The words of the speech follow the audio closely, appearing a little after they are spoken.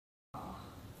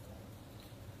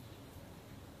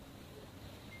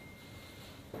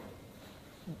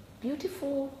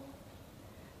beautiful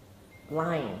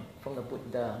line from the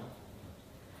Buddha.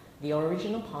 The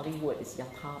original Pali word is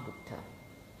Yatha Buddha,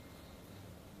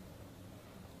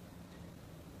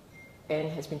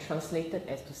 and has been translated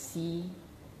as to see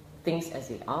things as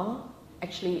they are.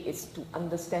 Actually, it's to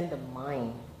understand the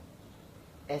mind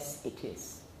as it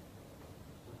is,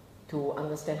 to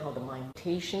understand how the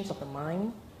mutations of the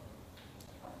mind,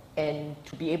 and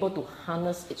to be able to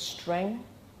harness its strength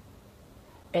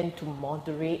and to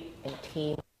moderate and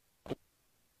tame it.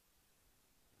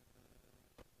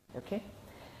 Okay?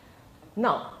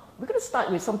 Now, we're going to start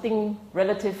with something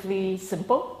relatively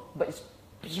simple, but it's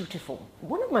beautiful.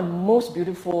 One of my most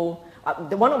beautiful,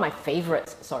 one of my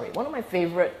favorite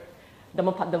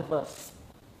Dhammapada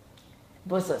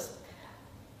verses.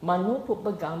 Mano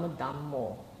Pubbagama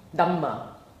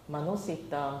Dhamma, Mano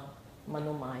Seta,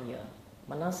 Mano Maya,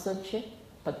 Manasache,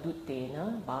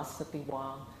 Padutena,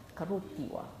 Basatiwa,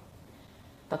 Karotiwa.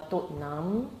 Tatot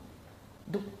Nam,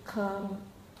 Dukkha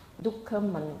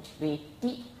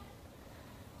Manveti,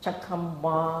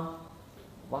 Chakamba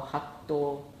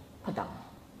Vahatto Padam.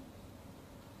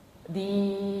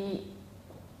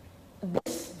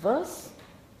 This verse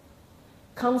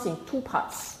comes in two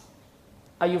parts.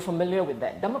 Are you familiar with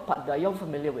that? Dhammapada, you're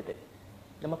familiar with it.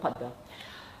 Dhammapada.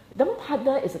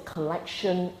 Dhammapada is a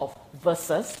collection of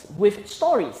verses with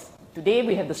stories. Today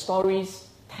we have the stories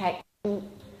tagged to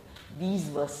these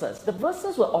verses. The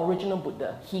verses were original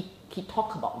Buddha. He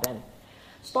talked about them.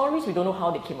 Stories, we don't know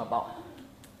how they came about.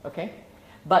 Okay?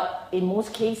 But in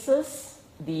most cases,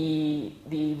 the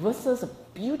verses are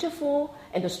beautiful,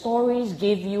 and the stories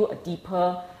gave you a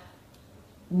deeper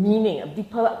meaning, a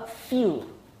deeper feel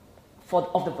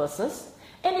of the verses,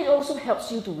 and it also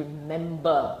helps you to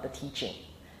remember the teaching.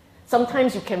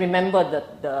 Sometimes you can remember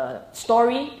the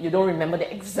story, you don't remember the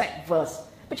exact verse,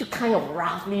 but you kind of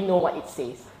roughly know what it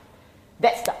says.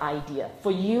 That's the idea,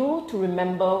 for you to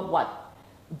remember what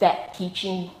that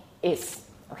teaching is.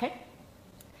 Okay?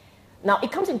 Now,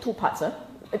 it comes in two parts.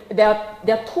 There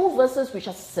are two verses which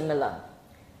are similar.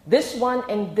 This one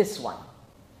and this one.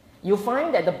 You'll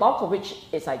find that the bulk of which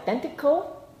is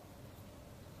identical.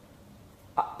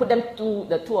 Put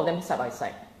the two of them side by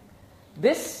side.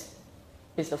 This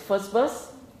is the first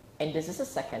verse, and this is the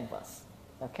second verse.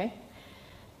 Okay?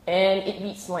 And it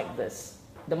reads like this.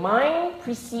 The mind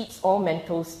precedes all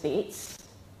mental states.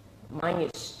 Mind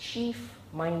is chief,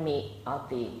 mind made are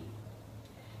they.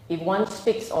 If one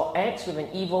speaks or acts with an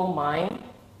evil mind,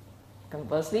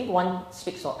 conversely, one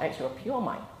speaks or acts with a pure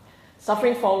mind.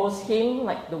 Suffering follows him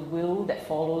like the will that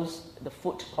follows the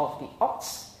foot of the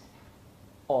ox.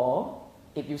 Or,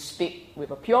 if you speak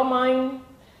with a pure mind,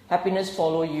 happiness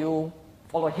follow him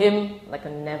like a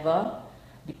never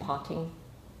departing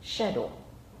shadow.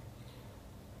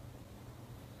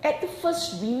 At the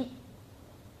first read,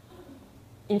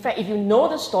 in fact, if you know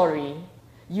the story,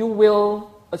 you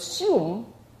will assume,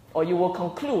 or you will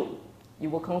conclude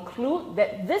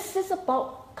that this is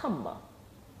about karma.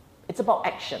 It's about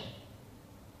action.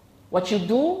 What you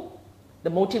do, the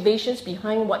motivations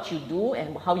behind what you do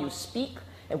and how you speak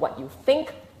and what you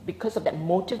think, because of that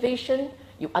motivation,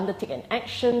 you undertake an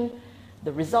action,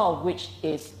 the result of which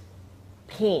is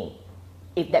pain.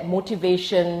 If that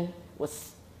motivation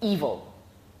was evil,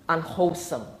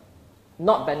 unwholesome,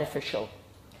 not beneficial.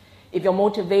 If your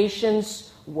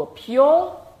motivations were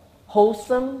pure,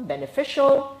 wholesome,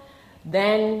 beneficial,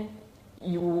 then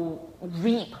you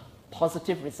reap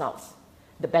positive results,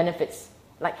 the benefits,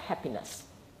 like happiness.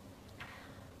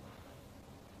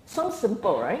 Sounds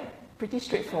simple, right? Pretty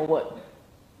straightforward.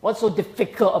 What's so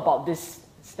difficult about this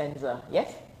stanza?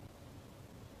 Yes?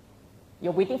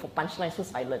 You're waiting for punchline, so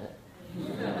silent.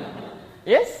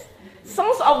 Yes?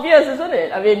 Sounds obvious, isn't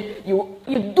it? I mean,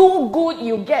 you do good,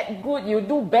 you get good, you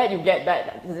do bad, you get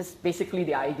bad. This is basically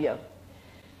the idea.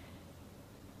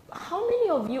 How many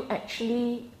of you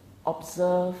actually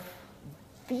observe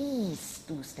these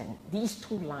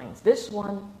two lines? This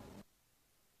one,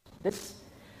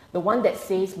 the one that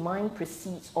says, mind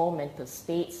precedes all mental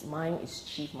states, mind is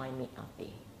chief, mind made are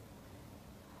they.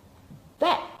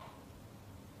 That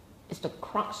is the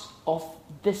crux of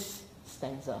this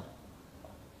stanza.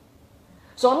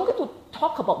 So I'm going to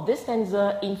talk about this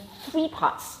stanza in three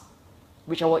parts,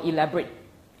 which I will elaborate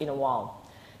in a while.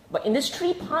 But in these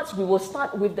three parts, we will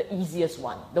start with the easiest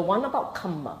one, the one about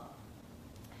karma.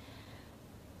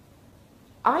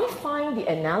 I find the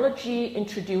analogy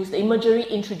introduced, the imagery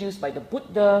introduced by the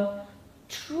Buddha,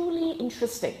 truly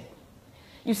interesting.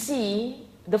 You see,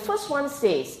 the first one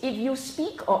says, if you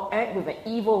speak or act with an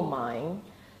evil mind,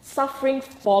 suffering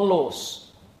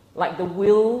follows, like the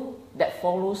will that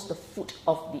follows the foot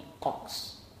of the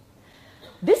ox.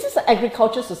 This is an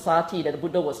agriculture society that the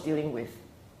Buddha was dealing with.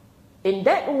 In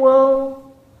that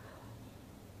world,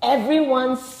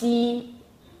 everyone see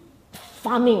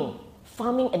farming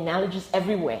analogies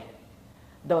everywhere.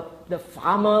 The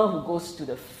farmer who goes to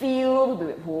the field,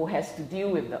 who has to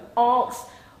deal with the ox,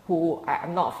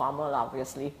 I'm not a farmer,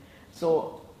 obviously.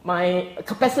 So my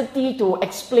capacity to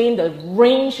explain the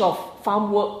range of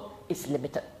farm work is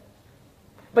limited.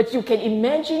 But you can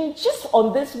imagine, just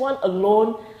on this one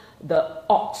alone, the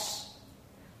ox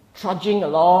trudging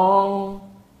along,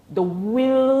 the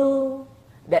wheel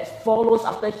that follows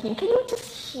after him. Can you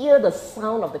just hear the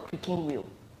sound of the creaking wheel?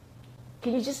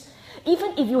 Can you just,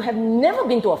 even if you have never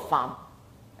been to a farm,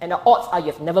 and the odds are you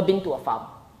have never been to a farm,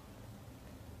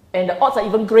 and the odds are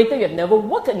even greater you have never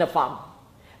worked in a farm,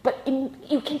 but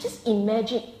you can just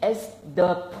imagine as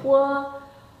the poor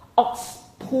ox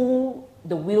pull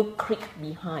the wheel creak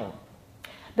behind.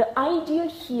 The idea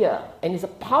here, and it's a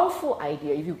powerful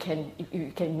idea if you can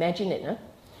imagine it,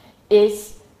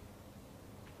 is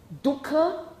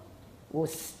dukkha will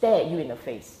stare at you in the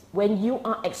face. When you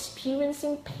are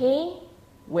experiencing pain,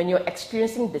 when you're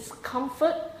experiencing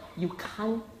discomfort, you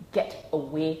can't get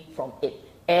away from it.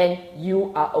 And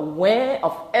you are aware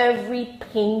of every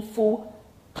painful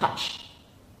touch.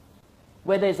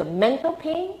 Whether it's a mental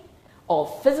pain or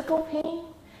physical pain,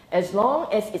 as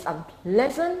long as it's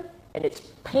unpleasant and it's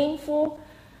painful,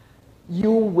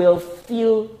 you will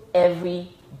feel every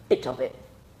bit of it.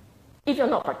 If you're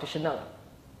not a practitioner,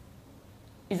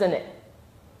 isn't it?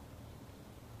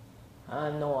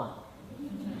 No.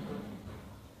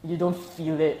 You don't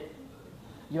feel it.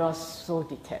 You are so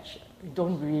detached. You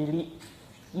don't really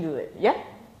feel it. Yeah?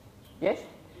 Yes?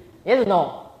 Yes or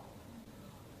no?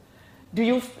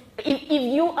 If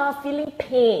you are feeling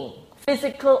pain,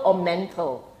 physical or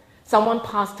mental, someone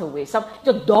passed away,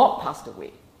 your dog passed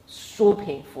away, so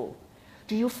painful,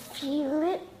 do you feel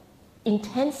it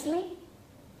intensely?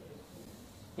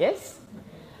 Yes?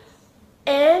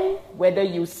 And whether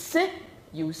you sit,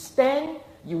 you stand,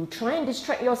 you try and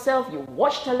distract yourself, you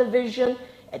watch television,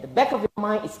 at the back of your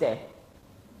mind it's there.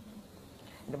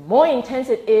 The more intense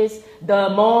it is, the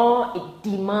more it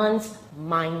demands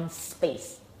mind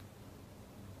space.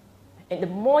 And the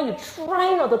more you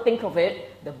try not to think of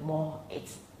it, the more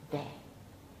it's there.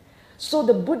 So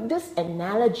the Buddha's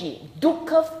analogy,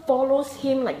 dukkha follows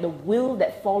him like the wheel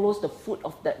that follows the foot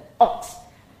of the ox.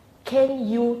 Can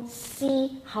you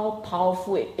see how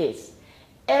powerful it is?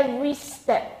 Every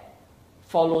step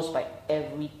follows by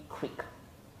every creak.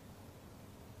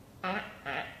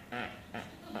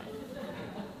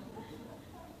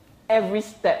 Every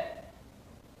step,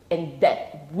 and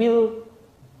that will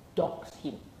dogs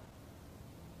him.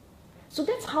 So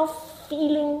that's how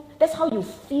you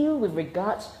feel with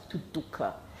regards to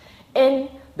dukkha. And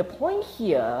the point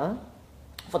here,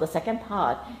 for the second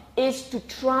part, is to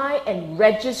try and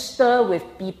register with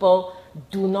people,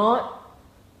 do not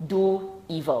do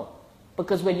evil.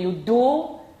 Because when you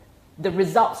do, the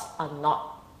results are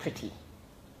not pretty.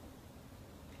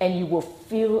 And you will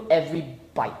feel every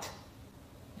bite.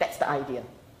 That's the idea.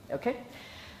 Okay?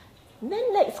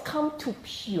 Then let's come to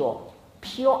pure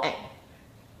act,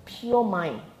 pure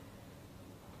mind.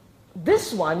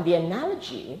 This one, the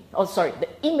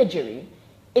imagery,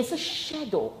 is a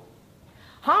shadow.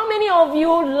 How many of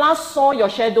you last saw your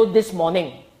shadow this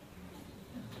morning?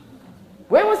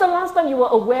 When was the last time you were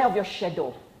aware of your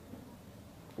shadow?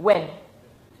 When?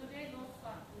 Today no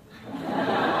sun.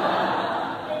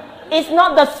 It's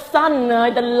not the sun,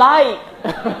 the light.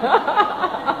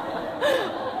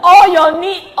 all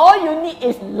you need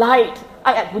is light.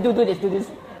 Do this.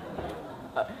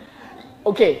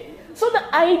 Okay. So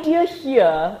the idea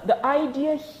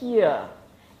here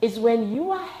is when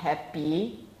you are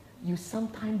happy, you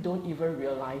sometimes don't even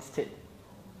realize it.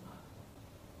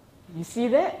 You see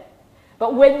that?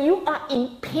 But when you are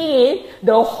in pain,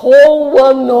 the whole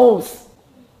world knows.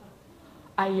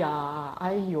 Aiya,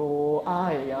 ayo,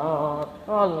 aiya,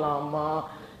 alama,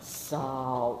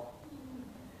 sao.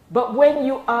 But when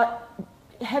you are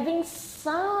having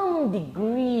some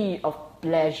degree of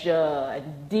pleasure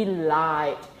and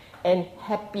delight and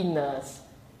happiness,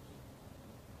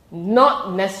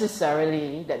 not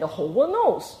necessarily that the whole world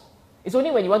knows. It's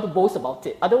only when you want to boast about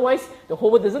it. Otherwise, the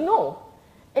whole world doesn't know.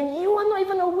 And you are not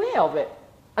even aware of it.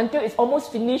 Until it's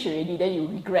almost finished already, then you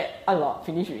regret a lot.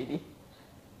 Finished already.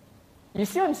 You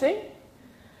see what I'm saying?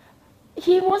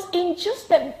 He was in just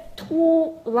that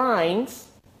 2 lines,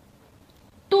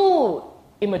 2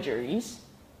 imageries,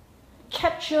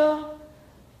 capture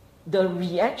the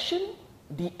reaction,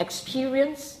 the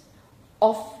experience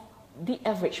of the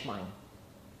average mind.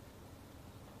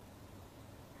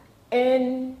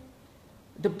 And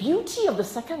The beauty of the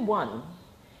second one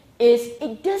is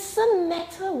it doesn't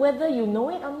matter whether you know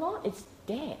it or not, it's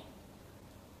there.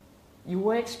 You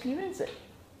will experience it.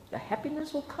 The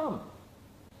happiness will come.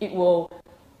 It will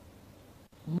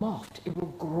morph, it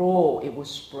will grow, it will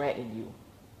spread in you.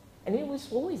 And it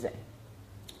was always there.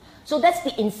 So that's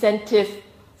the incentive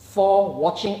for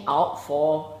watching out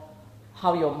for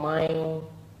how your mind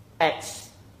acts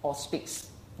or speaks.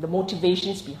 The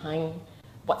motivations behind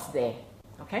what's there.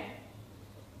 Okay?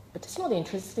 But that's not the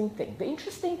interesting thing. The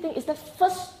interesting thing is the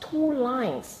first two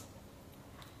lines.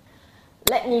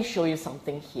 Let me show you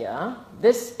something here.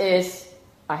 This is,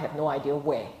 I have no idea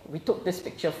where. We took this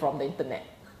picture from the internet.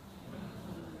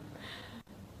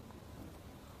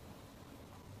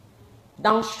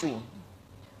 Downstream.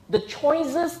 The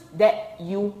choices that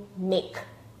you make.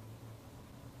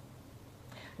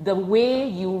 The way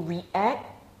you react.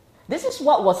 This is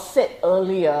what was said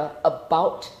earlier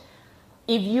about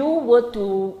if you were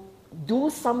to do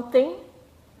something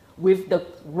with the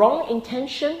wrong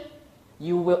intention,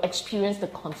 you will experience the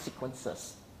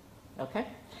consequences. Okay?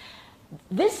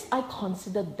 This I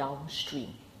consider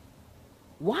downstream.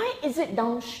 Why is it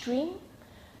downstream?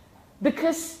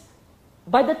 Because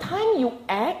by the time you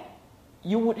act,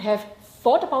 you would have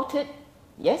thought about it,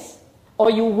 yes? Or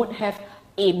you would have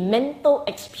a mental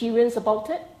experience about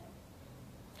it.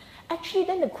 Actually,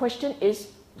 then the question is,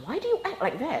 why do you act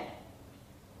like that?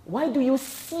 Why do you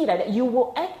see like that? You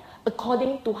will act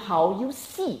according to how you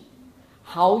see,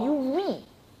 how you read,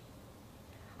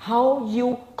 how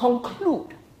you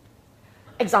conclude.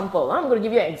 Example, I'm going to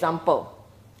give you an example.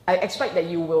 I expect that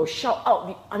you will shout out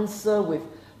the answer with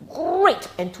great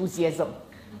enthusiasm.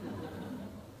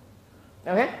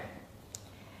 Okay?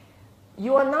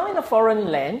 You are now in a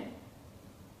foreign land,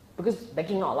 because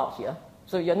begging out loud here.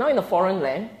 So you're now in a foreign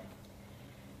land,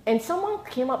 and someone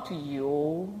came up to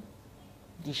you,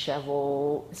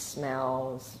 disheveled,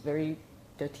 smells, very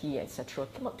dirty, etc.,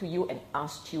 came up to you and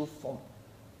asked you for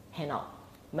handout,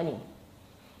 money.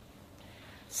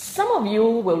 Some of you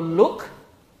will look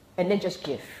and then just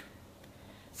give.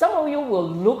 Some of you will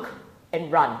look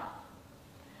and run.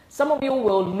 Some of you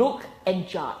will look and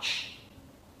judge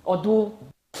or do.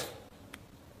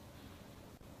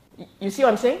 You see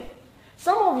what I'm saying?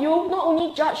 Some of you not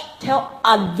only judge, tell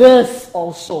others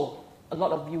also. A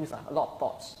lot of views, a lot of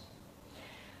thoughts.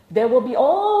 There will be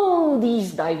all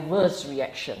these diverse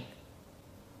reactions.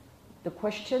 The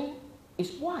question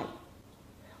is why?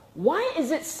 Why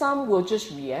is it some will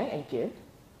just react and give?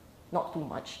 Not too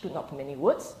much, not too many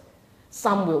words.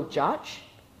 Some will judge.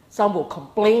 Some will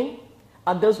complain.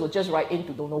 Others will just write in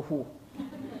to don't know who.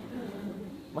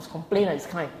 Must complain at this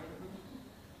kind.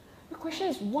 The question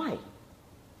is why?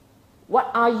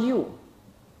 What are you?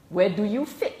 Where do you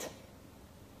fit?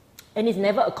 And it's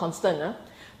never a constant. Huh?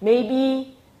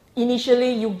 Maybe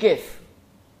initially you give.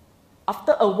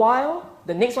 After a while,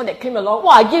 the next one that came along,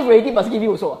 I give already, must give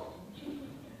you also.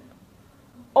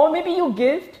 Or maybe you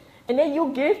give, and then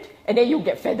you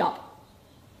get fed up.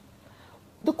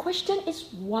 The question is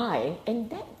why, and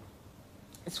that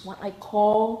is what I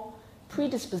call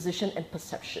predisposition and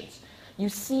perceptions. You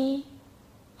see,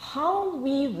 how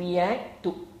we react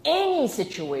to any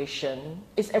situation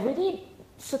is already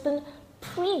certain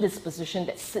predisposition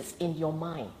that sits in your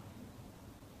mind.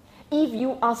 If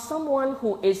you are someone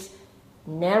who is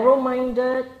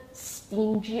narrow-minded,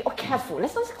 stingy, or careful,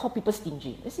 let's not call people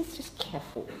stingy, let's say just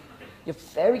careful. You're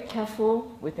very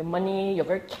careful with your money, you're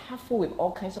very careful with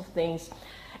all kinds of things.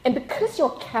 And because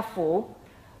you're careful,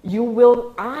 you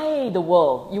will eye the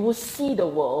world, you will see the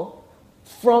world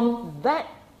from that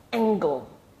angle.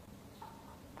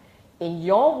 In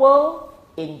your world,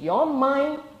 in your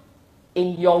mind,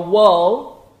 in your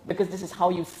world, because this is how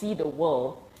you see the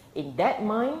world, in that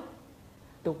mind,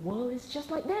 the world is just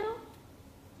like that.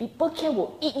 People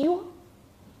will eat you.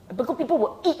 Because people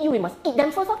will eat you, we must eat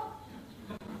them first.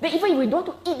 Then even if we don't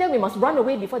want to eat them, we must run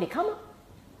away before they come.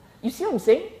 You see what I'm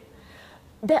saying?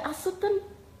 There are certain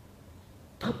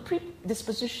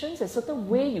predispositions, a certain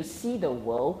way you see the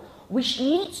world, which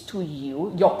leads to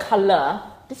you, your color.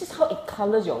 This is how it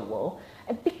colors your world.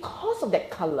 And because of that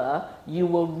color, you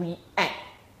will react.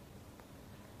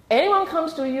 Anyone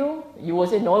comes to you, you will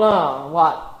say, no lah,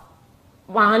 what?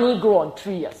 Money grow on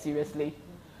tree, seriously.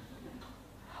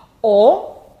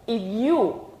 Or if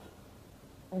you,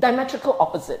 diametrical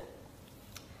opposite,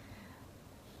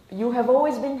 you have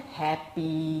always been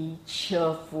happy,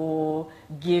 cheerful,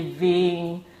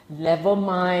 giving, level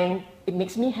mind. It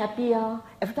makes me happier.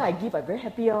 Every time I give, I'm very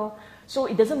happy. So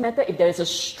it doesn't matter if there is a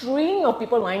string of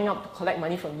people lining up to collect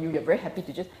money from you, you're very happy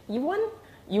to just, you want,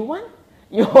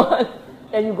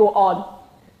 and you go on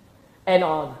and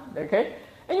on, okay?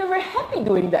 And you're very happy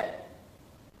doing that.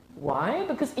 Why?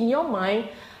 Because in your mind,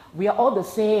 we are all the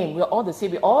same. We are all the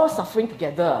same. We're all suffering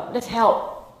together. Let's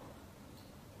help.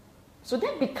 So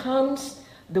that becomes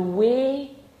the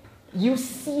way you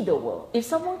see the world. If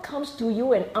someone comes to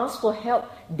you and asks for help,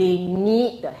 they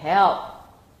need the help.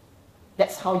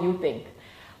 That's how you think.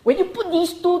 When you put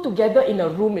these two together in a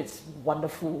room, it's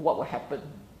wonderful what will happen.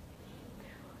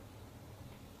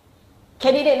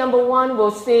 Candidate number one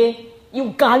will say,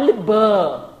 you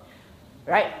gullible.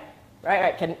 Right?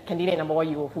 Candidate number one,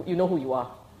 you know who you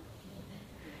are.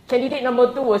 Candidate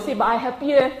number two will say, but I'm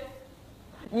happy.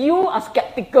 You are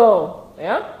skeptical.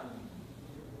 Yeah?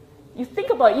 You think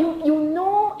about it, you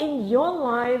know in your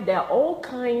life there are all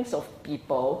kinds of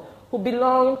people who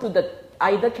belong to the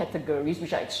either categories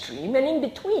which are extreme and in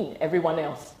between everyone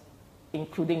else,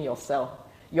 including yourself.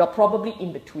 You're probably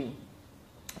in between.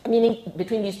 Meaning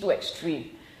between these two extremes.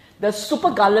 The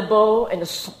super gullible and the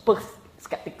super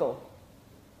skeptical.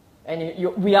 And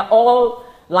we are all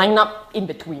lined up in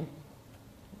between.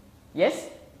 Yes?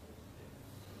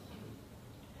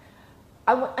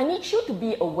 I need you to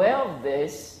be aware of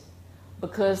this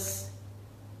because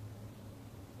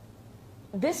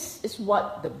this is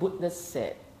what the Buddha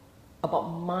said about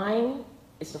mind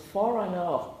is the forerunner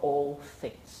of all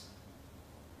things.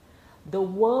 The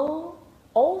world,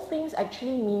 all things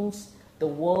actually means the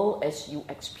world as you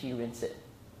experience it.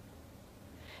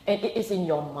 And it is in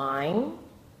your mind,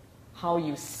 how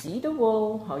you see the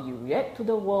world, how you react to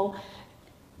the world.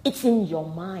 It's in your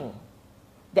mind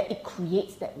that it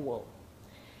creates that world.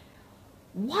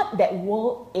 What that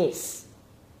world is,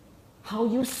 how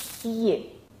you see it,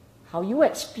 how you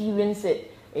experience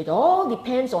it, it all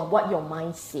depends on what your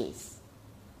mind says.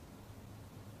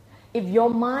 If your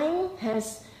mind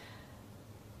has,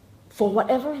 for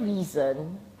whatever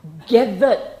reason,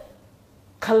 gathered,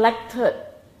 collected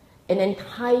an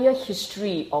entire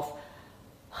history of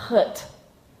hurt,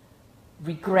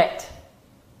 regret,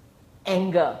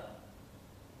 anger,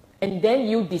 and then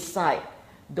you decide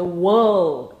the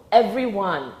world,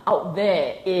 everyone out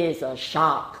there is a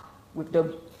shark with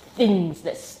the things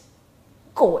that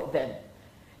go at them.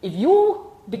 If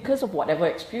you, because of whatever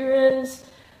experience,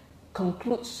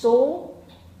 conclude so,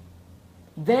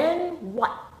 then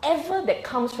whatever that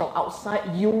comes from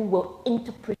outside, you will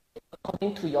interpret it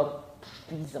according to your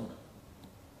prism,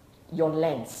 your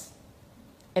lens.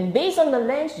 And based on the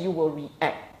lens, you will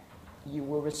react, you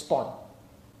will respond.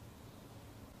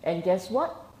 And guess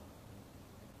what?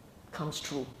 Comes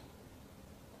true.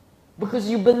 Because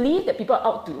you believe that people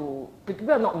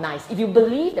are not nice. If you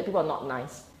believe that people are not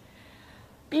nice,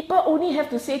 people only have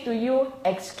to say to you,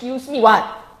 excuse me, what?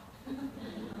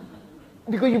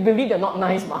 Because you believe they're not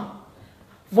nice, ma.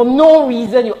 For no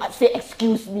reason, you say,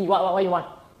 excuse me, what you want?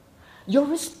 Your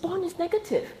response is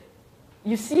negative.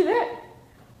 You see that?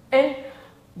 And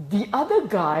the other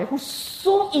guy who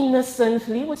so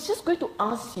innocently was just going to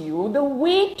ask you the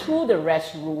way to the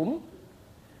restroom,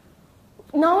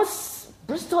 now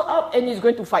bristled up and is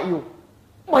going to fight you.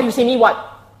 Why you say me what?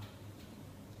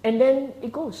 And then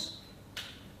it goes.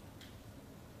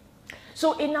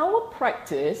 So in our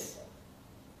practice,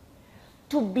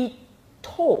 to be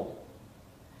told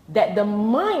that the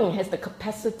mind has the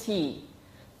capacity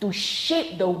to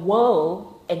shape the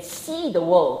world and see the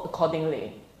world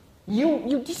accordingly.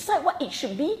 You decide what it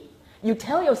should be. You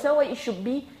tell yourself what it should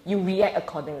be. You react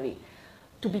accordingly.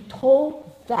 To be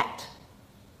told that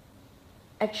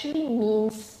actually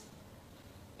means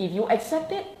if you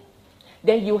accept it,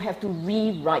 then you have to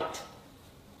rewrite.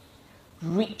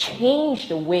 Change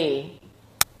the way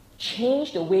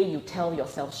you tell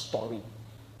yourself story.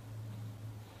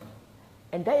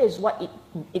 And that is what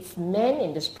it's meant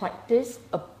in this practice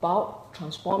about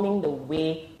transforming the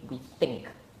way we think.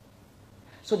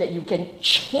 So that you can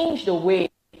change the way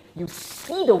you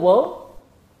see the world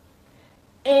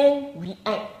and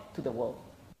react to the world.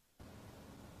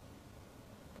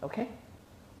 Okay?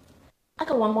 I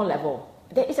got one more level.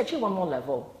 There is actually one more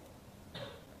level.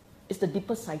 It's the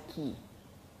deeper psyche.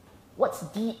 What's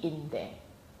deep in there?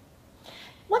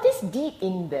 What is deep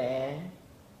in there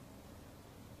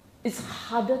is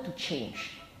harder to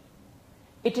change.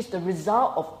 It is the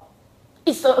result of,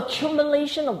 it's the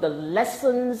accumulation of the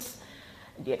lessons,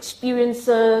 the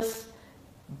experiences,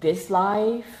 this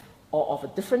life, or of a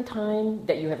different time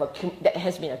that you have that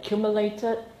has been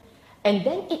accumulated, and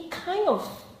then it kind of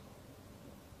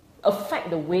affect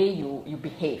the way you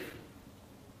behave.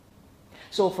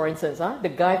 So, for instance, the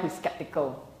guy who's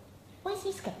skeptical. Why is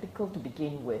he skeptical to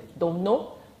begin with? Don't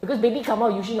know. Because baby come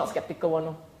out usually not skeptical one.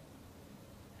 No?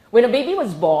 When a baby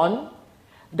was born,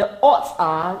 the odds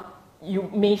are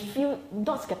you may feel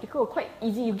not skeptical, quite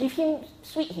easy. You give him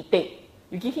sweet, he take.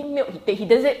 You give him milk, he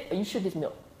does it, are you sure this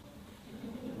milk?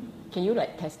 Can you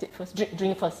like test it first? Drink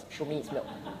it first, show me it's milk.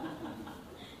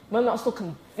 I'm not so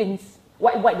convinced.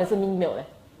 White doesn't mean milk.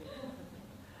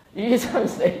 You see what I'm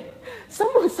saying? So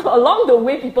along the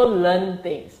way, people learn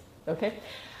things. Okay?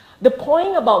 The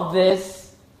point about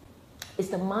this is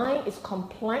the mind is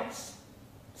complex.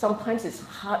 Sometimes it's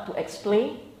hard to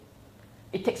explain.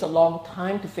 It takes a long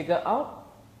time to figure out.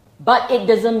 But it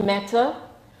doesn't matter.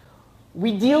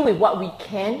 We deal with what we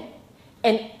can.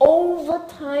 And over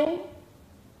time,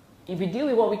 if we deal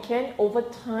with what we can, over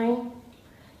time,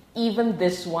 even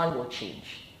this one will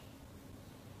change.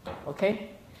 Okay?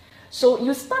 So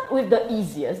you start with the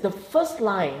easiest, the first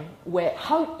line, where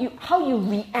how you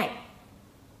react.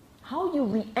 How you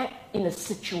react in a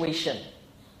situation.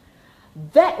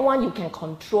 That one you can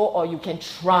control or you can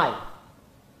try.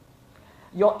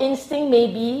 Your instinct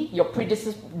maybe, your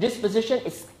predisposition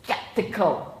is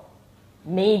skeptical.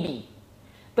 Maybe.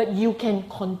 But you can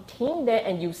contain that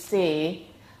and you say,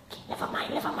 okay, never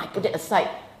mind, put it aside.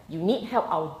 You need help,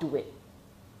 I'll do it.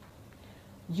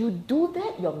 You do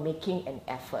that, you're making an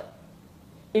effort.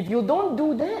 If you don't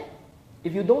do that,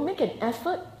 if you don't make an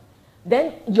effort,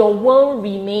 then your world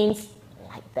remains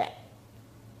like that.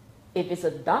 If it's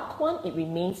a dark one, it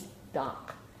remains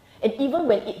dark. And even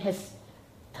when it has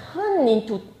turned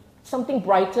into something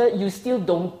brighter, you still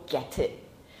don't get it.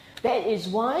 That is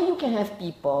why you can have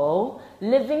people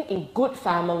living in good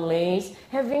families,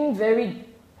 having very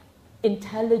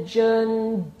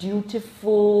intelligent,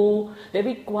 dutiful,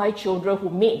 very quiet children who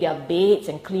make their beds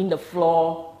and clean the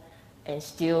floor, and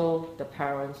still the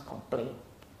parents complain.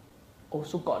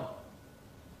 Also God.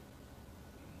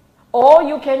 Or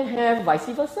you can have vice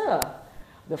versa.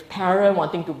 The parent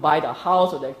wanting to buy the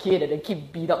house or the kid, and the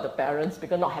kid beat up the parents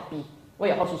because not happy. Why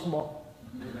your house so small?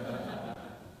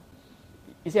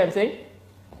 You see what I'm saying?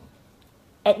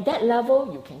 At that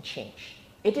level, you can change.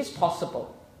 It is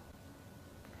possible.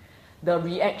 The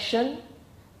reaction,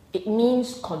 it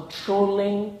means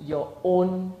controlling your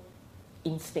own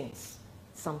instincts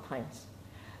sometimes.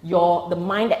 The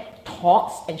mind that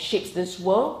thoughts and shapes this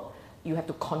world, you have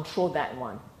to control that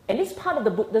one. And it's part of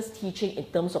the Buddha's teaching in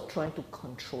terms of trying to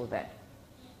control that.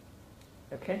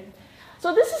 Okay?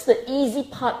 So this is the easy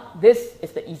part. This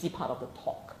is the easy part of the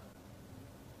talk.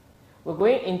 We're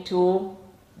going into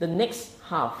the next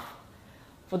half.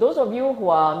 For those of you who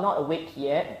are not awake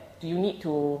yet, do you need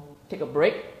to take a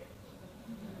break?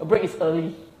 A break is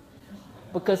early.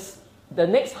 Because the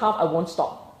next half I won't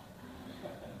stop.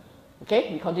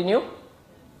 Okay, we continue.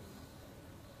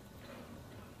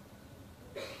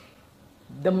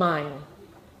 The mind.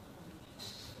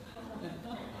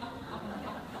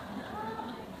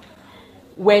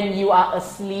 When you are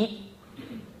asleep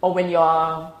or when you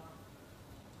are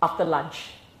after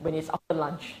lunch, when it's after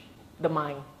lunch, the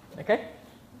mind. Okay?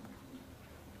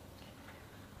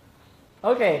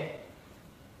 Okay.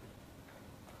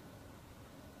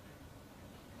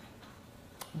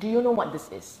 Do you know what this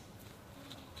is?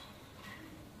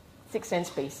 6 sense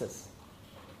spaces.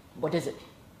 What is it?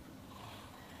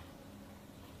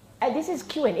 This is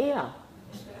Q&A.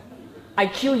 I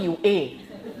Q you A.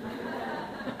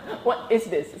 What is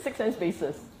this? 6 sense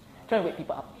spaces. Try to wake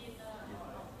people up.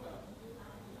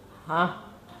 Huh?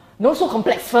 No, so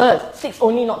complex first. 6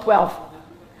 only, not 12.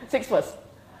 6 first.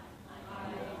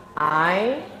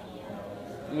 Eye,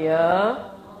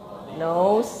 ear,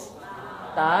 nose,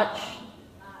 touch.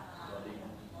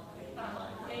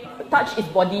 Touch is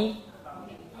body.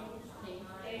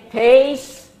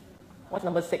 Taste. What's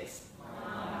number 6?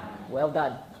 Well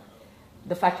done.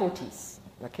 The faculties,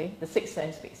 okay? The 6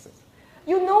 sense spaces.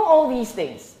 You know all these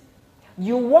things.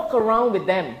 You walk around with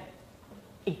them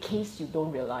in case you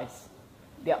don't realize.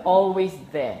 They're always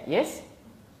there, yes?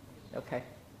 Okay.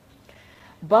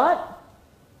 But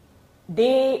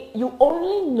you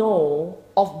only know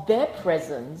of their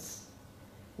presence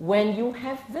when you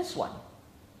have this one.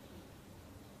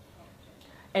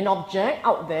 An object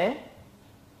out there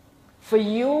for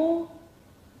you,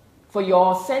 for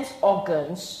your sense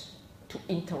organs to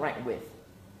interact with.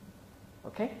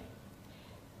 Okay?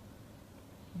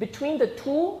 Between the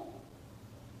two,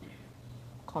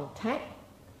 contact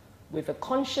with a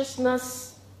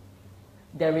consciousness,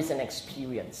 there is an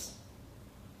experience.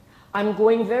 I'm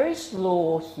going very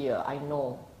slow here, I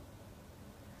know.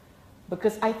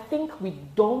 Because I think we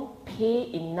don't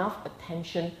pay enough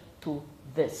attention to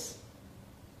this.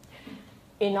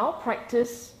 In our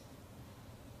practice,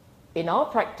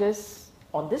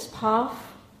 on this path,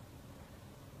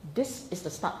 this is the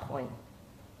start point.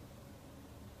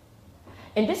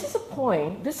 And this is a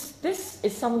point, this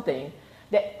is something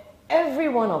that every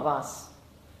one of us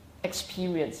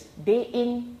experience, day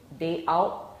in, day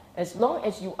out, as long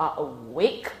as you are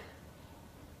awake,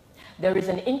 there is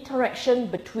an interaction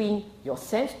between your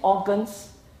sense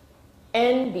organs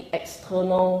and the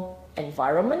external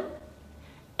environment,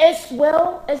 as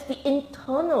well as the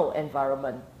internal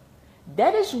environment.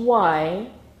 That is why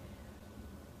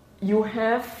you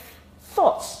have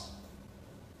thoughts.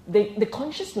 The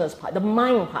consciousness part, the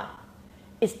mind part,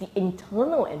 is the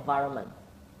internal environment.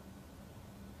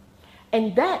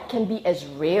 And that can be as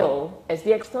real as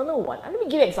the external one. Let me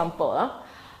give you an example.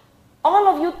 All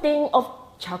of you think of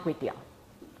char kway teow.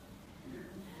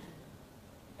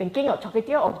 Thinking of char kway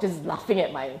teow or just laughing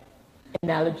at my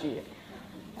analogy?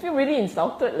 I feel really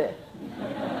insulted.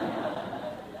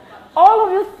 All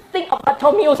of you think of bak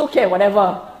chor mee also can,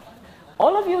 whatever.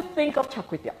 All of you think of char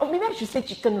kway teow. Or maybe I should say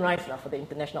chicken rice for the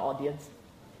international audience.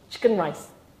 Chicken rice.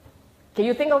 Can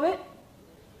you think of it?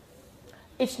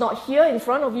 It's not here in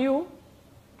front of you,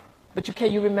 but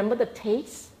can you remember the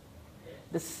taste,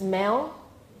 the smell,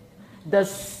 the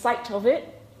sight of it?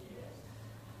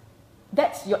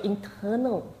 That's your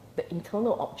internal, the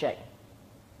internal object.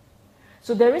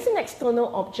 So there is an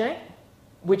external object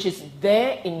which is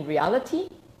there in reality,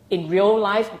 in real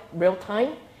life, real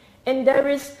time, and there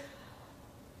is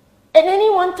at any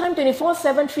one time,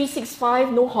 24/7,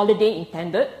 365, no holiday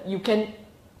intended, you can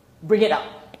bring it up.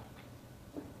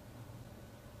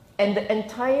 And the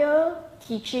entire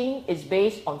teaching is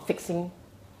based on fixing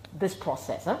this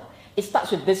process. It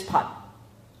starts with this part.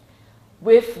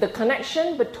 With the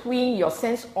connection between your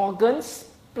sense organs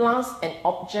plus an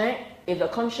object, if the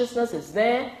consciousness is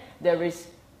there, there is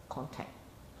contact.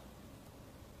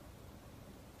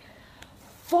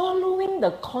 Following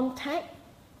the contact,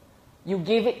 you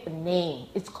give it a name.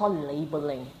 It's called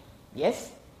labeling.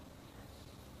 Yes?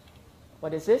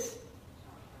 What is this?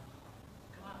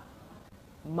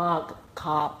 Mug,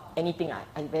 cup, anything.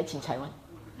 I very chincai one.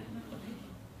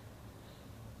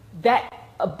 That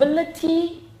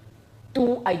ability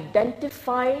to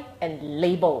identify and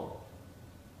label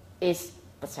is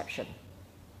perception,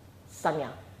 sanya.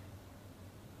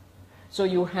 So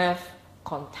you have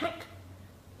contact,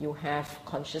 you have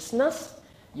consciousness,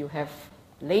 you have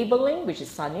labeling, which is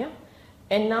sanya,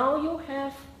 and now you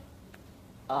have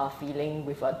a feeling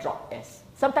with a drop S.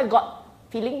 Sometimes got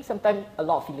feeling, sometimes a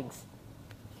lot of feelings.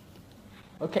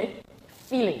 Okay?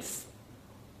 Feelings.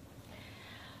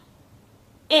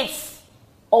 It's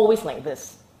always like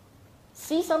this.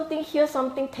 See something, hear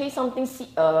something, taste something,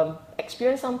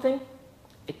 experience something,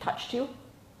 it touched you.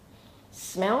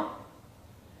 Smell,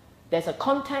 there's a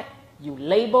contact, you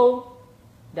label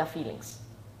their feelings.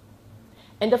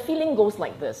 And the feeling goes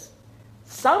like this.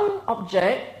 Some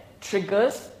object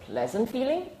triggers pleasant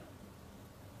feeling,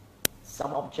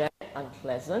 some object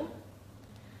unpleasant,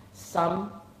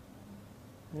 some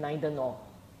neither nor.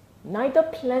 Neither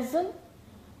pleasant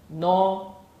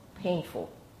nor painful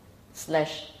 /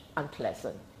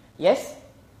 unpleasant. Yes?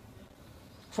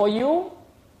 For you,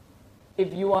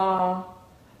 if you are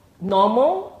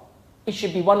normal, it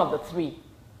should be one of the three.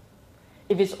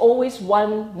 If it's always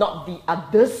one, not the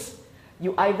others,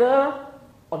 you either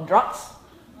on drugs,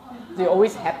 so you're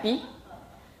always happy,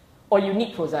 or you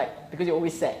need Prozac because you're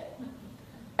always sad.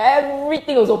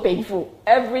 Everything also painful.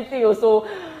 Everything also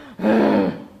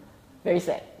very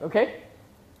sad. Okay?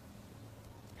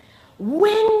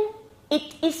 When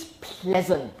it is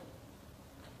pleasant,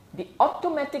 you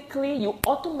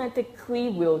automatically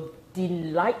will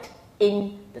delight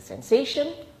in the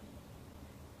sensation,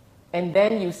 and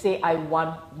then you say, I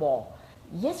want more.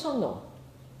 Yes or no?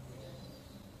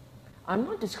 I'm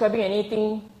not describing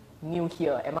anything new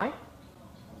here, am I?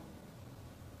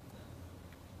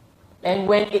 And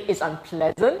when it is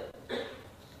unpleasant,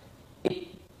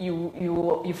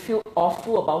 you feel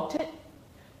awful about it,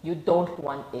 you don't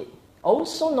want it.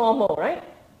 Also normal, right?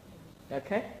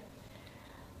 Okay?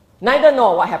 Neither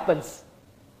nor, what happens?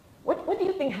 What do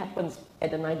you think happens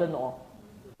at the neither nor?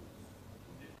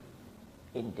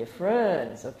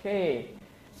 Indifference, okay.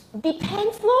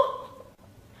 Depends, no?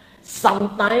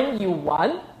 Sometimes you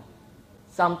want,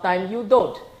 sometimes you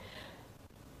don't.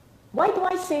 Why do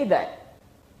I say that?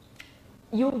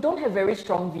 You don't have very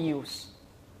strong views.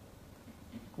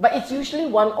 But it's usually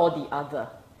one or the other.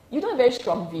 You don't have very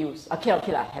strong views. Okay,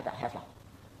 I have that.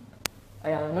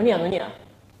 No need.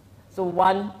 So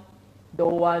one,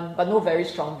 don't want, but no very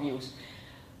strong views.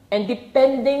 And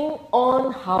depending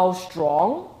on how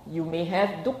strong, you may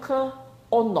have dukkha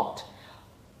or not.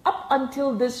 Up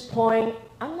until this point,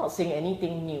 I'm not saying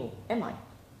anything new, am I?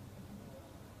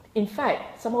 In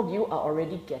fact, some of you are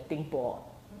already getting bored.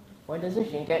 Why doesn't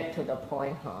she get to the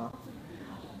point, huh?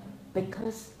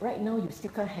 Because right now you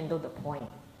still can't handle the point.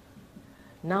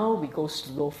 Now we go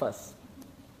slow first.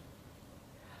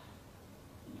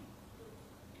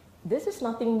 This is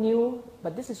nothing new,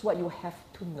 but this is what you have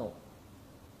to know.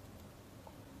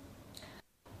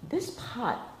 This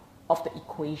part of the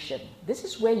equation, this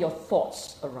is where your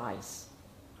thoughts arise.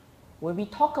 When we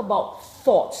talk about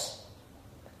thoughts,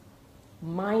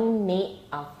 mind-made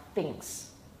are things.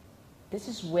 This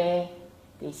is where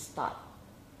they start.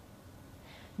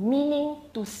 Meaning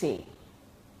to say,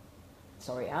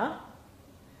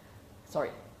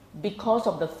 because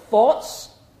of the thoughts,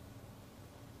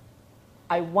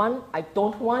 I want, I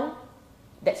don't want,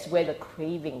 that's where the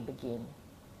craving begins.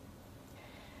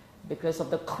 Because of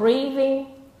the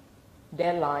craving,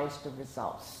 there lies the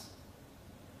results.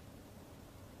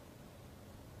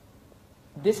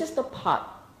 This is the part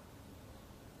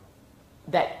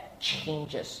that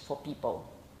changes for people.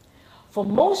 For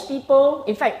most people,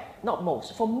 in fact, not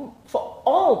most, for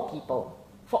all people,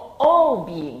 for all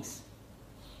beings,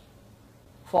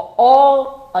 for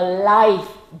all alive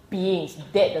beings,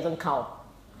 dead doesn't count,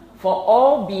 for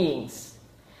all beings,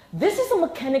 this is a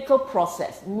mechanical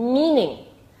process, meaning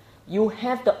you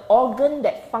have the organ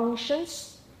that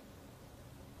functions.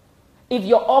 If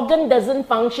your organ doesn't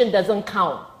function, doesn't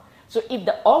count. So if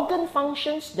the organ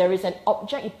functions, there is an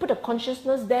object, you put a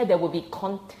consciousness there, there will be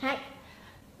contact,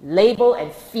 label,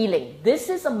 and feeling. This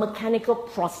is a mechanical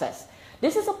process.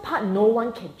 This is a part no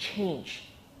one can change.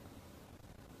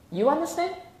 You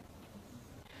understand?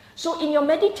 So in your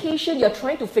meditation, you're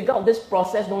trying to figure out this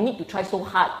process, no need to try so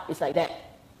hard. It's like that.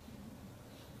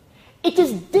 It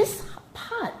is this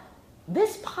part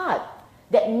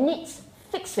that needs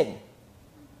fixing.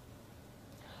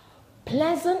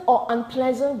 Pleasant or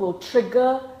unpleasant will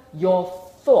trigger your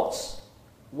thoughts.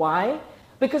 Why?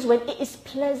 Because when it is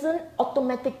pleasant,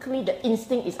 automatically the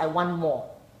instinct is I want more.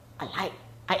 I like,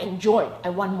 I enjoy, I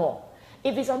want more.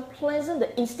 If it's unpleasant,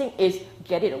 the instinct is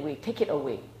get it away, take it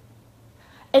away.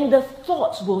 And the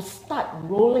thoughts will start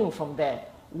rolling from there.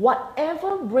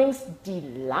 Whatever brings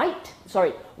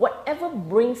whatever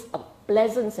brings a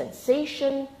pleasant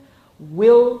sensation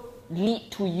will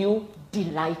lead to you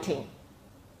delighting.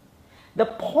 The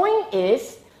point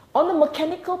is, on the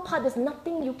mechanical part, there's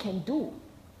nothing you can do.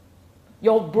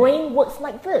 Your brain works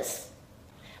like this.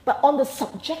 But on the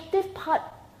subjective part,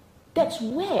 that's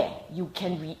where you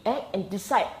can react and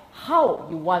decide how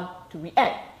you want to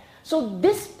react. So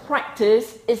this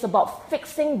practice is about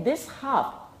fixing this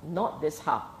half, not this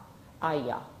half.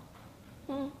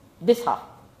 This half.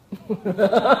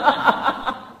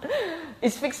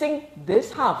 It's fixing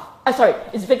this half.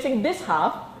 It's fixing this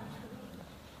half.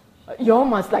 You all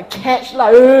must catch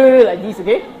like this,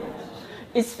 okay?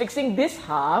 It's fixing this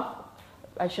half.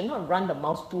 I should not run the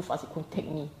mouse too fast, it won't take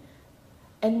me.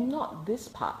 And not this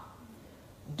part.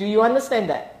 Do you understand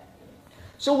that?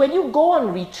 So when you go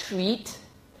on retreat,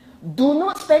 do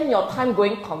not spend your time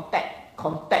going contact.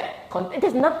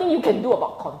 There's nothing you can do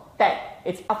about contact.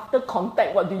 It's after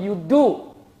contact, what do you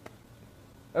do?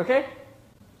 Okay?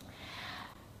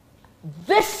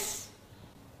 This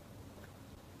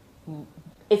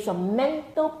is a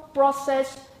mental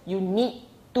process you need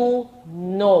to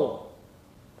know.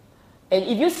 And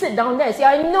if you sit down there and say,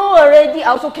 I know already,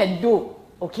 I also can do.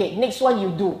 Okay, next one you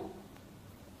do.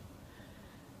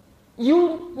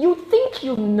 You think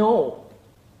you know.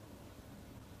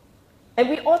 And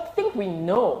we all think we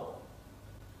know.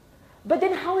 But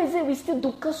then how is it we still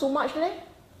dukkha so much then?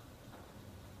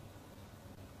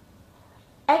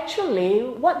 Actually,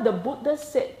 what the Buddha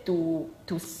said to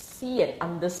see and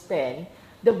understand,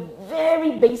 the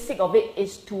very basic of it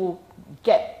is to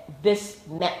get this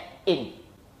map in.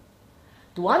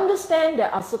 To understand there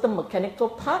are certain mechanical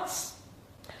parts,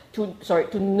 to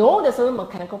know there are certain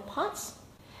mechanical parts,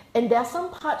 and there are some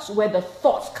parts where the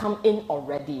thoughts come in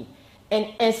already. And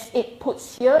as it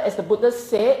puts here, as the Buddha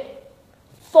said,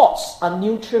 thoughts are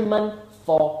nutriment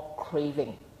for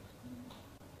craving.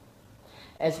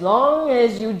 As long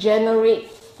as you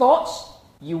generate thoughts,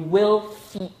 you will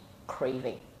feed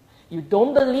craving. You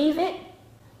don't believe it,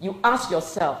 you ask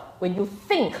yourself, when you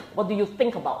think, what do you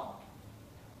think about?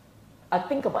 I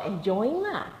think about enjoying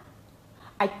lah.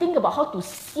 I think about how to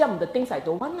siam the things I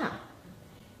don't want lah.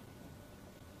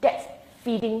 That's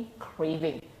feeding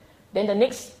craving. Then the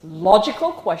next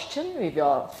logical question, if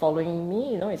you're following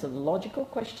me, it's a logical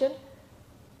question.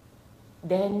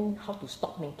 Then how to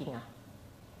stop thinking?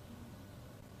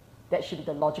 That should be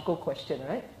the logical question,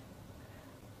 right?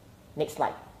 Next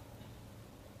slide.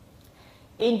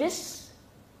 In this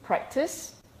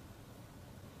practice,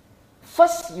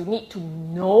 first you need to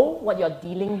know what you're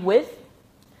dealing with.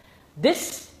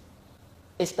 This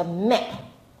is the map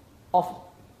of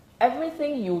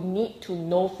everything you need to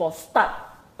know for start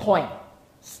point.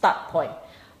 start point.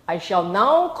 I shall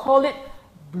now call it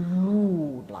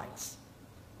blue lines.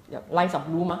 Yeah, lines are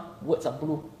blue, words are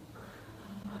blue.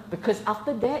 Because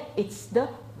after that, it's the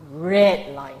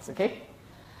red lines, okay?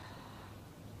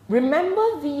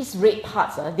 Remember these red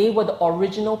parts, they were the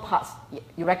original parts.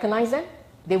 You recognize them?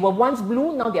 They were once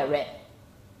blue, now they're red.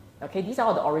 Okay, these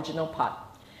are the original part.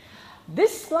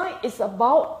 This slide is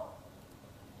about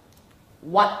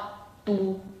what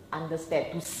to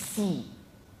understand, to see.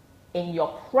 In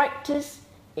your practice,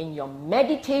 in your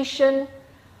meditation,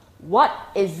 what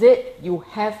is it you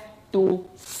have to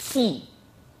see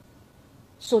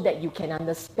so that you can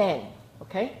understand,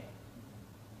 okay?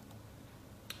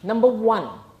 Number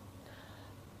one,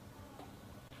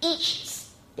 each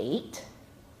state,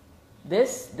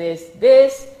 this,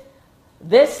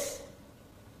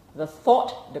 the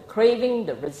thought, the craving,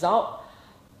 the result,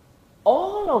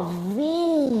 all of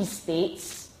these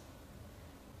states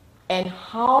and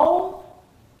how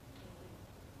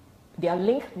their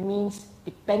link means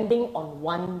depending on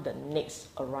one, the next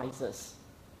arises.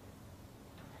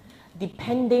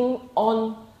 Depending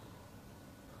on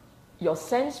your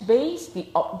sense base, the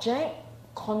object,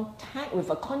 contact with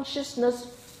a consciousness,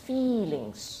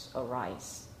 feelings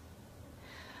arise.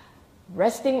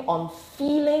 Resting on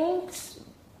feelings,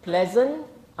 pleasant,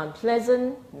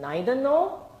 unpleasant, neither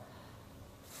nor,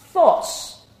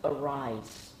 thoughts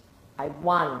arise. I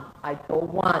want, I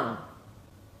don't want.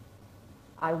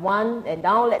 I want, and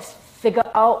now let's figure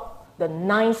out the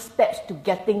 9 steps to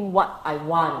getting what I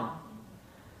want.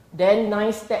 Then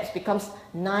 9 steps becomes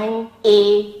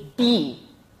 9A-B,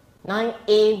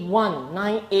 9A1,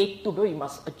 9A2, but you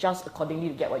must adjust accordingly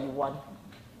to get what you want.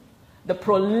 The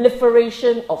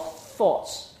proliferation of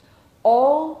thoughts,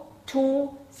 all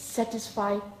to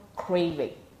satisfy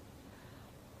craving.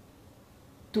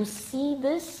 To see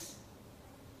this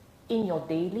in your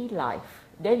daily life,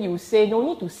 then you say, no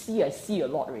need to see, I see a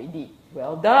lot already.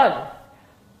 Well done.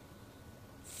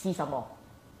 See some more.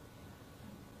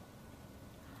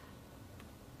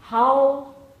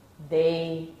 How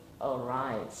they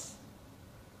arise.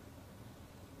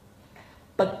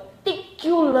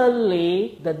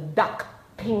 Particularly the dark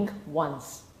pink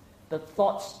ones, the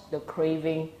thoughts, the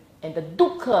craving, and the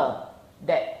dukkha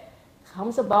that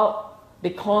comes about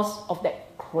because of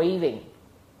that craving.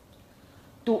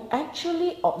 To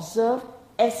actually observe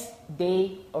as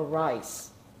they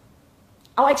arise.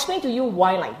 I'll explain to you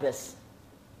why like this.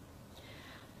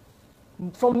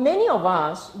 For many of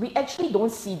us, we actually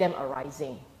don't see them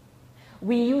arising.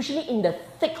 We usually in the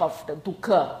thick of the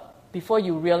dukkha before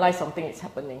you realize something is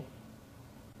happening.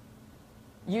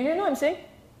 You know what I'm saying?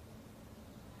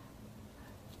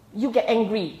 You get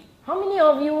angry. How many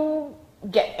of you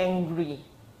get angry?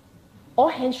 All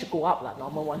hands should go up,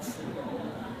 normal ones.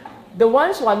 The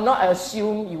ones who are not, I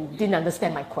assume you didn't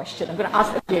understand my question. I'm going to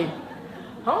ask again.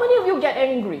 How many of you get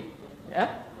angry?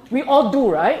 Yeah? We all do,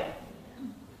 right?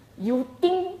 You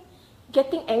think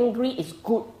getting angry is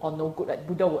good or no good? Like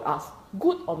Buddha would ask,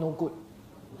 good or no good?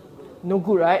 No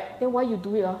good, right? Then why you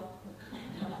do it?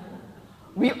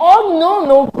 We all know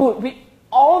no good. We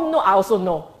all know, I also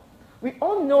know. We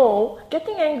all know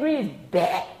getting angry is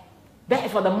bad. Bad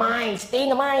for the mind. Stay in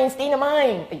the mind, stay in the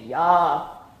mind. Yeah.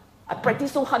 I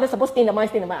practice so hard, I'm supposed to stay in the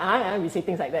mind, stay in the mind. We say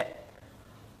things like that.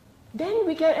 Then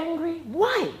we get angry.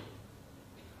 Why?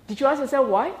 Did you ask yourself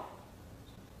why?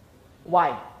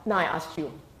 Why? Now I ask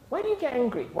you. Why do you get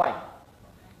angry? Why?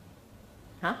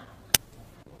 Huh?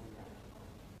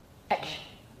 Action.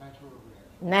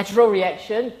 Natural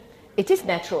reaction. It is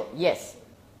natural, yes.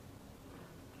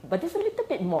 But there's a little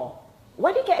bit more.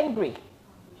 Why do you get angry?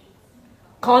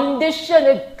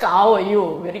 Condition, gao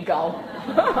you, very gao.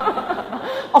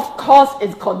 Of course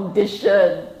it's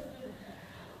condition.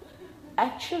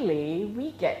 Actually,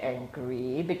 we get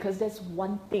angry because there's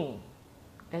one thing.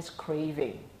 There's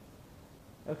craving.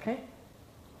 Okay?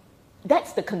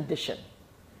 That's the condition.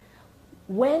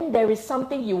 When there is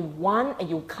something you want and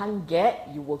you can't get,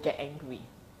 you will get angry.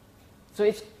 So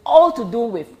it's all to do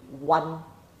with one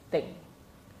thing.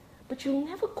 But you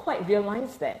never quite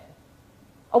realize that.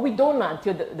 Or we don't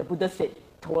until the Buddha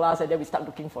told us, and then we start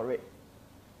looking for it.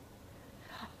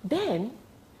 Then,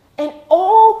 and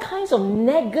all kinds of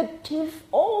negative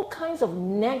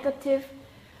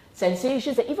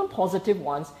sensations, and even positive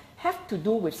ones, have to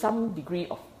do with some degree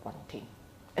of wanting,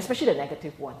 especially the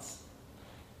negative ones.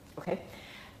 Okay?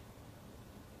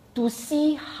 To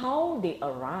see how they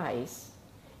arise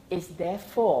is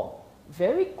therefore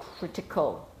very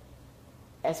critical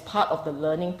as part of the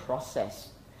learning process.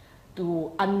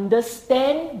 To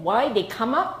understand why they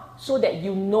come up so that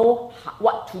you know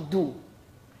what to do.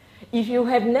 If you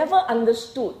have never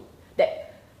understood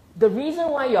that The reason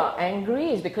why you're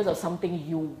angry is because of something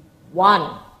you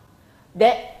want.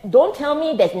 That don't tell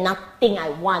me there's nothing I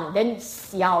want, then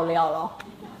笑了咯。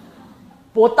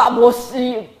我答我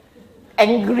是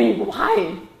angry,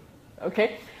 why?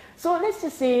 Okay? So let's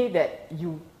just say that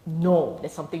you know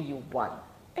there's something you want.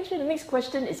 Actually, the next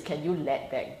question is, can you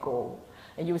let that go?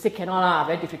 And you will say, cannot lah,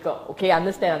 very difficult. Okay,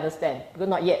 understand, because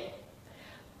not yet.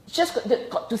 Just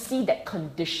got to see that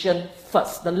condition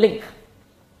first, the link.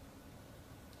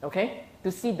 Okay?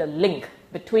 To see the link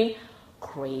between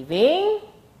craving,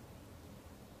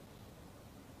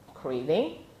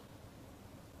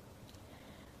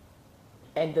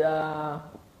 and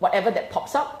whatever that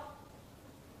pops up,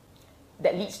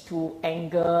 that leads to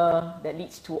anger, that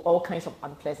leads to all kinds of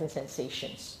unpleasant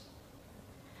sensations.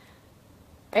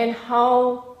 And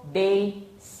how they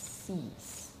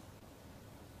cease.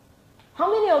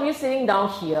 How many of you sitting down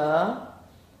here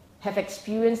have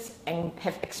experienced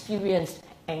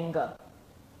anger?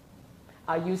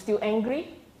 Are you still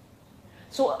angry?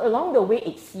 So along the way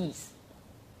it ceased.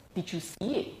 Did you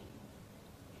see it?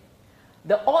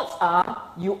 The odds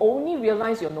are you only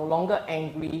realize you're no longer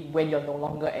angry when you're no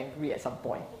longer angry at some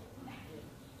point.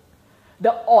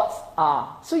 The odds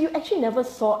are. So you actually never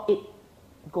saw it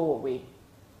go away.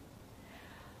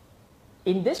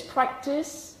 In this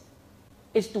practice,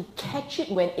 is to catch it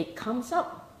when it comes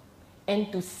up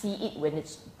and to see it when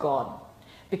it's gone.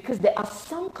 Because there are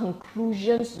some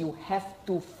conclusions you have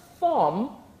to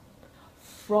form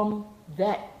from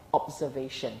that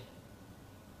observation.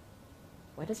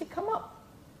 Where does it come up?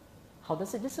 How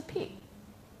does it disappear?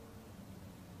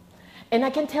 And I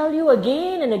can tell you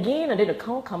again and again, and then the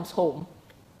cow comes home,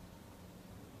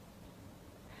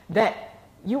 that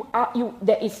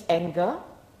there is anger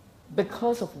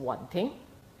because of wanting,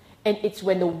 and it's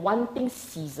when the wanting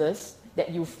ceases that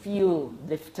you feel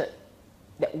lifted.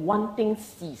 That wanting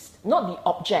ceased. Not the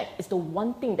object, it's the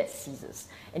wanting that ceases.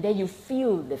 And then you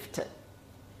feel lifted.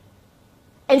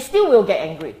 And still will get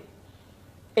angry.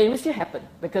 It will still happen,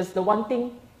 because the one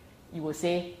thing you will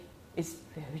say is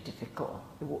very difficult.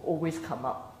 It will always come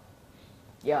up.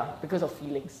 Yeah, because of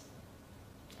feelings.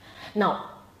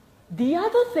 Now, the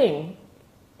other thing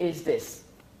is this.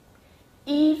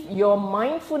 If your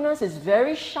mindfulness is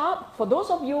very sharp, for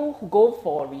those of you who go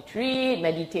for a retreat,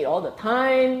 meditate all the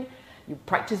time, you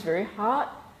practice very hard,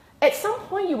 at some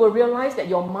point you will realize that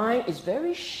your mind is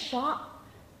very sharp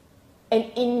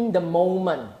and in the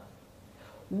moment.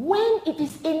 When it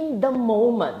is in the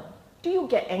moment, do you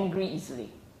get angry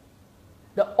easily?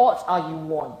 The odds are you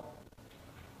won't.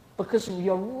 Because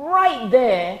you're right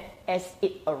there as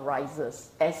it arises,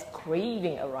 as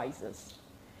craving arises.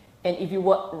 And if you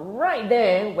were right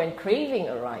there when craving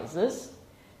arises,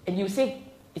 and you say,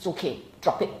 it's okay,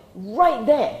 drop it, right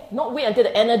there. Not wait until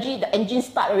the engine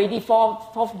start already,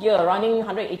 fourth gear, running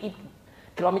 180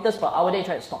 kilometers per hour, then you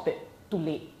try to stop it. Too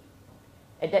late.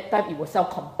 At that time, it will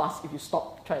self-combust if you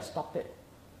try to stop it.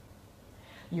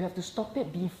 You have to stop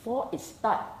it before it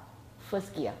starts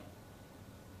first gear.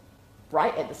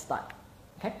 Right at the start.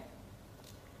 Okay?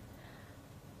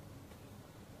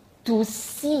 To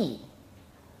see.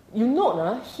 You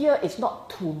note, here it's not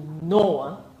to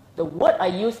know. The word I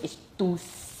use is to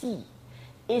see.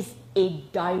 It's a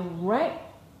direct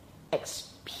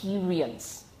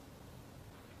experience.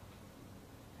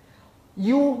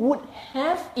 You would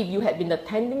have, if you had been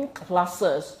attending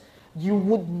classes, you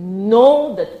would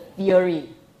know the theory.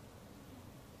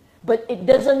 But it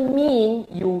doesn't mean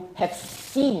you have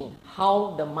seen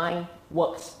how the mind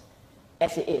works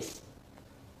as it is.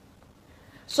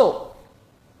 So,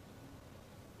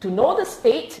 to know the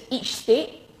state, each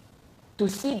state, to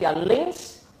see their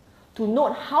links, to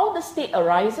note how the state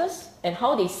arises and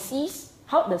how they cease,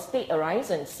 how the state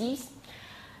arises and cease,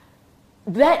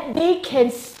 that they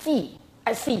can see,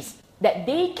 that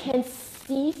they can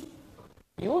see,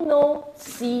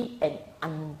 see and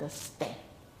understand.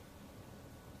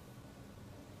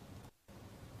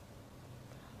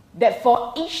 That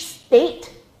for each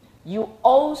state, you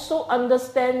also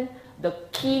understand the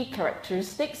key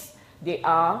characteristics. They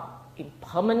are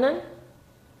impermanent,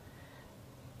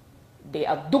 they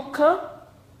are dukkha,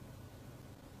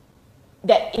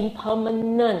 that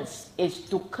impermanence is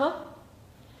dukkha,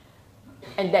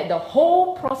 and that the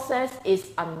whole process is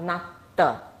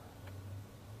anatta.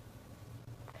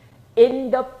 In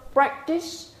the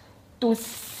practice to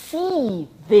see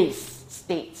these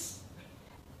states,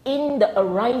 in the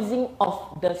arising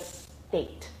of the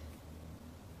state,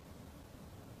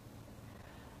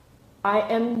 I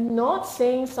am not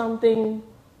saying something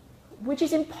which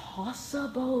is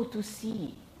impossible to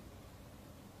see.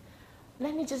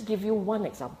 Let me just give you one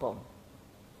example.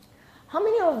 How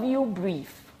many of you breathe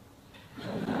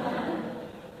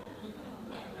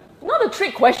Not a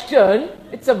trick question.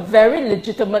 It's a very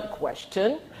legitimate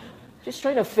question. Just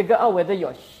trying to figure out whether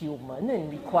you're human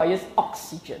and requires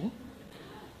oxygen.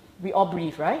 We all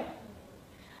breathe, right?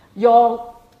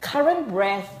 Your current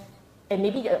breath, and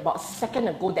maybe about a second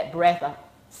ago, that breath,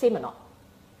 same or not?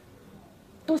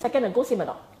 2 seconds ago, same or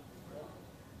not?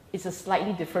 It's a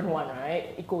slightly different one,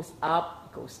 right? It goes up,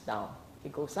 it goes down.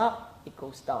 It goes up, it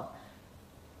goes down.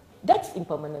 That's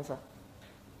impermanence.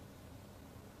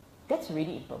 That's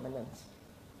really impermanence.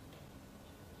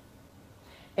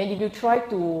 And if you try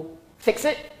to fix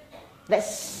it,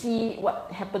 let's see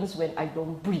what happens when I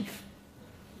don't breathe.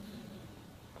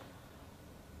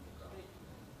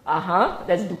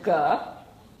 That's dukkha.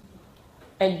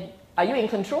 And are you in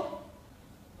control?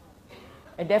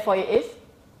 And therefore it is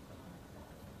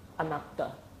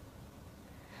anatta.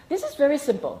 This is very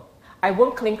simple. I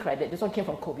won't claim credit. This one came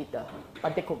from Kovida,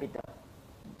 Bhante Kovida.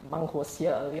 Monk was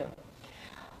here earlier.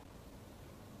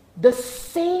 The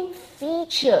same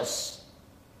features,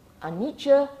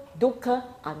 anicca, dukkha,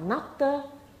 anatta,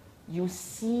 you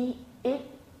see it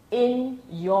in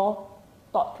your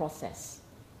thought process.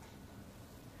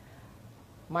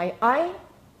 My eye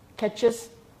catches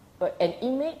an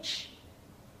image.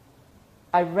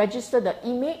 I register the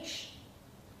image.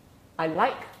 I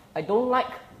like, I don't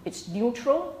like, it's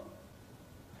neutral.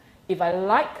 If I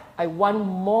like, I want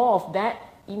more of that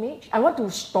image. I want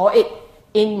to store it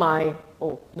in my,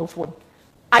 no phone,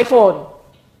 iPhone.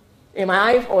 In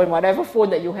my iPhone or in whatever phone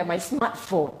that you have, my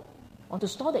smartphone. I want to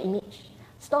store the image.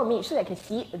 Store the image so that I can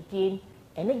see it again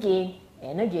and again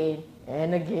and again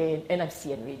and again. And I've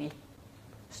seen it already.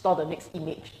 Store the next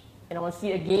image. And I want to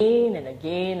see it again and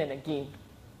again and again.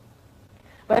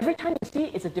 But every time you see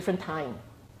it, it's a different time.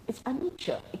 It's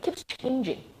anicca. It keeps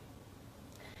changing.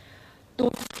 To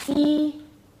see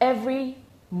every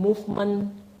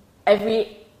movement,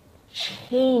 every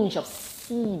change of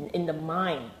scene in the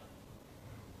mind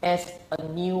as a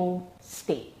new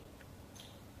state.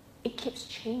 It keeps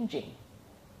changing.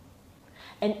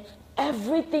 And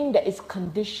everything that is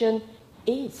conditioned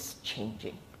is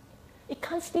changing. It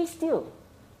can't stay still.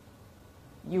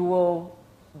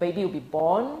 Baby will be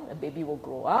born, a baby will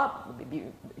grow up,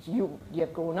 you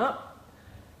have grown up,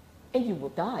 and you will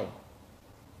die.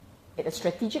 At a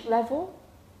strategic level,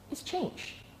 it's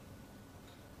change.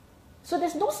 So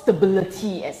there's no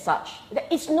stability as such. There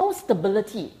is no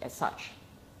stability as such.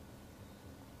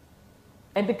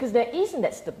 And because there isn't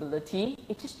that stability,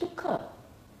 it is dukkha.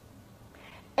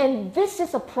 And this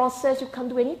is a process you can't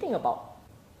do anything about.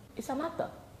 It's anatta.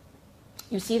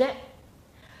 You see that?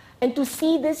 And to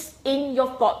see this in your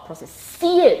thought process,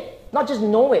 see it, not just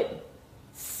know it,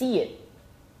 see it.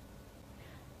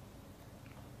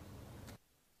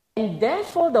 And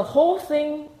therefore, the whole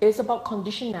thing is about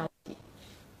conditionality.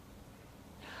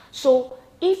 So,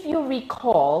 if you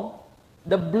recall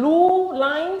the blue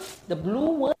lines, the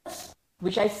blue words,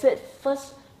 which I said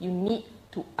first, you need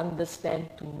to understand,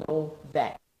 to know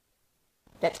that.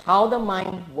 That's how the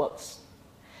mind works.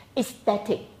 It's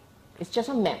static. It's just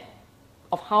a map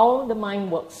of how the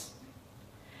mind works.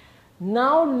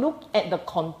 Now look at the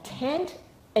content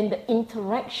and the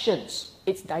interactions.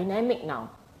 It's dynamic now.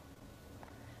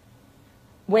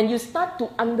 When you start to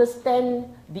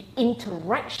understand the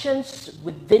interactions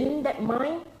within that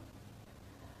mind,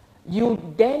 you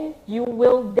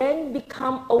will then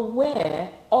become aware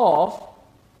of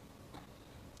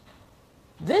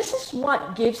this is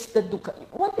what gives the dukkha.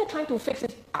 What they're trying to fix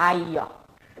is ayya.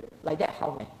 Like that,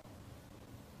 how many?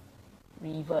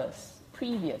 Reverse,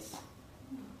 previous.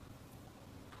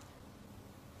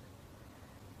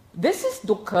 This is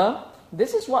dukkha.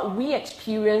 This is what we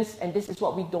experience, and this is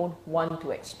what we don't want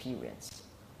to experience.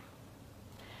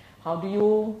 What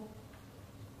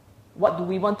do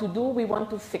we want to do? We want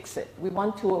to fix it. We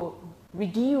want to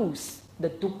reduce the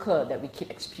dukkha that we keep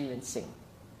experiencing.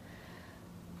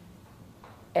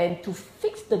 And to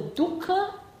fix the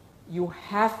dukkha, you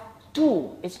have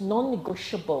to, it's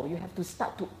non-negotiable. You have to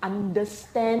start to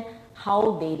understand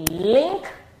how they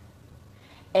link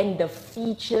and the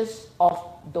features of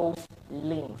those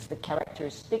links, the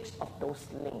characteristics of those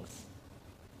links.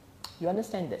 You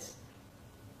understand this?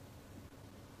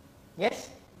 Yes?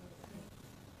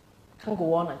 Can't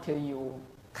go on until you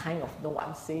kind of know what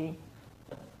I'm saying.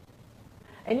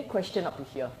 Any question up to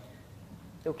here?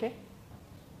 Okay?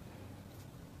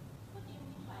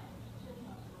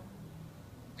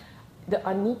 The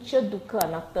anicca, dukkha,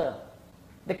 anatta,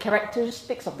 the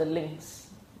characteristics of the links.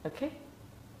 Okay?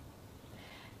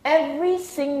 Every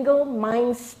single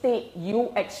mind state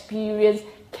you experience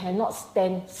cannot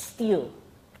stand still.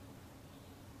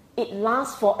 It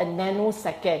lasts for a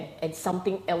nanosecond and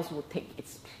something else will take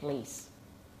its place.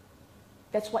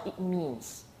 That's what it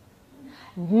means.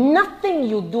 Nothing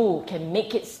you do can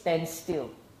make it stand still.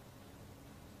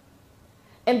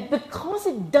 And because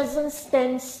it doesn't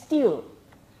stand still,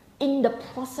 in the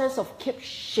process of keep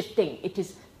shifting, it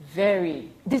is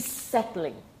very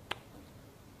unsettling.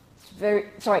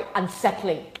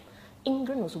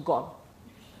 England also gone.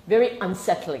 Very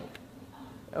unsettling.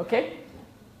 Okay?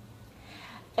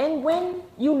 And when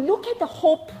you look at the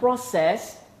whole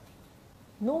process,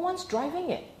 no one's driving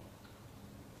it.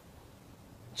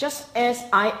 Just as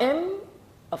I am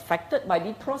affected by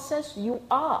the process, you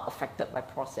are affected by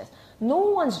process. No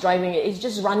one's driving it. It's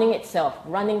just running itself,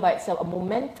 running by itself. A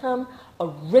momentum, a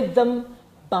rhythm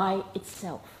by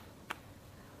itself.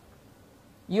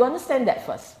 You understand that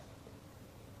first.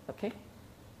 Okay?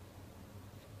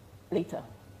 Later.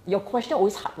 Your question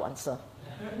always hard to answer.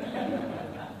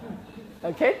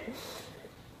 Okay?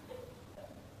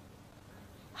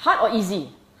 Hard or easy?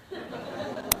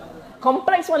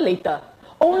 Complex one later.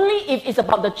 Only if it's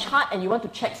about the chart and you want to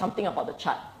check something about the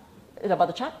chart. Is it about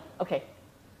the chart? Okay.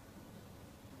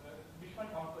 Which one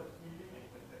comes first? Feeling and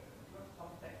perception. Because some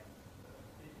text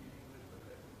say feeling first,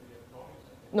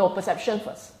 perception. No, perception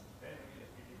first.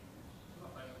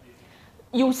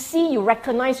 You see, you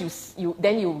recognize,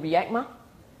 then you react, ma?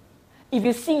 If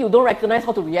you see, you don't recognize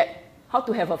how to react, how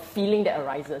to have a feeling that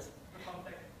arises.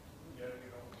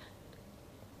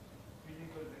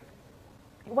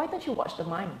 Why don't you watch the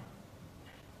mind?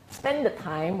 Spend the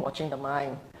time watching the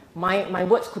mind. My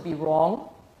words could be wrong.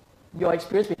 Your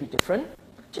experience may be different.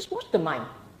 Just watch the mind.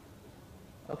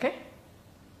 Okay?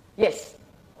 Yes?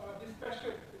 This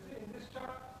question, is it in this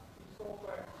chart? It's so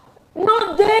far.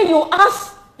 Not there, you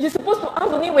ask. You're supposed to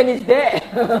ask only when it's there.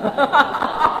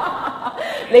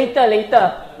 Later,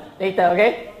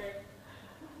 okay?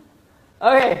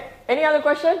 Okay. Any other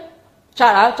question?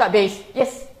 Chart base.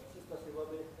 Yes?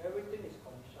 Everything is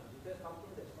conditioned. Is there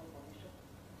something that's not conditioned?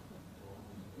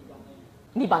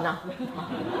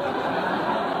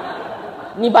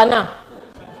 Nibbana.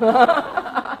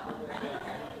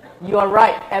 You are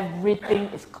right. Everything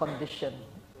is conditioned.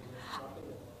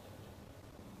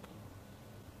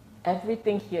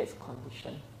 Everything here is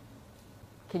conditioned.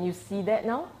 Can you see that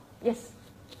now? Yes?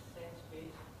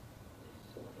 Sense-based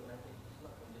is automatic, it's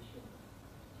not conditioned.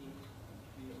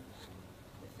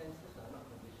 The senses are not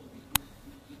conditioned,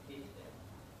 we taste them,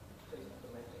 so it's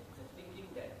automatic. The thinking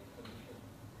that is conditioned.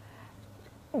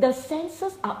 The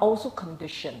senses are also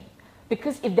conditioned.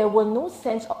 Because if there were no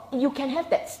sense, you can have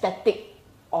that static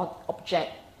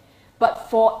object. But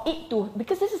for it to,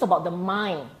 because this is about the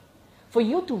mind, for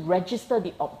you to register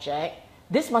the object,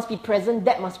 this must be present,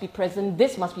 that must be present,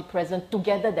 this must be present.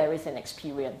 Together there is an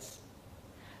experience.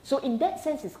 So in that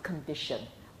sense, it's conditioned.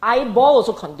 Eyeball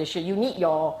also conditioned. You need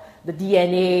the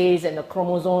DNAs and the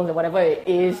chromosomes and whatever it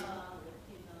is.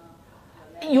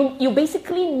 You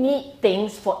basically need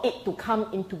things for it to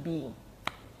come into being.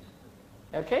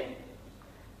 Okay?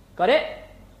 Got it?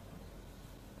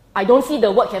 I don't see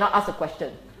the word, cannot ask a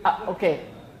question. Okay.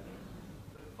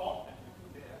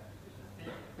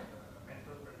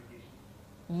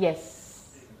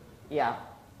 Yes. Yeah.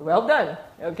 Well done.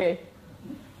 Okay.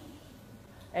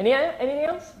 Anything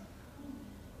else?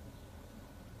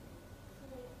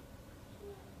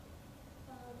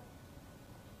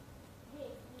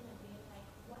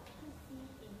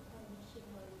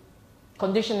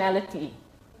 Conditionality.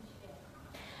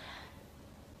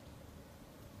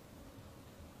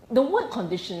 The word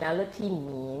conditionality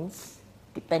means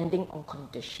depending on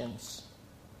conditions.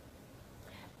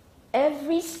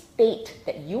 Every state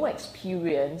that you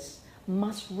experience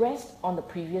must rest on the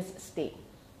previous state.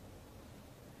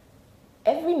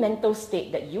 Every mental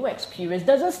state that you experience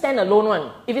doesn't stand alone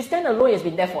one. If it stands alone, it's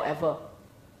been there forever.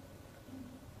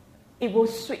 It will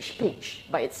switch page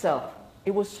by itself.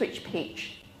 It will switch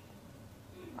page.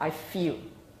 I feel,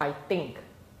 I think,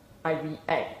 I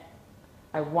react,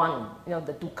 I want,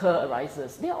 the dukkha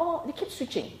arises. They keep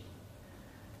switching.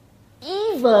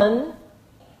 Even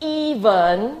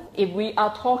if we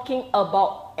are talking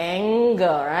about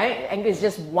anger, right? Anger is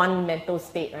just one mental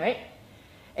state, right?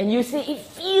 And you say it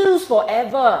feels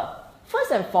forever. First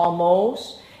and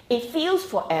foremost, it feels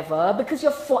forever because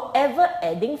you're forever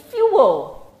adding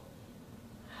fuel.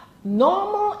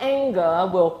 Normal anger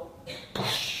will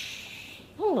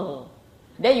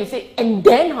then you say, and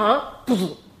then,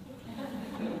 and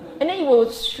then it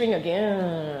will shrink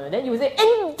again. Then you say,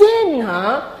 and then,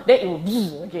 then it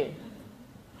will again.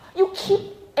 You keep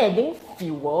adding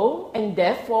fuel, and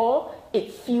therefore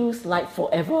it feels like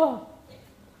forever.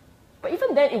 But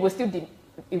even then, it will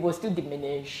still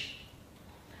diminish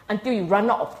until you run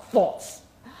out of thoughts.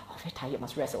 Oh, very tired,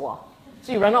 must rest a while.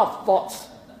 So you run out of thoughts.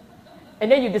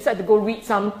 And then you decide to go read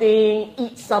something,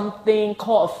 eat something,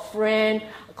 call a friend.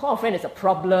 Call a friend is a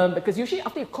problem because usually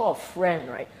after you call a friend,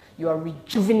 right, you are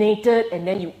rejuvenated and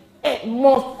then you add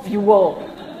more fuel.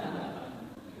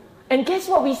 And guess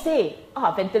what we say?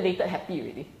 Ventilated, happy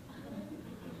already.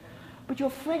 But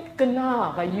your friend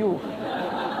kena by you.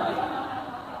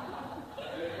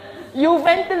 You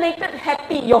ventilated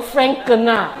happy, your friend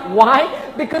kena. Why?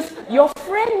 Because your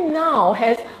friend now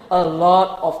has a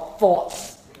lot of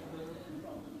thoughts.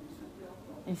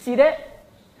 You see that?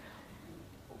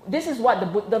 This is what the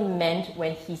Buddha meant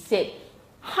when he said,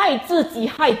 害自己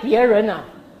害别人啊.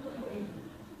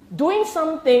 Doing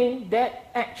something that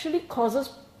actually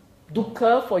causes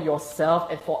dukkha for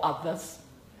yourself and for others.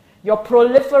 Your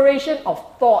proliferation of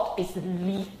thought is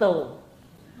lethal.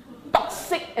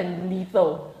 Toxic and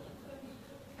lethal.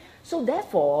 So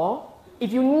therefore,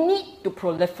 if you need to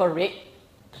proliferate,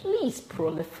 please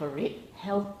proliferate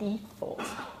healthy thoughts.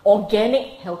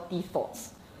 Organic, healthy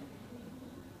thoughts.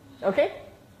 Okay?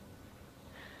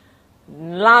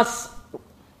 The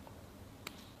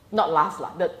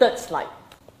third slide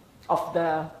of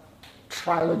the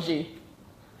trilogy.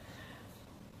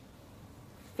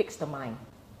 Fix the mind.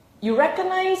 You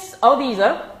recognize all these,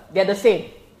 they're the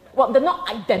same. Well, they're not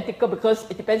identical because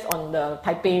it depends on the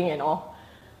typing and all.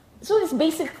 So it's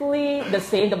basically the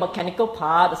same, the mechanical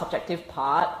part, the subjective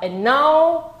part, and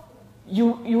now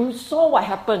you saw what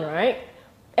happened, right?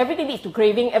 Everything leads to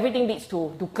craving, everything leads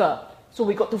to dukkha. So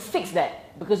we got to fix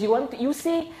that because you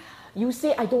say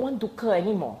I don't want dukkha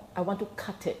anymore. I want to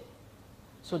cut it.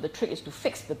 So the trick is to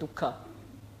fix the dukkha.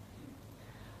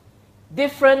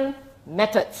 Different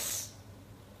methods,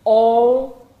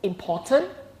 all important.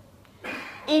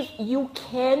 If you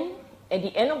can, at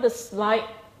the end of the slide,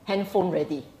 handphone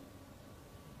ready.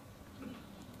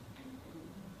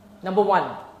 Number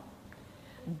 1,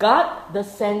 guard the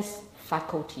sense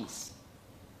faculties.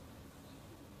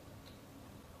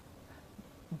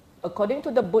 According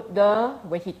to the Buddha,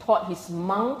 when he taught his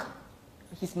monks,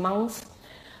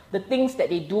 the things that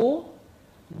they do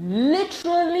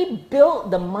literally build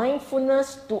the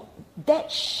mindfulness to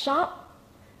that sharp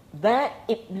that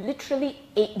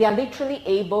they are literally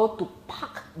able to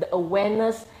park the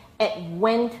awareness at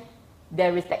when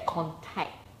there is that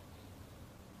contact.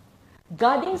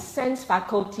 Guarding sense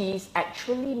faculties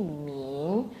actually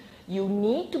mean you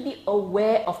need to be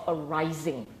aware of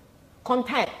arising.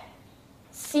 Contact.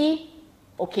 See,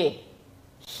 okay.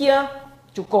 Hear,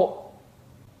 cukup.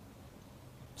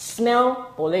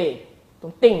 Smell, boleh.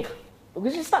 Don't think.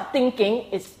 Because you start thinking,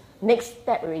 it's next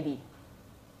step already.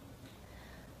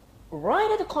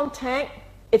 Right at the contact,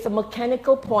 it's a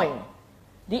mechanical point.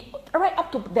 Right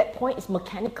up to that point is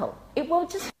mechanical. It will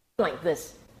just like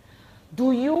this.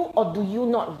 Do you or do you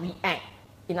not react?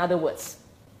 In other words,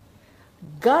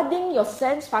 guarding your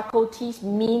sense faculties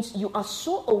means you are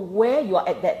so aware you are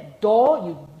at that door,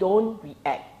 you don't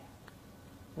react.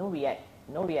 No react.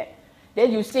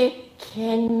 Then you say,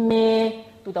 can me?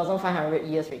 2,500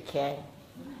 years we can.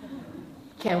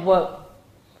 Can work.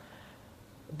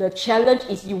 The challenge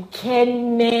is you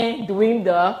can me doing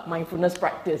the mindfulness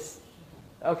practice.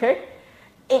 Okay?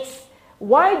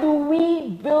 Why do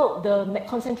we build the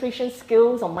concentration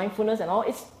skills on mindfulness and all?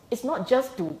 It's not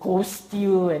just to go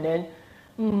still and then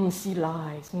see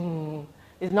lies.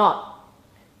 It's not.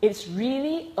 It's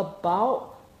really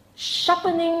about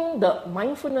sharpening the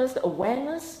mindfulness, the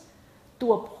awareness,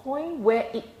 to a point where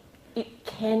it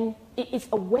is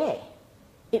aware.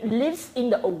 It lives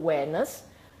in the awareness,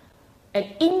 and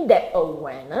in that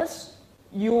awareness,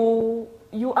 you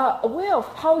are aware of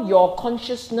how your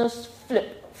consciousness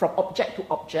flips from object to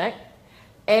object,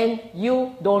 and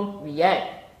you don't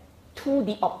react to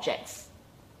the objects.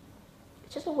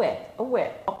 It's just aware.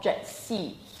 Objects,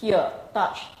 see, hear,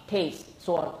 touch, taste,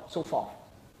 so on, so forth.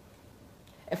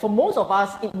 And for most of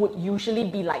us, it would usually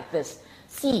be like this.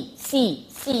 See, hear,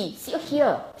 see, hear,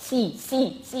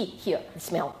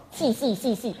 smell,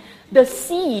 see. The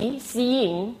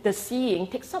seeing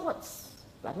takes somewhat,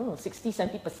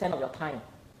 60-70% of your time.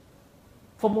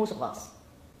 For most of us.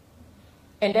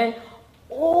 And then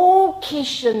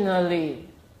occasionally,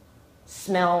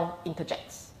 smell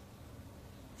interjects.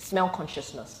 Smell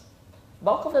consciousness.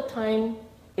 Bulk of the time,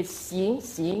 it's seeing,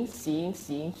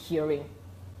 hearing.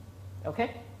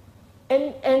 Okay?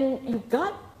 And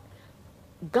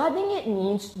guarding it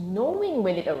means knowing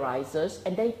when it arises,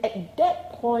 and then at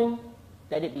that point,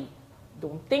 let it be.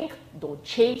 Don't think, don't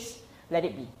chase, let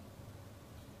it be.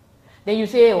 Then you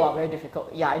say, wow, very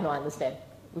difficult. Yeah, I know, I understand.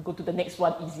 We'll go to the next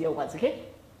one, easier ones, okay?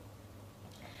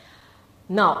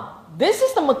 Now, this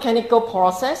is the mechanical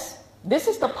process. This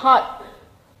is the part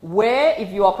where if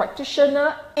you are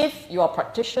practitioner and you're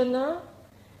practicing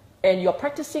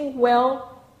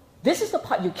well, this is the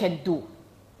part you can do.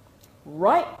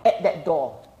 Right at that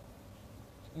door,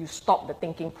 you stop the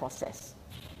thinking process.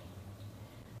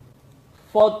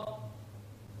 For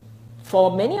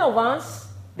many of us,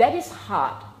 that is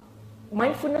hard.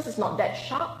 Mindfulness is not that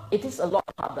sharp. It is a lot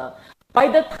harder. By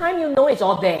the time you know, it's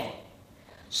all there.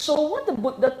 So what the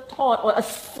Buddha taught, or a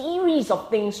series of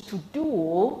things to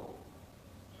do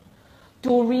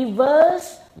to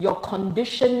reverse your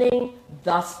conditioning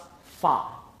thus far.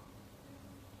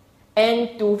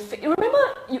 And to,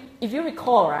 remember, if you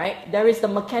recall, right, there is the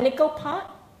mechanical part,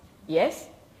 yes?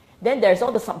 Then there's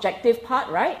all the subjective part,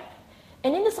 right?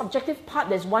 And in the subjective part,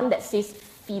 there's one that says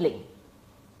feeling.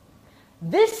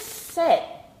 This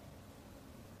set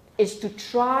is to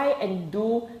try and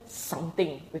do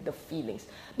something with the feelings.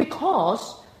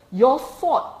 Because your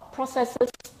thought processes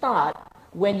start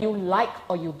when you like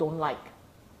or you don't like.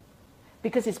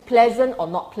 Because it's pleasant or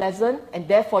not pleasant, and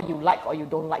therefore you like or you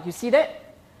don't like. You see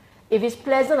that? If it's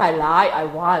pleasant, I like, I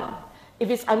want.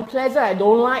 If it's unpleasant, I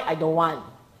don't like, I don't want.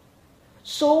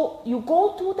 So you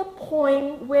go to the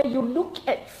point where you look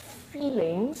at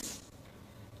feelings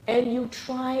and you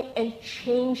try and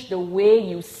change the way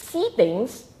you see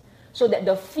things so that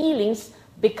the feelings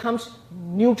becomes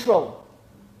neutral.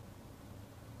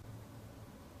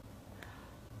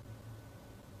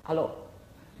 Hello?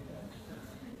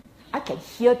 I can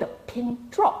hear the pin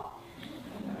drop.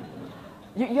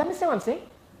 You understand what I'm saying?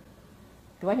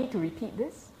 Do I need to repeat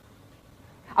this?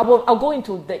 I'll go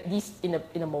into this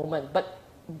in a moment, but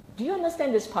do you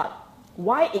understand this part?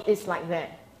 Why it is like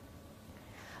that?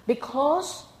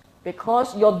 Because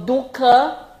your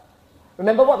dukkha,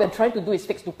 remember what we're trying to do is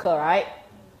fix dukkha, right?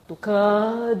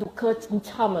 Dukkha.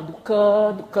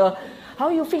 How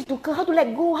you fix dukkha? How to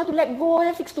let go,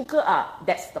 and fix dukkha?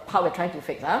 That's the part we're trying to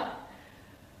fix, huh?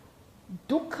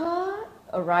 Dukkha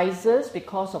arises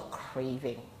because of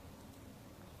craving.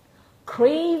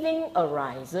 Craving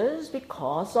arises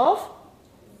because of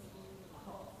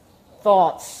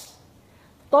thoughts.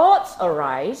 Thoughts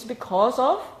arise because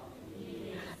of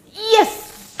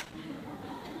yes!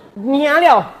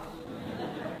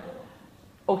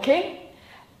 Okay?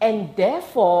 And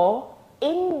therefore,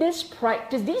 in this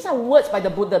practice, these are words by the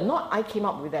Buddha, not I came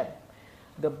up with them.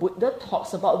 The Buddha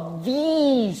talks about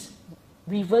these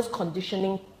reverse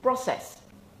conditioning process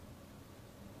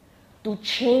to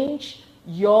change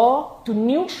to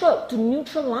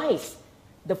neutralize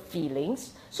the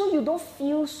feelings so you don't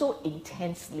feel so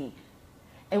intensely.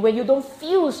 And when you don't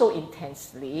feel so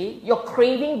intensely, your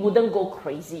craving wouldn't go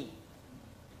crazy.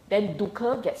 Then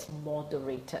dukkha gets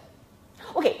moderated.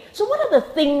 Okay, so what are the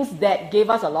things that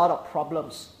gave us a lot of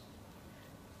problems?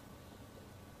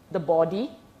 The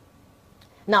body.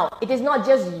 Now, it is not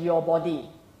just your body.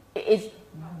 It is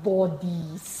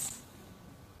bodies.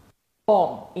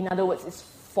 Form. In other words, it's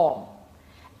form.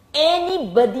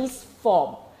 Anybody's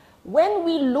form. When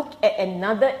we look at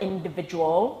another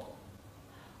individual,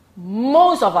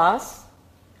 most of us,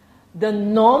 the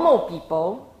normal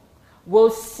people, will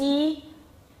see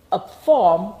a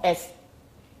form as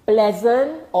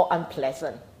pleasant or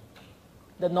unpleasant.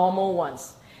 The normal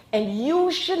ones. And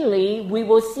usually we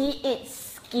will see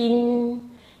its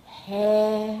skin,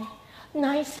 hair,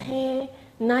 nice skin,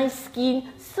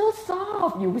 so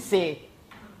soft, you will say.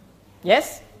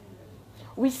 Yes?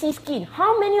 We see skin.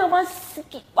 How many of us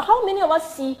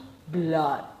see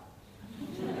blood?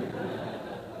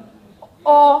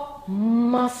 Or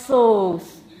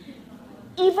muscles?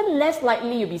 Even less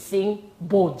likely you'll be seeing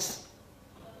bones.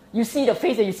 You see the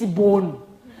face and you see bone.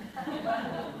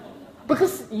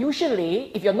 Because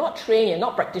usually, if you're not trained, you're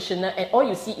not practitioner, and all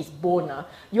you see is bone,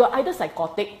 you are either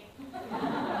psychotic,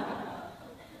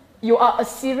 you are a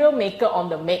serial maker on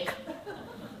the make,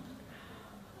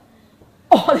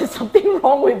 or there's something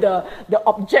wrong with the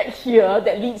object here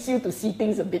that leads you to see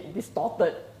things a bit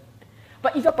distorted.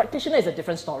 But if you're a practitioner, it's a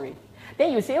different story.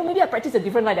 Then you say, oh, maybe I practice a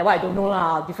different light. That one I don't know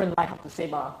lah. Different light, have to say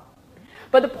ma.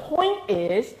 But the point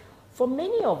is, for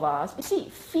many of us, you see,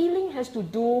 feeling has to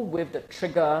do with the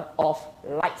trigger of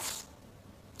lights.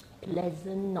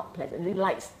 Pleasant, not pleasant. The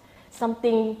lights.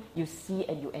 Something you see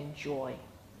and you enjoy.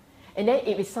 And then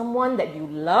if it's someone that you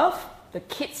love,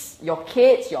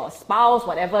 your spouse,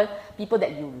 whatever, people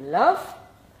that you love,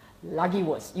 lagi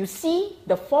words. You see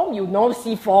the form, you now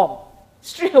see form.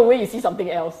 Straight away you see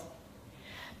something else.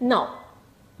 Now,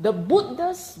 the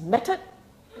Buddha's method,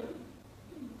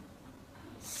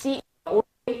 see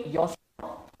only yourself.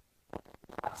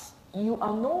 You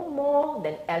are no more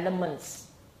than elements.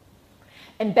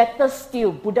 And better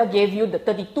still, Buddha gave you the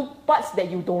 32 parts that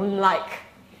you don't like.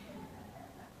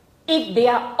 If they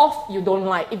are off, you don't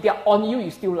like. If they are on you,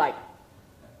 you still like.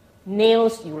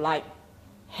 Nails, you like.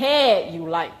 Hair, you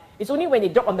like. It's only when they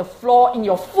drop on the floor in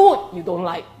your food, you don't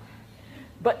like.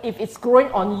 But if it's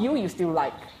growing on you, you still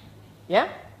like. Yeah?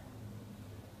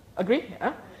 Agree?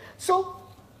 Yeah? So,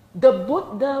 the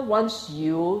Buddha wants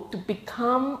you to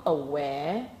become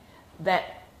aware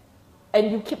that,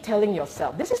 and you keep telling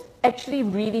yourself, this is actually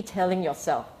really telling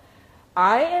yourself,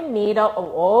 I am made out of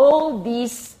all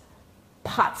these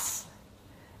parts,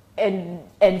 and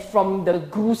from the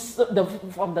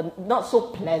from the not so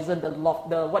pleasant,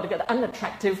 the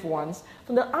unattractive ones.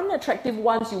 From the unattractive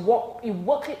ones, you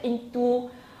work it into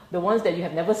the ones that you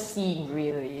have never seen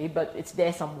really, but it's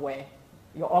there somewhere.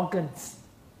 Your organs.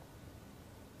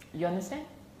 You understand?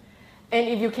 And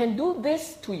if you can do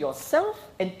this to yourself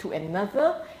and to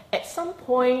another, at some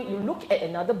point you look at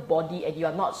another body and you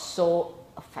are not so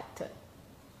affected.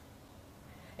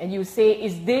 And you say,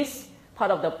 is this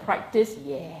part of the practice?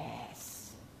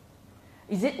 Yes.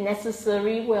 Is it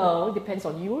necessary? Well, it depends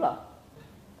on you lah.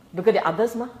 Because there are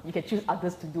others, you can choose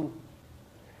others to do.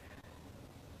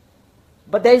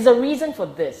 But there is a reason for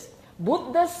this.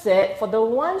 Buddha said, for the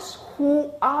ones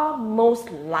who are most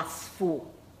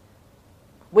lustful,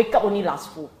 wake up only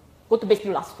lustful, go to bed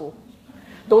still lustful,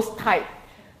 those type,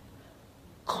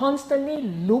 constantly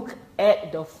look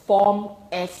at the form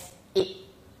as it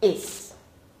is.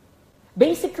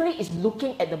 Basically, it's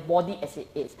looking at the body as it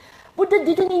is. Buddha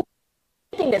didn't need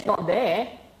anything that's not there.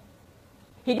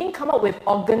 He didn't come up with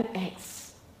organ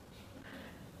X.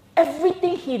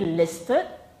 Everything he listed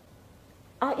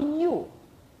are in you.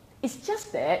 It's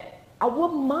just that our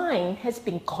mind has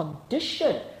been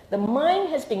conditioned. The mind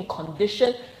has been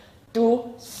conditioned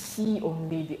to see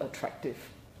only the attractive.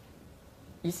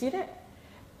 You see that?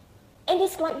 And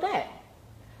it's like that.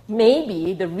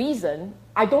 Maybe the reason,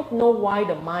 I don't know why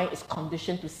the mind is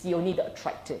conditioned to see only the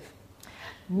attractive.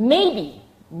 Maybe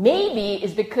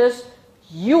it's because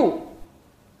you,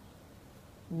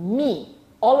 me,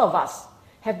 all of us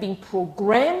have been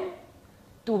programmed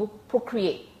to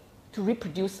procreate, to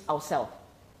reproduce ourselves.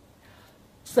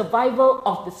 Survival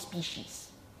of the species.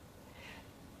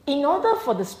 In order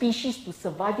for the species to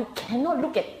survive, you cannot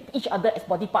look at each other as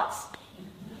body parts.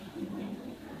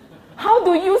 How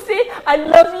do you say, I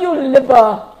love you,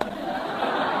 liver?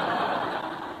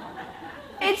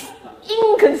 It's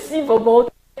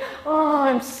inconceivable. Oh,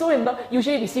 I'm so in love.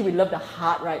 Usually we say we love the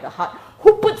heart, right? The heart.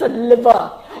 Who puts a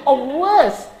liver? Or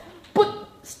worse, put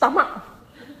stomach,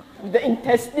 the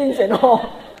intestines and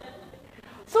all.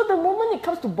 So the moment it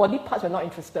comes to body parts, we're not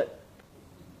interested.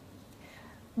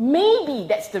 Maybe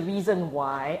that's the reason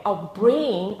why our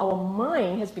brain, our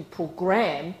mind has been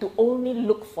programmed to only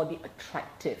look for the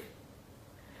attractive.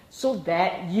 So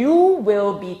that you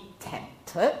will be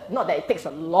tempted, not that it takes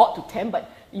a lot to tempt, but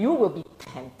you will be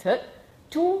tempted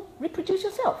to reproduce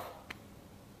yourself.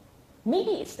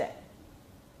 Maybe it's that.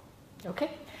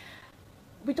 Okay?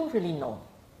 We don't really know.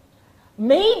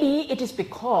 Maybe it is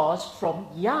because from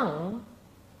young,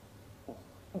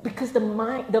 because the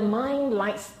mind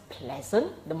likes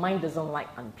pleasant, the mind doesn't like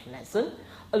unpleasant.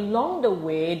 Along the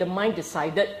way, the mind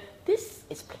decided, this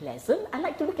is pleasant, I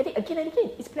like to look at it again and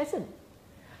again, it's pleasant.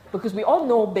 Because we all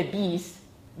know babies,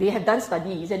 they have done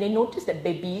studies and they notice that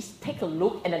babies take a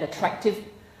look at an attractive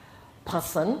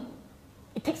person,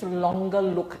 it takes a longer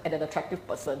look at an attractive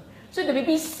person. So if the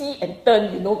baby see and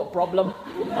turn, you know the problem.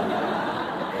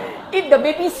 If the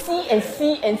baby see and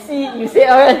see, you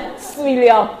say, sui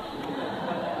liao.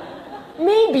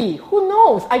 Maybe, who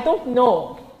knows? I don't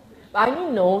know. But I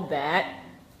only know that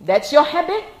that's your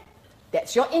habit,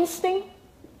 that's your instinct.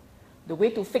 The way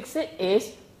to fix it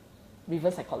is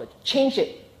reverse psychology. Change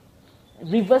it.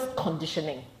 Reverse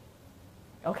conditioning.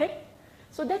 Okay?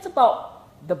 So that's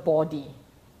about the body.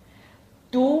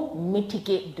 To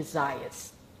mitigate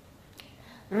desires.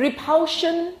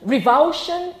 Revulsion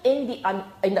in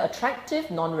the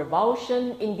attractive,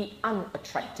 non-revulsion in the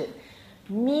unattractive.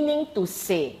 Meaning to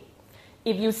say,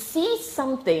 if you see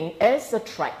something as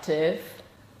attractive,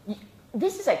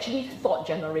 this is actually thought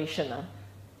generation.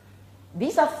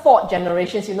 These are thought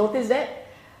generations, you notice that?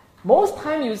 Most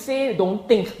time you say, don't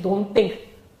think.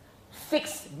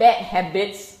 Fix bad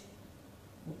habits.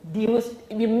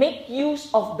 You make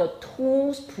use of the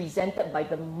tools presented by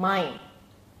the mind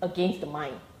against the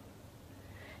mind.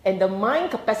 And the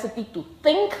mind capacity to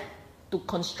think, to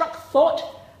construct thought,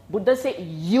 Buddha said,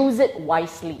 use it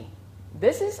wisely.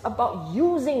 This is about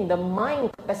using the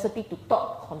mind capacity to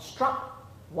thought, construct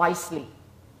wisely.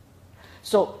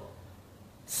 So,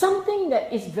 something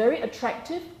that is very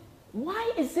attractive,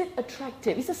 Why is it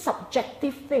attractive? It's a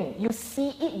subjective thing. You see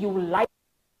it, you like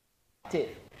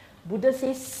it. Buddha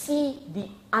says, see the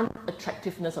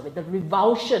unattractiveness of it, the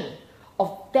revulsion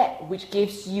of that which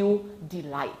gives you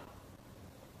delight.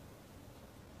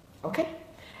 Okay?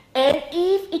 And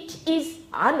if it is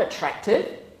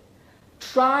unattractive,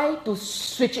 try to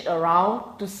switch it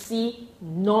around to see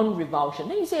non-revulsion.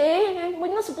 Then you say, hey,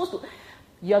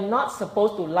 you're not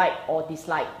supposed to like or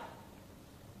dislike.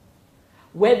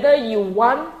 Whether you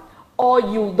want or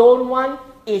you don't want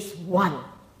is one.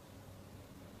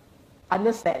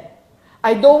 Understand?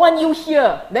 I don't want you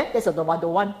here. That's a don't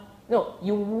want. No,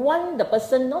 you want the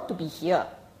person not to be here.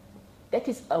 That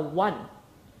is a one.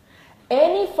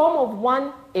 Any form of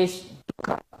one is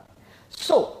dukkha.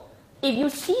 So, if you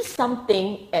see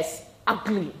something as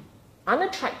ugly,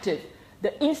 unattractive,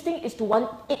 the instinct is to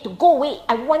want it to go away.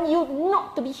 I want you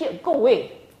not to be here. Go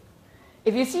away.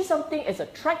 If you see something as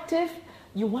attractive,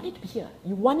 you want it to be here.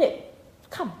 You want it.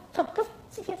 Come.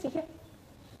 Sit here.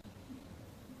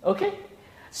 Okay?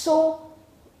 So,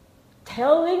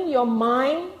 telling your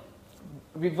mind,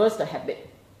 reverse the habit.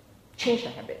 Change the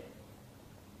habit.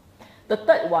 The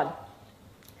third one,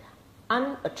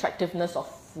 unattractiveness of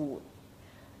food.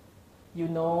 You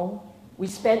know, we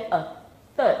spend a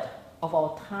third of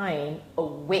our time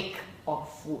awake on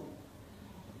food.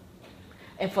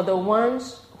 And for the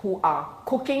ones who are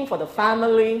cooking for the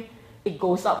family, it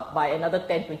goes up by another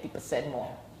 10-20%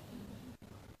 more.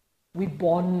 We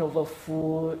bond over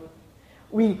food.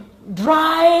 We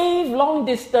drive long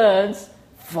distance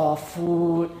for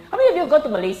food. How many of you have gone to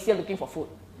Malaysia looking for food?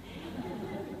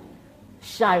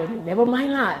 Shy, never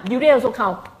mind lah. Durian also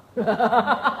count.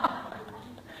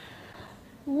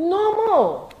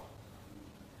 Normal.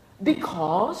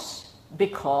 Because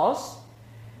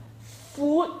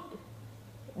food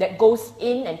that goes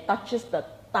in and touches the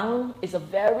tongue is a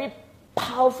very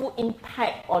powerful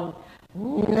impact on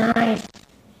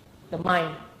the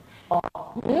mind. Or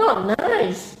not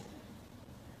nice.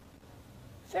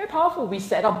 Very powerful. We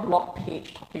set up blog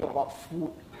page talking about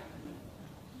food.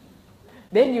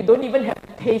 Then you don't even have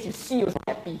to taste, you see you're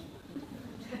happy.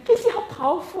 Can you see how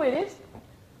powerful it is?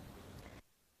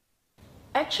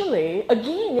 Actually,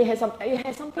 again, it has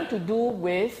something to do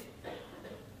with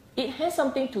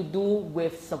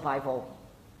survival.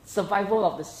 Survival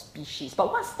of the species.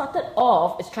 But what started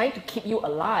off as trying to keep you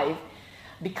alive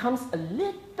becomes a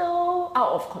little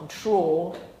out of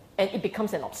control and it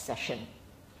becomes an obsession.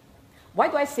 Why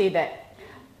do I say that?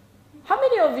 How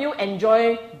many of you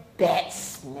enjoy bad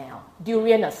smell?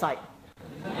 Durian aside.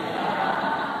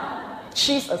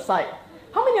 Cheese aside.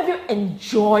 How many of you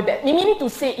enjoy that? Meaning to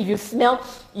say, if you smell,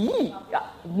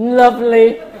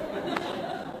 lovely.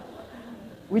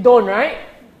 We don't, right?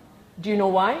 Do you know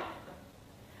why?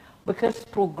 Because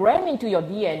programmed into your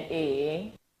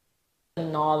DNA, the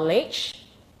knowledge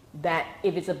that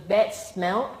if it's a bad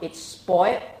smell, it's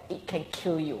spoiled, it can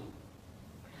kill you.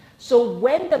 So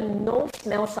when the nose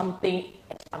smells something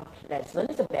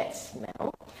unpleasant, it's a bad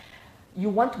smell, you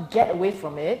want to get away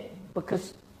from it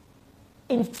because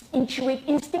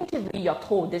instinctively you're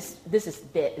told this is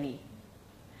deadly.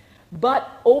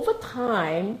 But over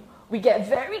time, we get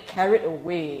very carried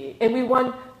away and we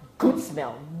want good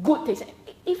smell, good taste.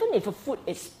 Even if a food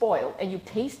is spoiled and you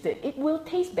taste it, it will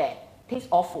taste bad, taste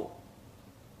awful.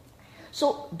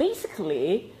 So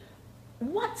basically,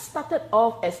 what started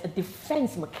off as a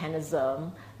defense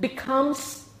mechanism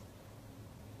becomes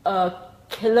a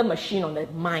killer machine on the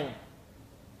mind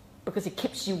because it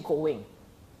keeps you going.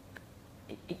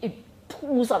 It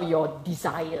pulls up your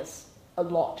desires a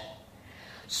lot.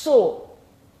 So,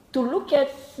 to look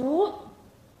at food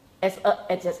as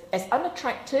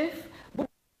unattractive, Buddha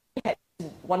had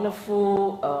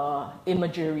wonderful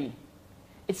imagery.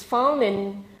 It's found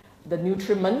in the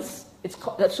Nutriments. The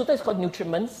sutta is called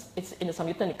Nutriments. It's in the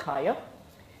Samyutta Nikaya.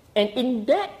 And in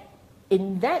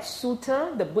that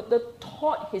sutta, the Buddha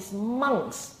taught his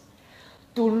monks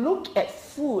to look at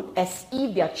food as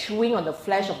if they are chewing on the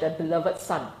flesh of their beloved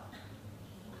son.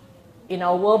 In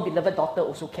our world, beloved daughter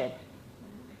also can.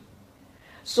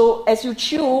 So as you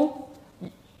chew,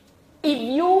 if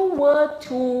you were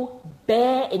to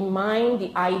bear in mind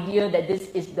the idea that this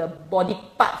is the body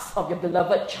parts of your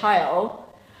beloved child,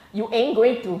 you ain't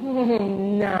going to,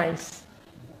 nice.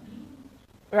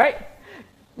 Right?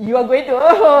 You are going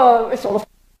to, swallow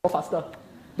faster.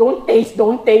 Don't taste.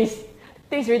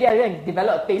 Taste already, I can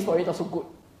develop a taste for it, also good.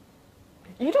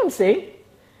 You don't say.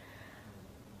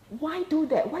 Why do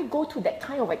that? Why go to that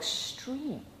kind of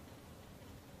extreme?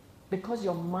 Because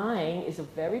your mind is a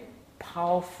very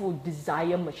powerful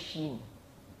desire machine.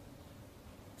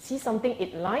 See something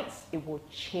it likes, it will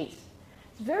chase.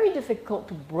 very difficult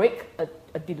to break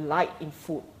a delight in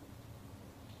food.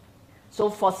 So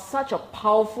for such a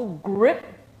powerful grip,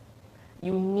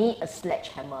 you need a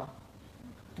sledgehammer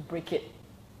to break it.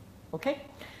 Okay?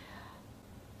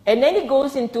 And then it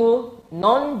goes into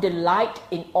non-delight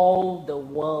in all the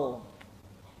world.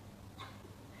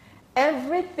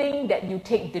 Everything that you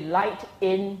take delight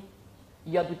in,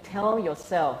 you have to tell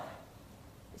yourself,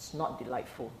 it's not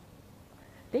delightful.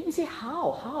 Then you say,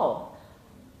 how?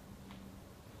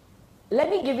 Let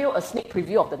me give you a sneak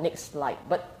preview of the next slide,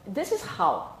 but this is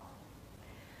how.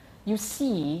 You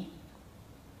see,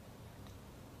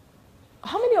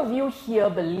 how many of you here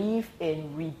believe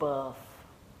in rebirth?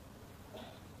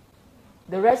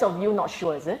 The rest of you not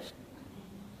sure, is it?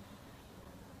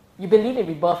 You believe in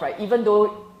rebirth, right? Even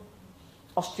though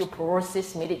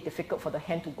osteoporosis made it difficult for the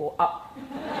hand to go up.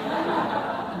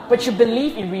 But you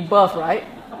believe in rebirth, right?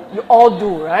 You all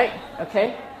do, right?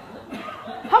 Okay?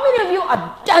 How many of you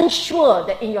are damn sure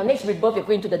that in your next rebirth you're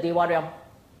going to the Dewa realm?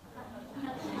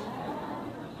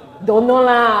 Don't know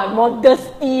lah,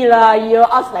 modesty lah, you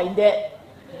ask like that.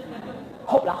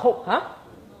 Hope lah, hope, huh?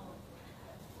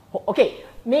 Okay,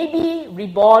 maybe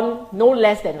reborn no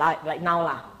less than like now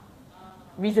lah.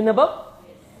 Reasonable?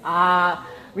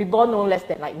 Reborn no less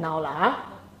than like now lah, huh?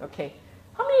 Okay.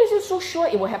 How many of you so sure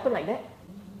it will happen like that?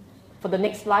 For the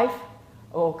next life?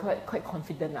 Oh, quite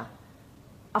confident lah.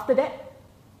 After that,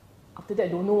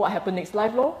 don't know what happened next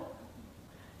life, lor.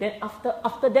 Then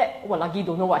after that, lagi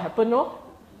don't know what happened, lor.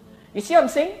 You see what I'm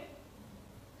saying?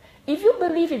 If you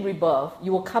believe in rebirth,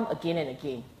 you will come again and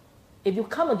again. If you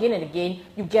come again and again,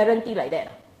 you guarantee like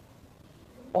that.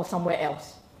 Or somewhere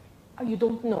else. You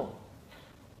don't know.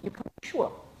 You can't be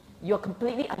sure. You're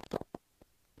completely unsure.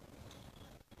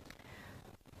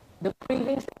 The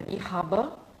cravings that we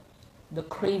harbor, the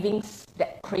cravings,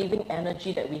 that craving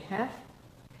energy that we have,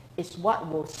 is what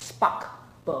will spark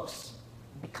births,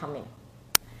 becoming.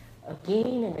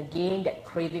 Again and again, that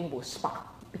craving will spark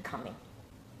becoming.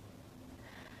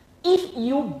 If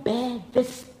you bear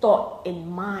this thought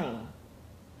in mind,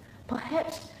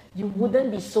 perhaps you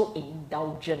wouldn't be so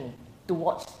indulgent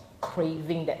towards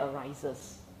craving that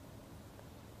arises.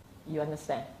 You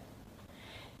understand?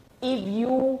 If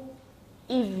you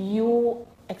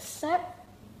accept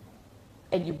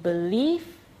and you believe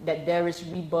that there is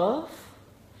rebirth,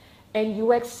 and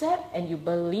you accept and you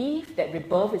believe that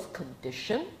rebirth is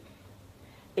conditioned,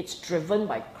 it's driven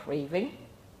by craving,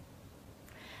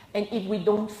 and if we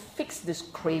don't fix this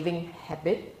craving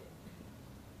habit,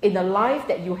 in the life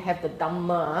that you have the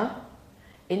Dhamma,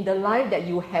 in the life that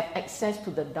you have access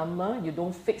to the Dhamma, you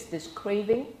don't fix this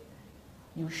craving,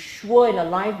 you sure in a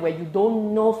life where you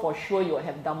don't know for sure you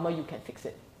have Dhamma, you can fix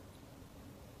it.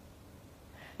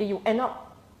 Then you end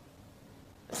up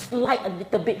slide a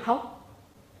little bit, how?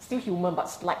 Still human, but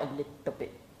slide a little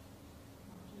bit.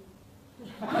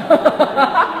 How?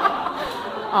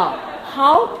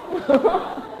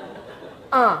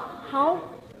 How?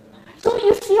 So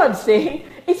you see what I'm saying?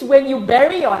 It's when you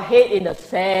bury your head in the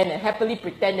sand and happily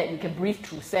pretend that you can breathe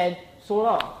through sand, so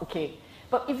okay.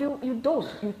 But if you don't,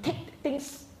 you take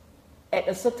things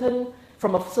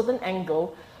from a certain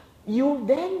angle, you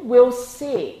then will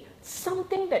say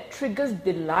something that triggers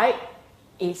delight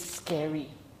is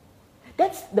scary.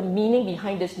 That's the meaning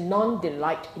behind this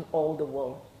non-delight in all the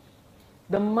world.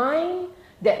 The mind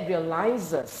that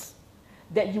realizes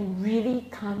that you really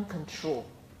can't control.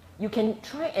 You can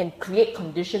try and create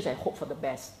conditions and hope for the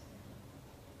best.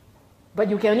 But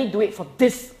you can only do it for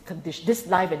this condition, this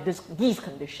life and these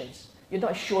conditions. You're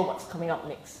not sure what's coming up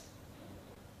next.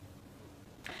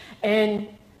 And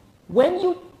when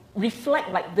you reflect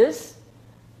like this,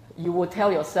 you will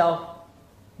tell yourself,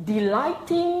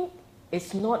 delighting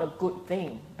is not a good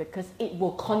thing because it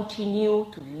will continue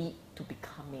to lead to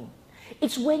becoming.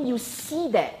 It's when you see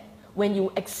that, when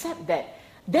you accept that,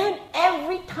 then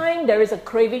every time there is a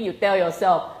craving, you tell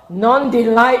yourself,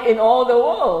 non-delight in all the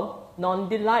world.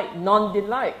 Non-delight,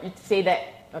 non-delight. You say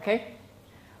that, okay?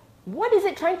 What is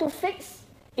it trying to fix?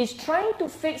 It's trying to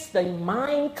fix the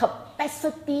mind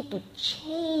capacity to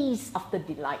chase after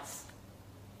delights.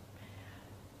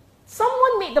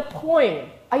 Someone made the point,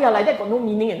 like that got no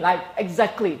meaning in life.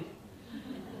 Exactly.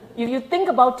 If you think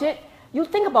about it,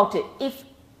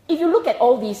 If you look at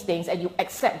all these things and you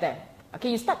accept them, okay,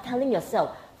 you start telling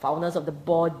yourself, foulness of the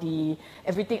body,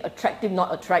 everything attractive,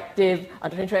 not attractive,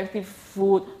 unattractive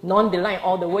food, non-delight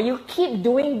all the way. You keep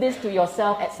doing this to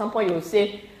yourself, at some point you will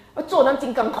say,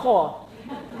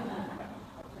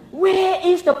 where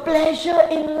is the pleasure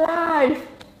in life?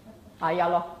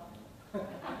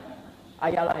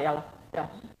 Yeah.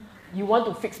 You want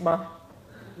to fix ma?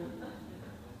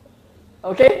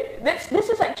 Okay? This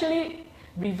is actually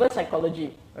Reverse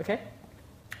psychology, okay?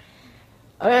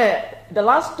 The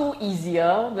last two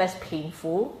easier, less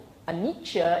painful.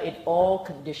 Anicca, it all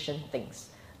conditioned things.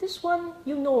 This one,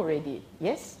 you know already,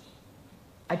 yes?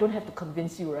 I don't have to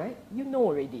convince you, right? You know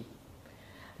already.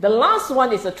 The last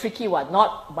one is a tricky one.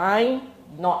 Not mine,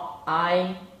 not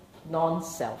I,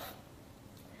 non-self.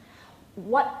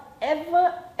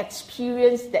 Whatever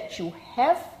experience that you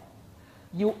have,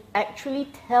 you actually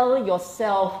tell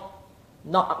yourself,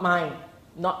 not mine,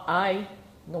 not I,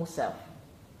 no self.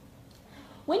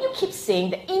 When you keep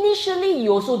saying that, initially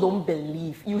you also don't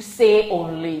believe. You say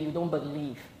only, you don't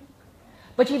believe.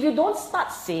 But if you don't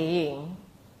start saying,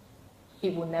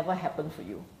 it will never happen for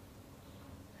you.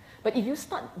 But if you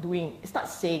start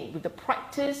saying, with the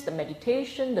practice, the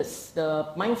meditation, the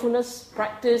mindfulness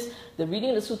practice, the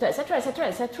reading of the sutta, etc., etc.,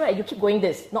 etc., and you keep going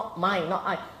this, not mine, not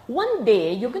I. One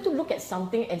day, you're going to look at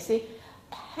something and say,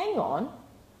 hang on,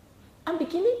 I'm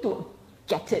beginning to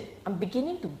get it. I'm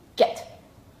beginning to get,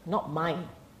 not mine.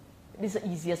 This is the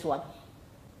easiest one.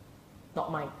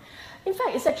 Not mine. In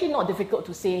fact, it's actually not difficult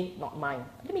to say, not mine.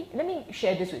 Let me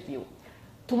share this with you.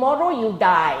 Tomorrow you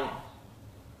die.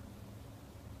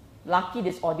 Lucky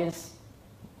this audience,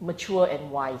 mature and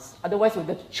wise. Otherwise,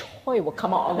 the choy will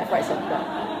come out on left, right, center.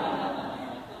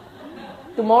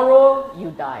 Tomorrow you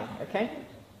die, okay?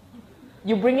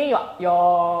 You bringing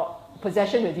your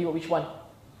possession with you, which one?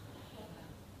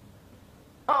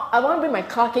 Oh, I want to bring my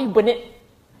car, can you burn it?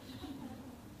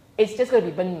 It's just going to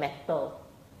be burnt metal.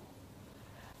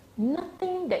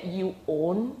 Nothing that you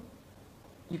own,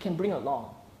 you can bring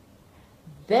along.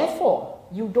 Therefore,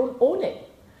 you don't own it.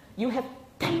 You have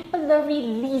temporary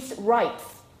lease rights.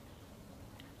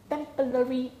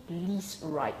 Temporary lease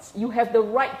rights. You have the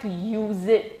right to use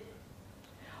it.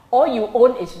 All you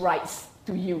own is rights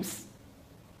to use.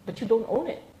 But you don't own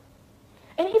it.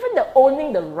 And even the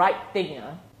owning the right thing,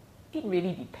 it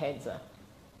really depends.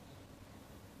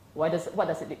 What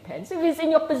does it depend? If it's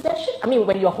in your possession,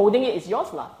 when you're holding it, it's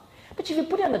yours lah. But if you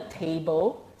put it on the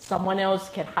table, someone else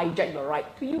can hijack your right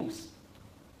to use.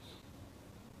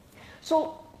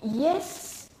 So,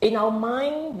 yes, in our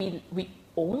mind, we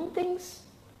own things,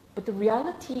 but the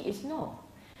reality is no.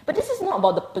 But this is not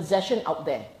about the possession out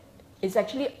there. It's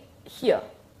actually here.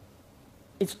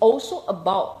 It's also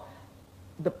about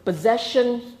the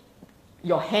possession,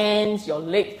 your hands, your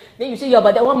legs. Then you say, yeah,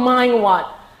 but that one mine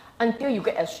what? Until you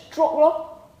get a stroke,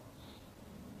 lor.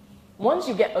 Once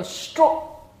you get a stroke,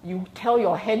 you tell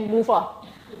your hand, move up.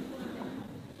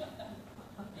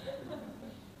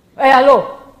 Hey,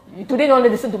 hello. You today don't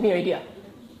listen to me already.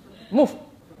 Move.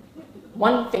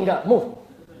 One finger, move.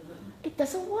 It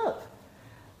doesn't work.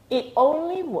 It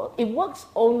works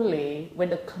only when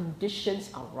the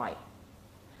conditions are right.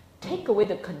 Take away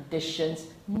the conditions,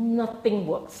 nothing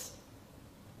works.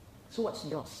 So what's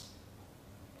yours?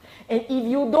 And if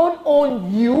you don't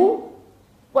own you,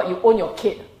 you own your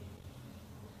kid.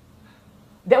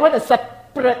 That one a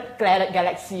separate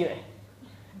galaxy, right?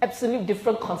 Absolute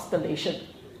different constellation.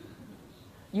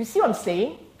 You see what I'm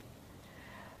saying?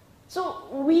 So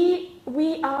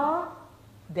we are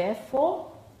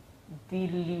therefore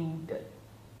deluded.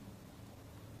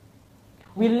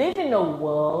 We live in a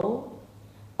world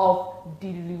of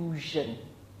delusion,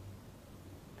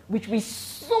 which we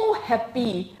so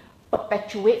happy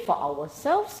perpetuate for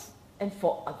ourselves and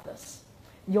for others.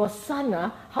 Your son,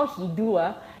 how he do,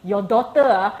 your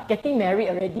daughter, getting married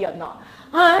already or not?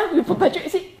 We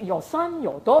perpetuate. See, your son,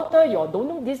 your daughter, your don't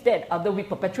know this, that, other, we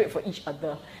perpetuate for each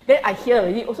other. Then I hear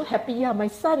already, also happy, my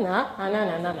son,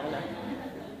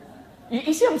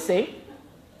 You see what I'm saying?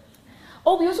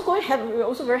 Oh, we're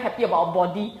also very happy about our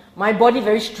body. My body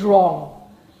very strong.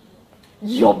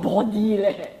 Your body,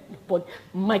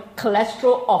 my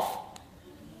cholesterol off.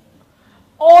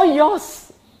 All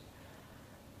yours.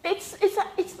 It's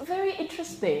very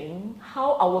interesting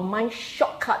how our mind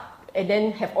shortcut and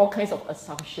then have all kinds of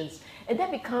assumptions. And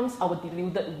that becomes our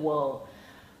deluded world.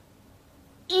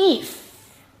 If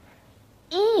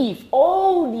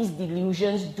all these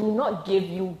delusions do not give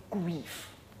you grief,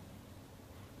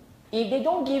 if they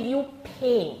don't give you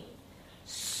pain,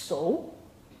 so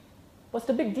what's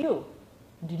the big deal?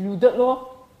 Deluded law.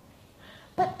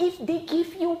 But if they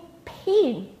give you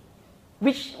pain,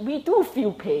 which we do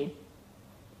feel pain,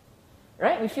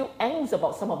 right? We feel angst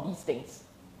about some of these things.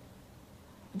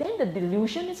 Then the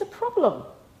delusion is a problem.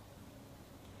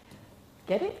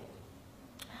 Get it?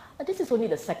 This is only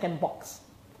the second box.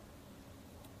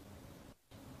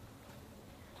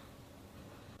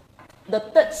 The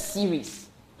third series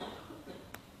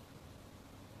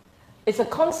is a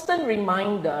constant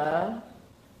reminder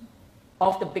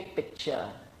of the big picture.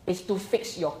 Is to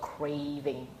fix your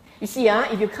craving. You see,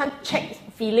 if you can't check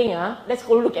feeling, let's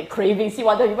go look at craving, see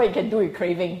what you can do with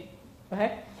craving.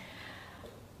 Okay?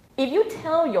 If you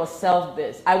tell yourself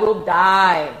this, I will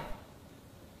die,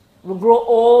 we'll grow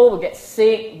old, we'll get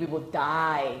sick, we will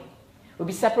die, we'll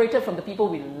be separated from the people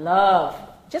we love,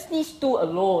 just these two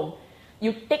alone,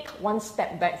 you take one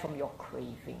step back from your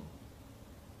craving.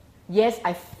 Yes,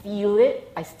 I feel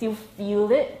it, I still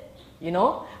feel it,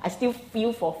 I still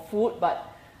feel for food,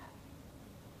 but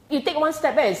you take one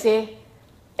step back and say,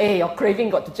 hey, your craving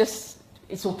got to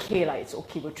it's okay, it's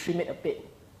okay, we'll trim it a bit.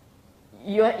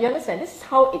 You understand? This is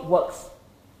how it works.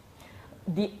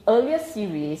 The earlier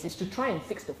series is to try and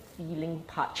fix the feeling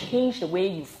part, change the way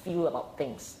you feel about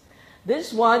things.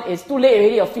 This one is too late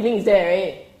already, your feeling is there,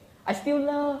 eh? I still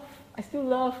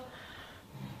love,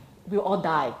 we'll all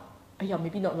die. Yeah,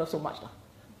 maybe not love so much.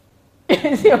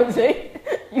 You see what I'm saying?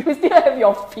 You still have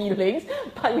your feelings,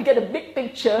 but you get a big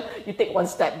picture, you take one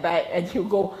step back and you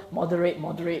go, moderate,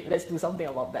 let's do something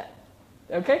about that.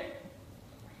 Okay?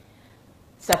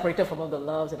 Separated from all the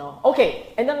loves and all.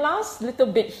 Okay, and the last little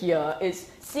bit here is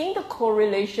seeing the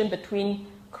correlation between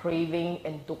craving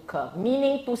and dukkha.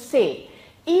 Meaning to say,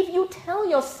 if you tell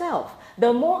yourself,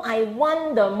 the more I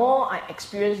want, the more I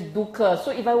experience dukkha.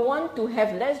 So if I want to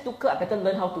have less dukkha, I better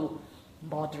learn how to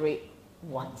moderate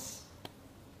once.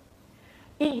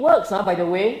 It works, by the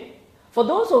way. For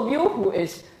those of you who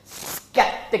is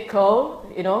skeptical,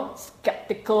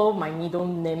 skeptical, my middle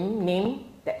name,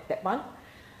 that one.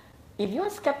 If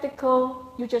you're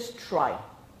skeptical, you just try.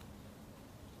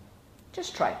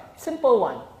 Just try. Simple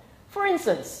one. For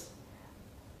instance,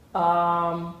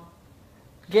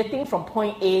 getting from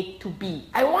point A to B.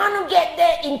 I want to get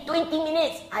there in 20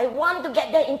 minutes. I want to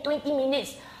get there in 20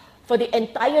 minutes. For the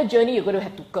entire journey, you're going to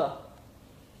have dukkha.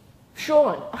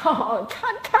 Sure. Can't.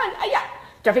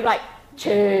 Traffic light.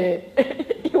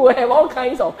 You will have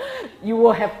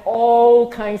all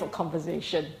kinds of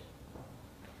conversation.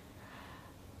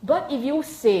 But if you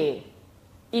say,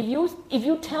 if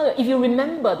you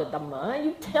remember the Dhamma,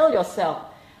 you tell yourself,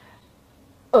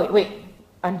 oh wait,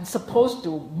 I'm supposed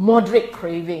to moderate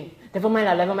craving. Never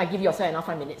mind, give yourself enough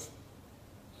 5 minutes.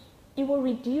 It will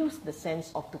reduce the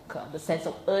sense of dukkha, the sense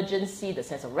of urgency, the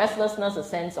sense of restlessness, the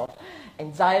sense of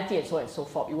anxiety, and so on and so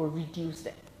forth. It will reduce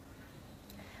that.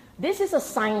 This is a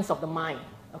science of the mind,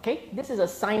 okay? This is a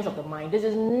science of the mind. This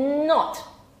is not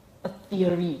a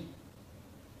theory.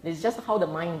 This is just how the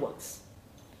mind works.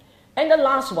 And the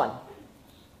last one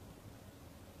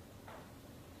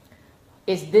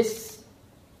is this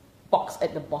box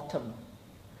at the bottom.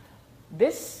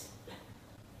 This,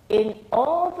 in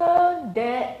order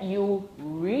that you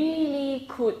really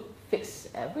could fix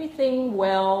everything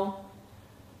well,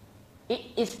 it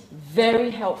is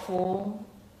very helpful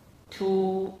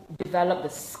to develop the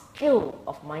skill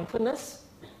of mindfulness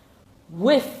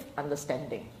with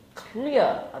understanding,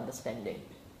 clear understanding.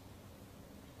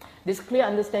 This clear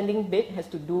understanding bit has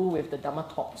to do with the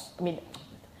Dhamma talks.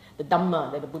 The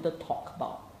Dhamma that the Buddha talked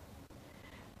about.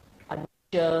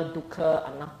 Anicca, dukkha,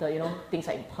 anatta, things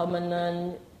are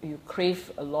impermanent. You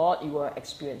crave a lot, you will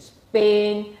experience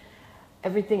pain.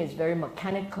 Everything is very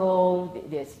mechanical.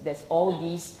 There's all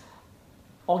these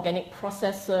organic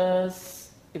processes.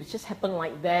 It just happened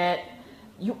like that.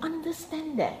 You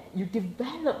understand that. You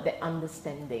develop that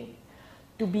understanding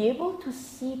to be able to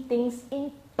see things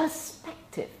in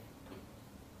perspective.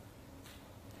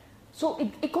 So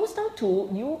it goes down to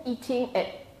you eating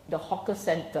at the hawker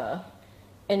center,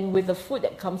 and with the food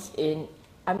that comes in,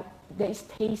 there is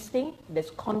tasting,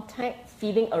 there's contact,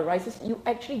 feeling arises. You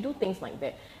actually do things like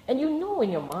that. And you know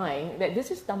in your mind that this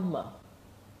is Dhamma.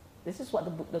 This is what the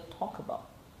Buddha talked about.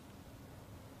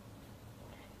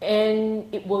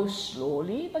 And it will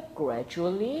slowly but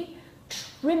gradually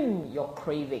trim your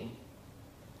craving.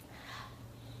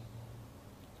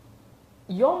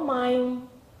 Your mind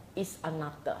is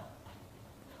anatta.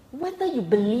 Whether you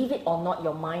believe it or not,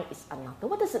 your mind is anatta.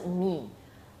 What does it mean?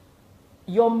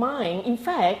 Your mind, in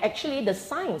fact, actually the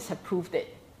science have proved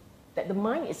it, that the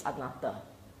mind is anatta.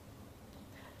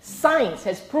 Science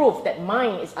has proved that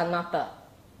mind is anatta.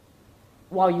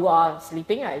 While you are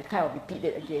sleeping, I kind of repeat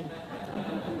it again.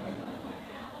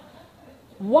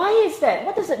 Why is that?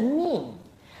 What does it mean?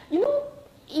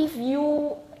 If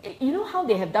you know how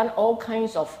they have done all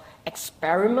kinds of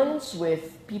experiments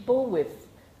with people with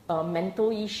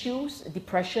mental issues,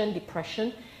 depression,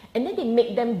 and then they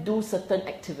make them do certain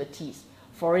activities.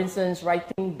 For instance,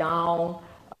 writing down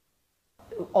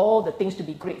all the things to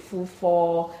be grateful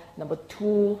for. Number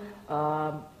 2,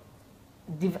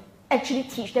 actually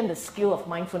teach them the skill of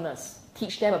mindfulness.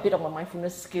 Teach them a bit of a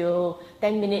mindfulness skill.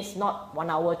 10 minutes, not 1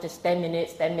 hour, just 10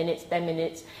 minutes, 10 minutes, 10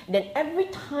 minutes. And then every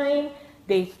time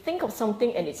they think of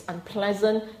something and it's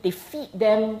unpleasant, they feed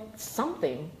them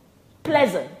something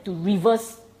pleasant to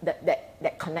reverse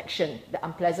that connection, the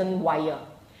unpleasant wire.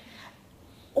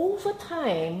 Over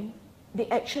time, they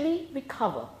actually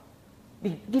recover.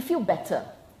 They feel better.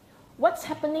 What's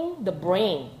happening? The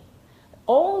brain.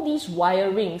 All these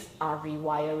wirings are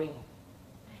rewiring.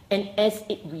 And as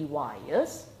it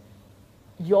rewires,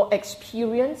 your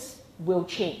experience will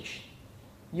change.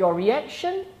 Your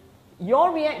reaction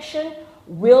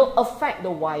will affect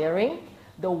the wiring.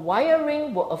 The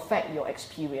wiring will affect your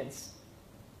experience.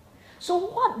 So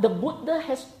what the Buddha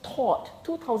has taught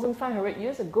 2,500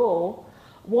 years ago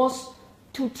was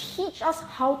to teach us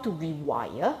how to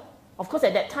rewire. Of course,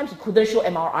 at that time, he couldn't show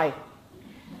MRI.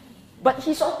 But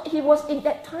he was in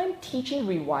that time teaching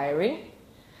rewiring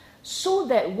so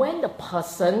that when the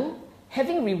person,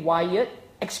 having rewired,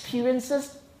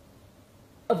 experiences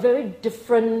a very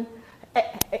different,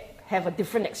 have a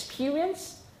different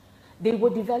experience, they will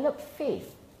develop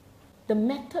faith. The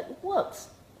method works.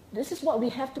 This is what we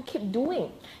have to keep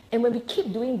doing. And when we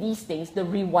keep doing these things, the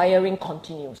rewiring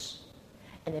continues.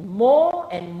 And then more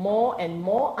and more and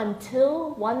more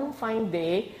until one fine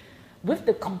day, with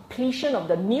the completion of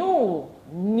the new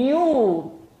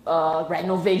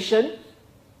renovation,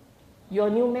 you're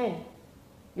a new man.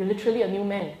 You're literally a new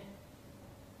man.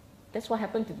 That's what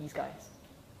happened to these guys.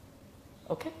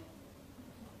 Okay?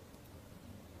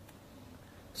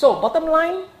 So, bottom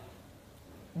line,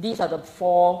 these are the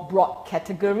 4 broad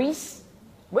categories.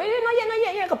 Wait,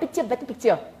 not yet. Got picture, better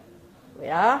picture. Wait,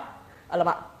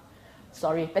 alamak.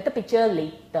 Sorry, better picture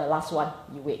later, last one.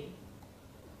 You wait.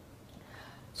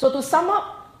 So to sum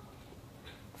up,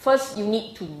 first you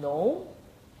need to know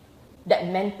that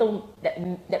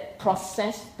that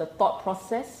process, the thought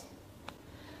process.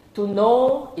 To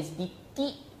know is deep.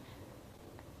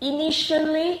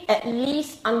 Initially, at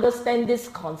least understand this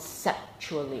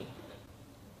conceptually.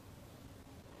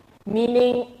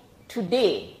 Meaning,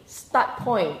 today, start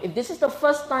point, if this is the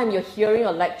first time you're hearing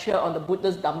a lecture on the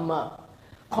Buddha's Dhamma,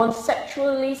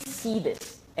 conceptually see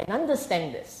this and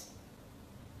understand this.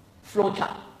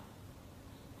 Flowchart.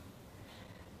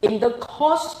 In the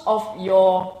course of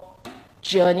your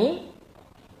journey,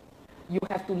 you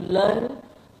have to learn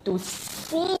to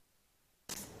see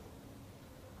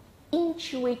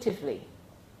intuitively.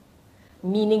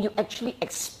 Meaning you actually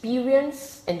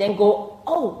experience and then go,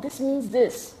 oh, this means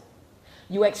this.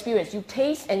 You experience, you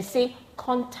taste and say,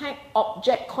 contact,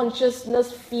 object,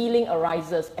 consciousness, feeling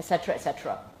arises, etc.,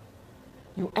 etc.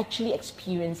 You actually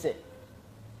experience it.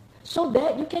 So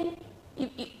that you can,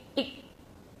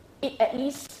 it at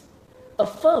least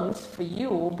affirms for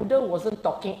you, Buddha wasn't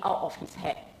talking out of his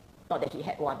head. Not that he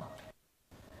had one.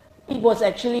 It was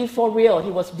actually for real.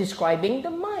 He was describing the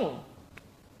mind.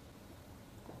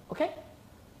 Okay?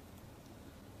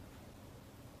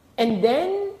 And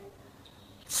then,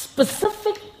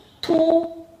 specific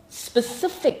to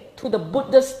the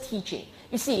Buddha's teaching.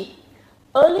 You see,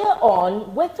 earlier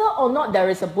on, whether or not there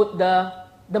is a Buddha,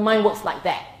 the mind works like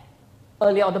that.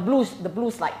 Earlier on, the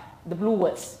blue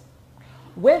words.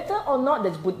 Whether or not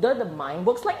there's Buddha, the mind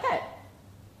works like that.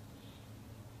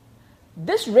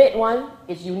 This red one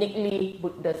is uniquely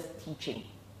Buddha's teaching.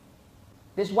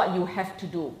 This is what you have to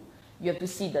do. You have to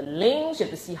see the links, you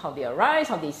have to see how they arise,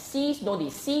 how they cease, know they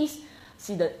cease,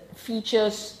 see the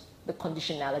features, the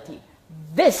conditionality.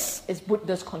 This is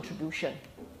Buddha's contribution.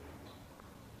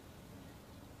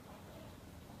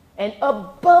 And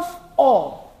above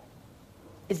all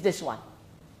is this one.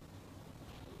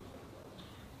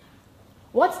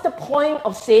 What's the point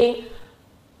of saying,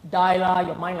 die lah,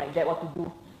 your mind like that, what to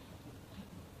do?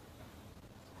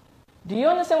 Do you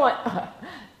understand what?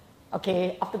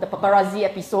 Okay, after the paparazzi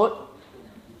episode,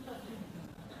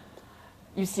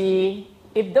 you see,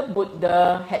 if the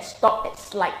Buddha had stopped at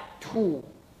slide 2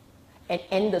 and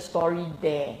end the story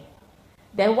there,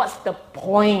 then what's the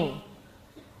point?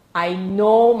 I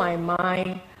know my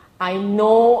mind, I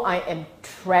know I am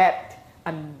trapped,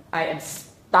 I am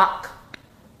stuck.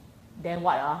 Then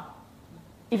what?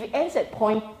 If it ends at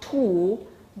point 2,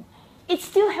 it's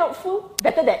still helpful,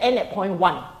 better than end at point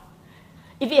 1.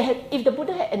 If the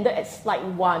Buddha had ended at slide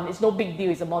 1, it's no big deal,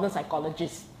 he's a modern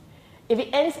psychologist. If it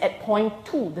ends at point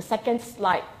 2, the second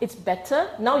slide, it's better.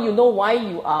 Now you know why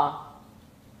you are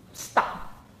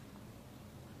stuck.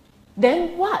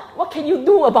 Then what? What can you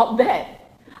do about that?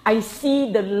 I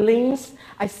see the links,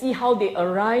 I see how they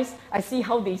arise, I see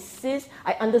how they cease,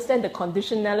 I understand the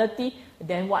conditionality.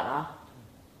 Then what?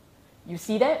 You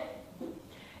see that?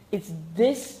 It's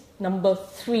this number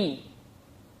 3.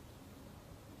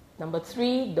 Number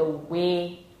 3, the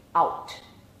way out.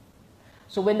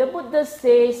 So when the Buddha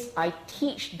says, I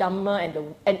teach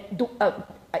Dhamma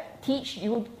I teach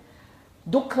you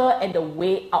dukkha and the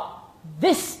way out,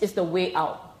 this is the way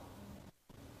out.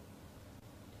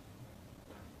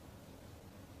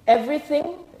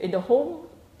 Everything in the whole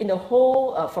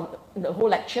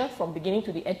lecture, from beginning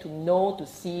to the end, to know, to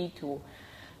see, to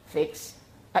fix.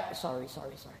 Sorry.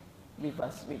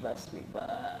 Reverse.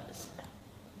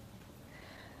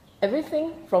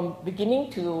 Everything from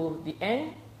beginning to the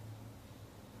end,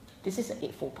 this is an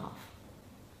Eightfold Path.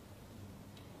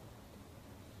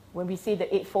 When we say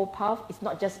the Eightfold Path, it's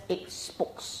not just 8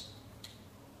 spokes.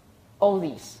 All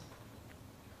these.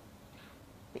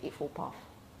 The Eightfold Path.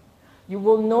 You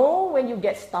will know when you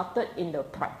get started in the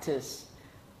practice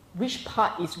which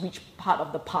part is which part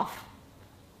of the path.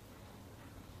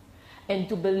 And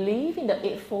to believe in the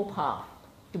Eightfold Path,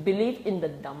 to believe in the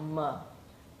Dhamma,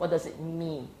 what does it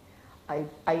mean?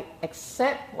 I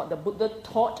accept what the Buddha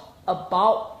taught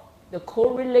about the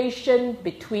correlation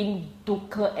between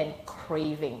dukkha and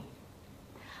craving.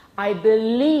 I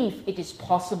believe it is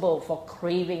possible for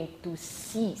craving to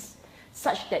cease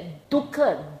such that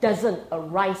dukkha doesn't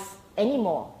arise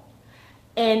anymore.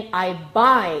 And I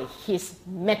buy his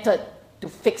method to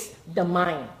fix the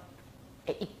mind.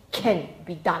 And it can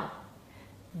be done.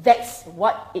 That's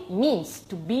what it means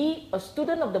to be a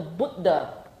student of the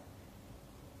Buddha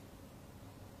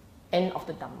and of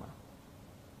the Dhamma.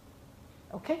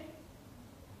 Okay?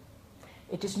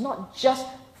 It is not just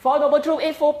Four Noble Truths,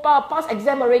 Eightfold Path, pass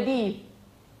exam already.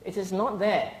 It is not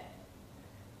there.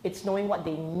 It's knowing what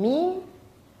they mean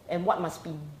and what must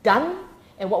be done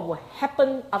and what will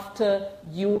happen after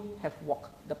you have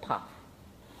walked the path.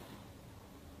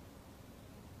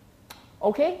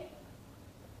 Okay?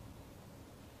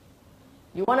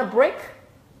 You want a break?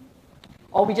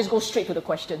 Or we just go straight to the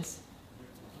questions?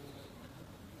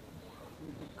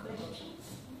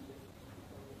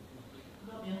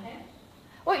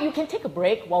 Well, you can take a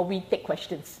break while we take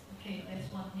questions. Okay,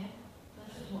 there's one here.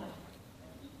 This is one.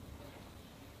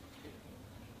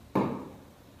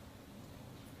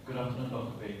 Good afternoon,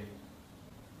 Dr. Bae.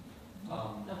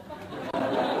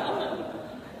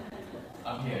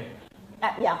 I'm here.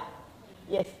 Yeah.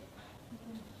 Yes.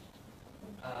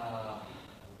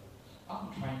 I'm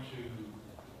trying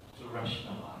to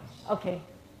rationalize Okay.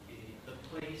 the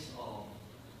place of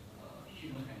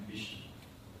human ambition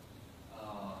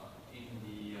in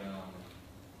the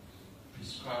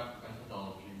prescribed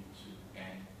methodology to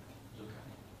end dukkha,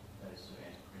 that is to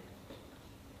end craving.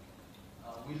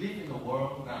 We live in a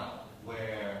world now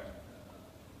where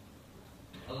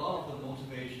a lot of the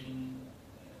motivation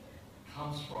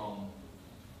comes from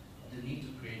the need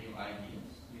to create new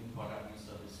ideas, new products, new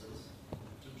services,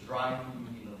 to drive new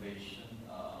innovation.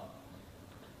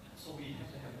 So we have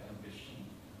to have ambition.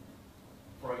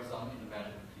 For example, in the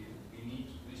medical field,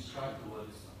 we strive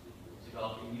towards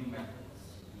developing new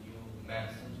methods, new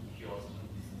medicine to cure certain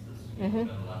diseases, to make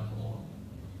better life for all.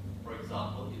 For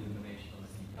example, elimination of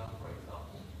Zika, for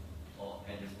example, or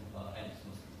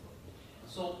Anderson's disease.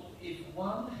 So if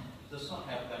one does not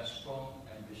have that strong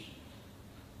ambition,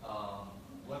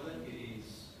 whether it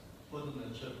is further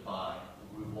nurtured by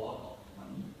the reward of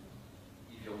money,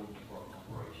 if you're working for a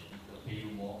corporation, they'll pay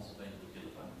you more so that you'll get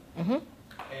the money.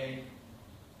 And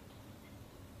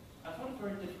I find it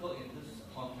very difficult in this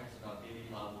context in our daily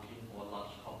life, working for a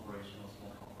large corporation or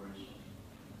small corporation,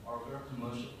 or a very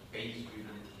commercial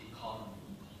base-driven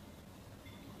economy,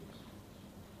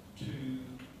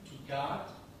 to guard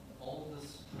all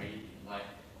this trading. Like,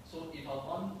 so if I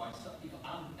want myself, if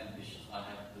I'm ambitious, I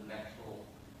have the natural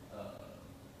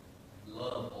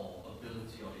love or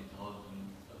ability or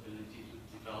intelligence, ability to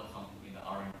develop something in the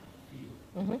R&D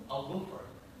field, I'll go for it.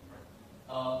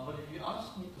 But if you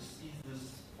ask me to seize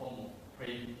this form of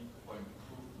craving for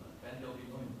improvement, then there'll be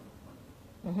no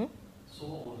improvement. So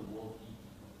what will the world be?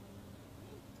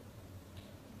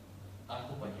 I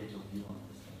hope I get your view on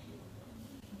this.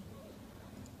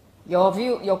 Thank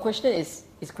you. Your question is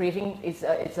craving, is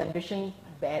ambition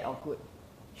bad or good?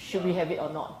 Should we have it or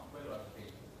not?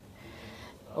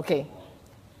 Okay.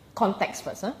 Context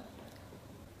first.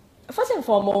 First and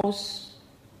foremost,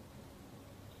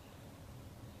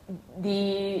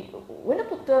 when the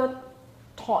Buddha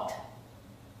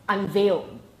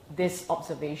unveiled this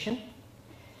observation,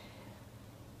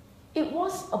 it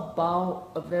was for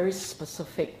a very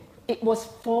specific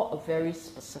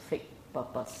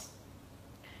purpose.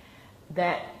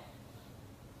 That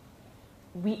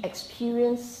we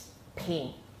experience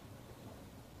pain.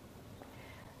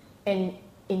 And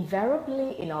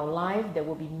invariably in our life, there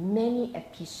will be many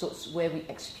episodes where we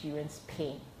experience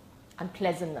pain,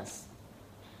 unpleasantness.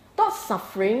 Thought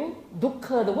suffering,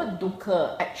 dukkha, the word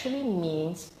dukkha actually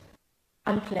means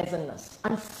unpleasantness,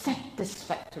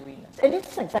 unsatisfactoriness. And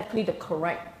it's exactly the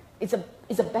correct, it's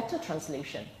a better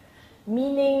translation.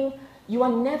 Meaning you are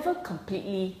never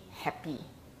completely happy.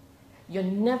 You're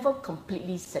never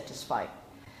completely satisfied.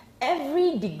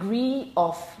 Every degree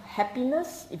of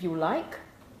happiness, if you like,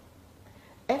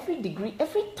 every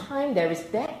time there is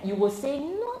that, you will say,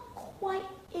 not quite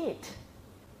it.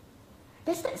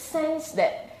 There's that sense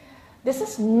that, there's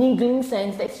this niggling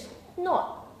sense that it's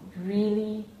not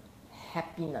really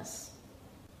happiness.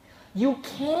 You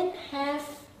can have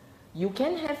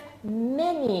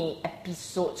many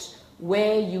episodes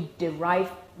where you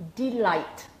derive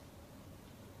delight,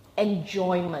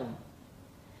 enjoyment.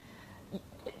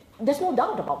 There's no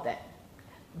doubt about that.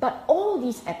 But all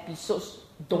these episodes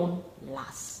don't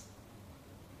last.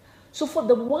 So for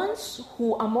the ones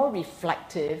who are more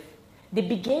reflective, they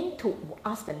begin to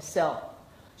ask themselves,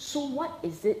 so what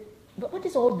is it? What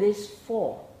is all this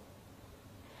for?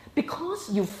 Because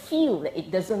you feel that it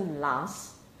doesn't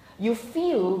last, you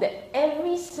feel that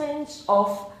every sense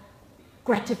of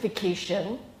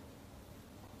gratification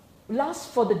lasts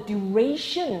for the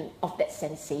duration of that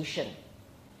sensation.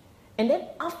 And then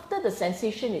after the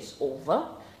sensation is over,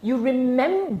 you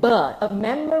remember a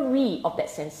memory of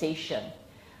that sensation.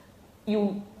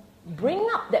 You bring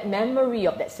up that memory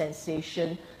of that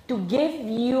sensation to give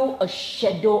you a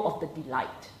shadow of the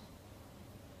delight.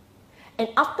 And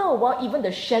after a while, even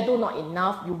the shadow not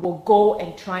enough, you will go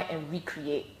and try and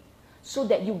recreate so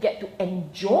that you get to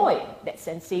enjoy that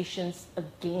sensations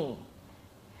again.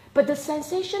 But the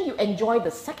sensation you enjoy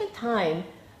the second time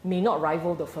may not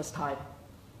rival the first time.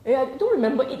 I don't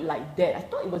remember it like that. I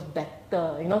thought it was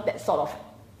better, that sort of.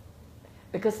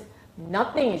 Because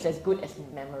nothing is as good as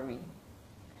memory.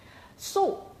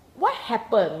 So what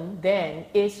happened then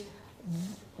is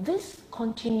this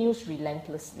continues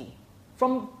relentlessly.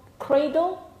 From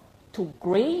cradle to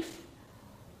grave,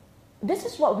 this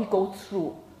is what we go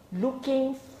through,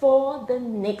 looking for the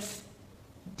next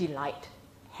delight,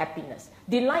 happiness.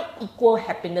 Delight equal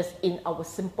happiness in our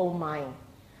simple mind.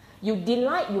 You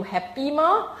delight, you happy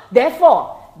ma,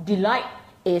 therefore delight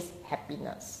is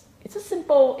happiness. It's a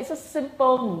simple,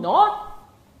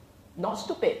 not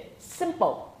stupid,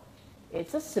 simple.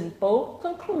 It's a simple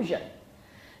conclusion.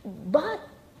 But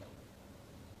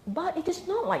it is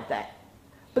not like that.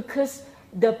 Because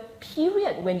the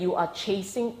period when you are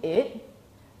chasing it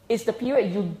is the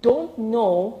period you don't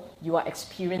know you are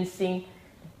experiencing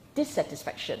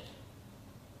dissatisfaction.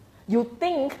 You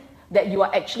think that you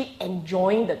are actually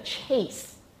enjoying the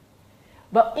chase.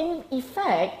 But in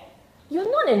effect,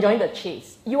 you're not enjoying the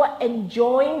chase. You are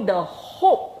enjoying the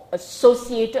hope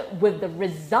associated with the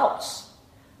results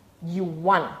you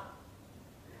want.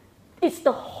 It's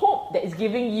the hope that is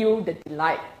giving you the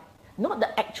delight, not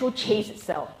the actual chase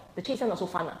itself. The chase is not so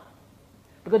fun.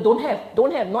 Because don't have,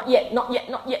 not yet. Now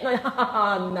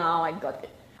I got it.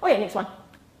 Okay, next one.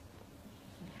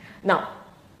 Now,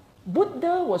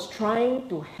 Buddha was trying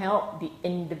to help the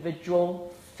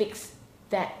individual fix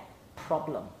that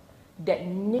problem, that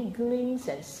niggling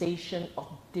sensation of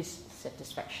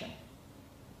dissatisfaction.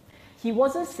 He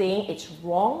wasn't saying it's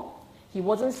wrong, he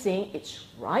wasn't saying it's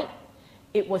right,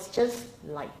 it was just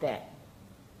like that.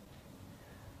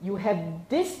 You have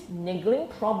this niggling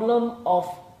problem of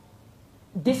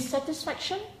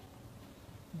dissatisfaction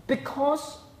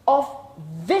because of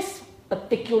this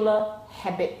particular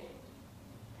habit.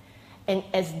 And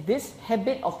as this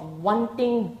habit of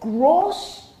wanting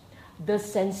grows, the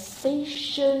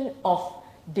sensation of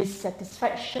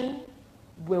dissatisfaction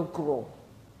will grow.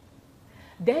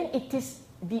 Then it is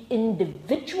the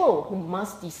individual who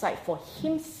must decide for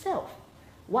himself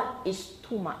what is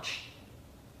too much.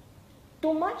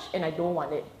 Too much and I don't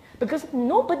want it. Because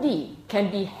nobody can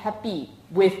be happy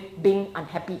with being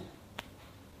unhappy.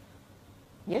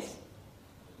 Yes?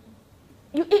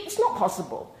 It's not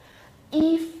possible.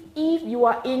 If you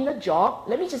are in a job,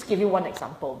 let me just give you one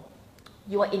example.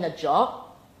 You are in a job,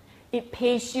 it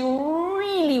pays you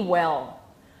really well,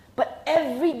 but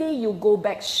every day you go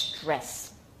back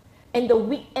stressed, and the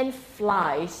weekend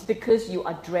flies because you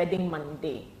are dreading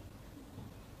Monday.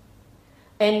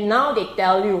 And now they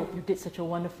tell you, you did such a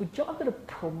wonderful job, I'm going to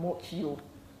promote you.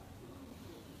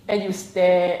 And you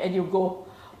stare and you go,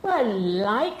 well, I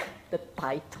like the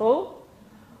title,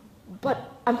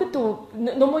 but I'm going to,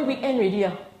 no more weekend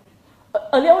already.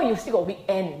 Earlier on you still got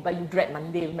weekend, but you dread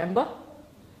Monday, remember?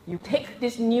 You take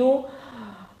this new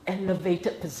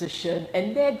elevated position,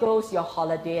 and there goes your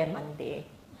holiday and Monday.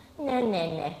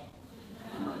 Nah.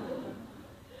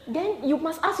 Then you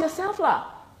must ask yourself,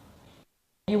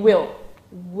 you will,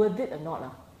 worth it or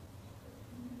not?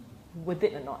 with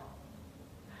it or not?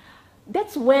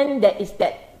 That's when there is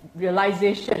that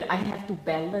realization I have to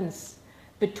balance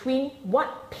between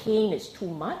what pain is too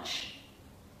much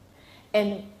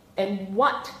and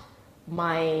what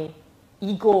my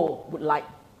ego would like.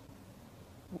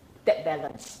 That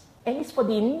balance. And it's for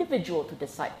the individual to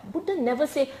decide. Buddha never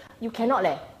say, you cannot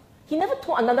leh. He never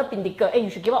told another Pindika, hey, you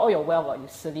should give up all your wealth, you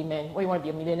silly man. Why you want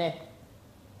to be a millionaire?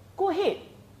 Go ahead.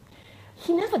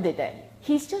 He never did that.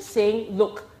 He's just saying,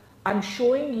 look, I'm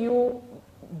showing you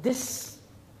this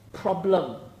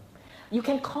problem. You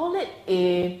can call it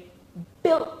a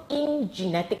built-in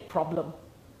genetic problem.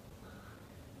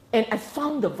 And I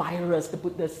found the virus, the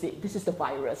Buddha said. This is the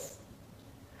virus.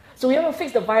 So we want to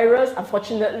fix the virus.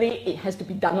 Unfortunately, it has to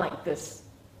be done like this.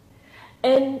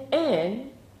 And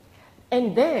then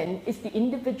it's the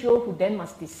individual who then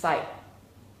must decide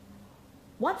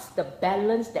what's the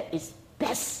balance that is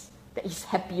best, that is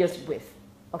happiest with.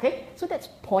 Okay? So that's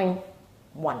point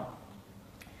one.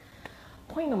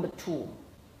 Point number two.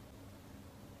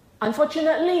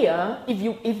 Unfortunately, if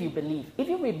you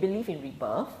believe in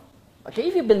rebirth, okay,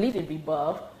 if you believe in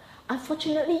rebirth,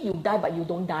 unfortunately you die, but you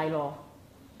don't die, lor.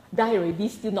 Die already,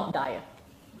 still not die.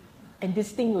 And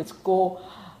this thing will go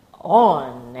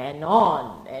on and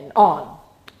on and on.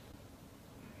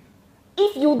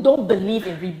 If you don't believe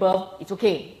in rebirth, it's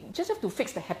okay. You just have to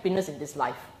fix the happiness in this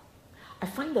life. I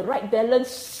find the right balance,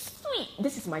 sweet.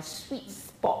 This is my sweet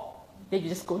spot. Then you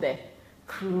just go there,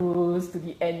 cruise to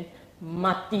the end,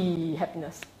 mati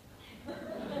happiness.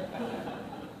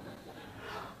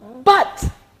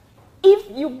 But if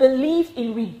you believe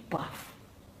in rebirth,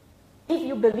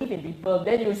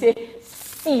 then you say,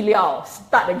 si liao,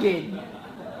 start again.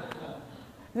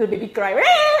 The baby cry,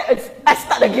 I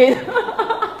start again.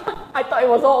 I thought it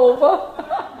was all over.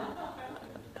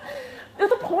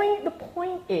 The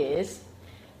point is,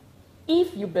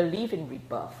 if you believe in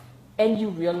rebirth and you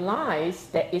realize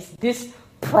there is this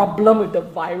problem with the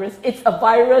virus, it's a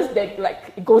virus that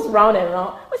it goes round and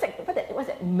round. What's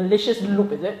that malicious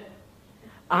loop, is it?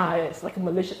 It's like a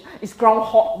malicious, it's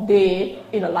Groundhog Day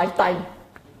in a lifetime.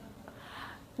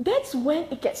 That's when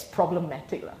it gets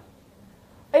problematic.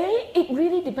 It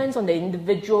really depends on the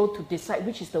individual to decide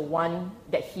which is the one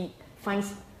that he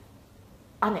finds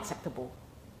unacceptable,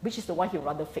 which is the one he'd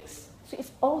rather fix. So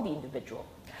it's all the individual.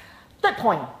 Third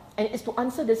point, and it's to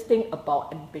answer this thing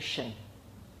about ambition.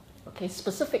 Okay,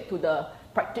 specific to the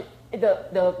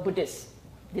Buddhists,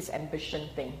 this ambition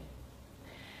thing.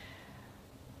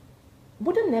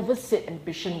 Buddha never said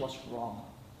ambition was wrong.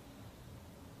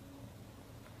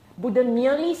 Buddha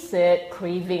merely said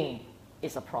craving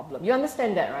is a problem. You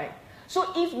understand that, right?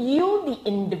 So if you, the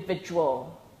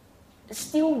individual,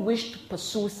 still wish to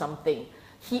pursue something,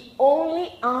 he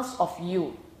only asks of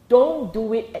you, don't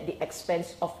do it at the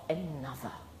expense of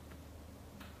another.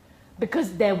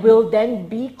 Because there will then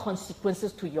be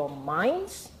consequences to your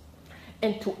minds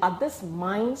and to others'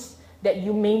 minds that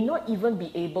you may not even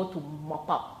be able to mop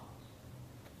up.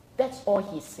 That's all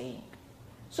he's saying.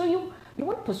 So you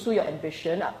want to pursue your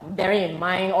ambition, bearing in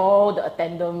mind all the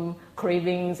addendum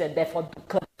cravings and therefore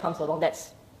dukkha comes along.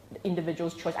 That's the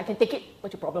individual's choice. I can take it.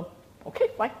 What's your problem? Okay,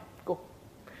 fine, go.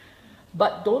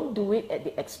 But don't do it at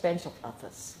the expense of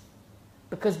others.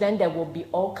 Because then there will be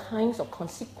all kinds of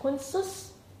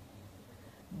consequences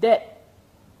that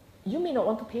you may not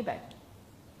want to pay back.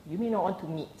 You may not want to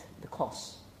meet the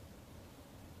cost.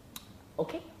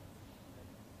 Okay?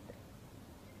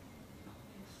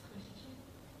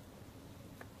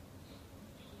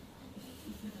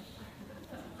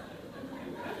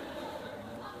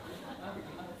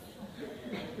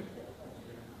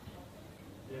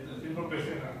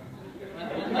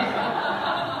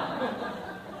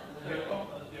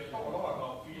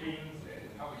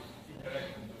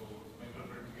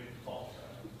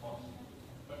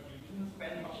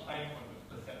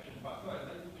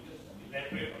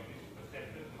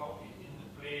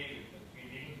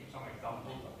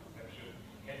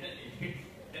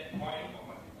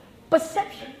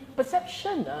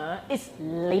 Perception is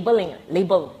labeling,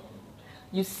 label.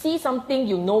 You see something,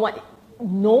 you know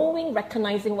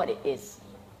recognizing what it is.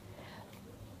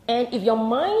 And if your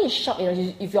mind is sharp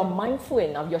enough, if you're mindful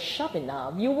enough, you're sharp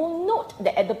enough, you will note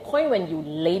that at the point when you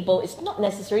label, it's not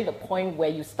necessarily the point where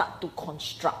you start to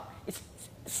construct. It's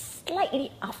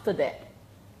slightly after that.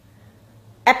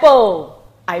 Apple,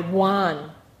 I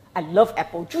want. I love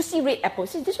apple. Juicy red apple.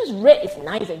 See, this was red, it's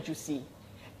nice and juicy.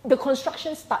 The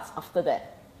construction starts after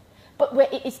that. But where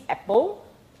it is apple,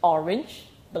 orange,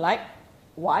 black,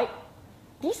 white,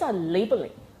 these are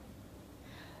labeling.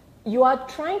 You are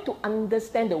trying to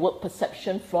understand the word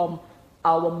perception from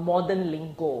our modern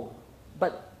lingo.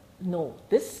 But no,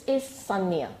 this is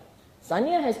sanya.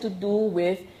 Sanya has to do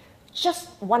with just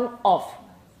one-off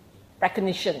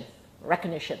recognition.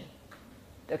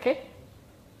 Okay?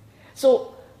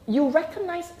 So you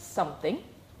recognize something,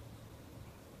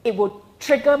 it will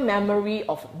trigger memory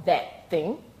of that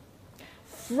thing.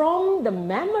 From the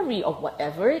memory of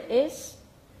whatever it is,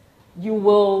 you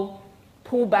will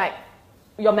pull back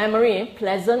your memory,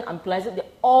 pleasant, unpleasant,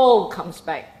 it all comes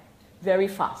back very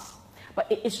fast.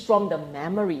 But it is from the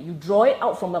memory. You draw it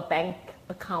out from a bank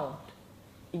account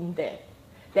in there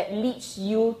that leads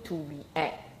you to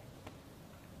react.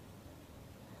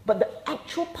 But the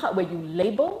actual part where you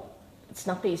label, it's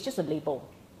nothing, it's just a label.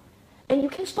 And you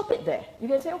can stop it there. You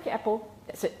can say, okay, Apple,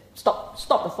 that's it. Stop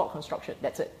the thought construction,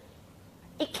 that's it.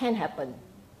 It can happen.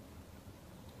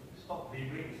 Stop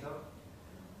labeling yourself.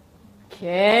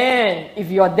 Can.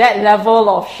 If you're that level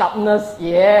of sharpness,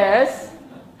 yes.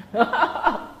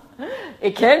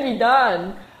 It can be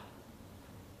done.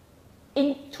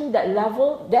 Into that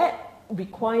level, that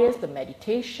requires the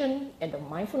meditation and the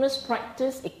mindfulness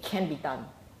practice. It can be done.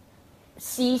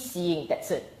 Seeing,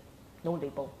 that's it. No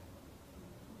label.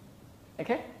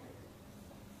 Okay?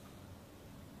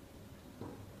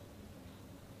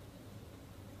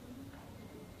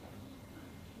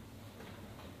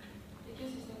 Thank you,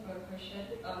 sister, for the question.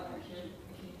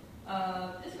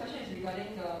 This question is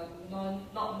regarding the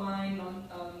not mine,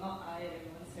 not I, and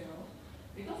non-self.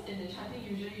 Because in the chanting,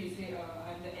 usually you say,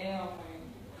 I'm the heir of my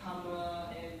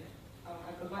karma, and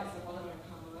I provide support of my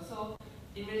karma. So,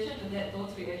 in relation to that,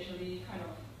 don't we actually kind of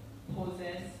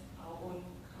possess our own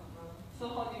karma? So,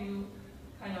 how do you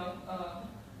kind of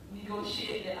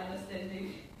negotiate that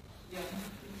understanding? Yeah,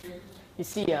 thank you. You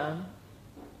see,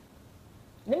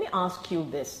 let me ask you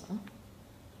this.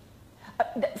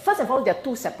 First of all, there are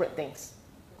two separate things.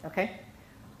 Okay?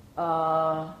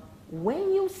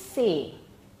 When you say,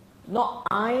 not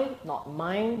I, not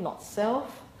mine, not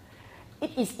self,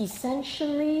 it is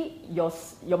essentially your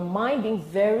mind being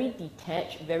very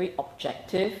detached, very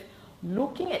objective,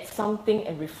 looking at something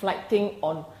and reflecting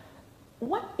on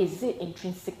what is it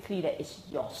intrinsically that is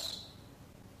yours.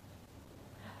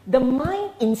 The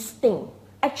mind instinct,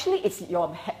 actually it's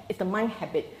the mind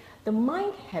habit. The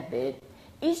mind habit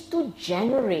is to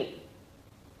generate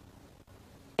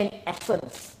an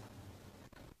essence.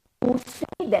 To say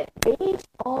that based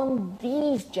on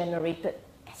these generated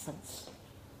essence,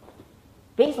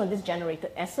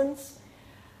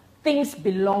 things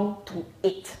belong to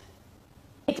it.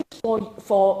 It is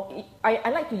I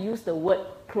like to use the word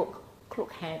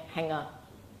cloak hanger.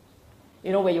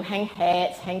 You know, where you hang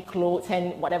hats, hang clothes,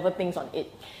 hang whatever things on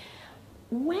it.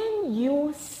 When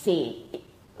you say,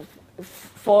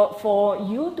 for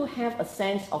you to have a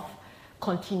sense of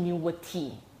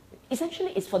continuity,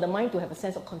 essentially it's for the mind to have a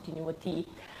sense of continuity,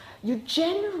 you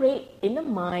generate in the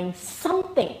mind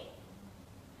something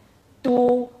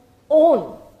to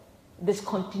own this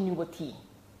continuity.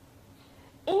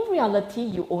 In reality,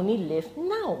 you only live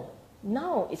now.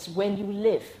 Now is when you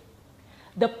live.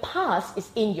 The past is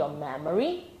in your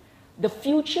memory. The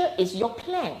future is your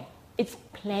plan. It's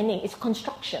planning, it's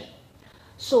construction.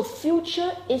 So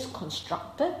future is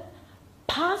constructed.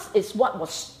 Past is what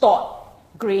was stored,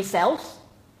 grey cells.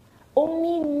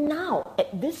 Only now,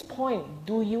 at this point,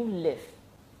 do you live.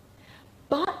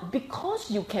 But because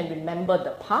you can remember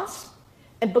the past,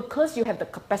 and because you have the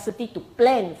capacity to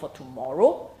plan for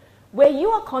tomorrow, where you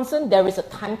are concerned, there is a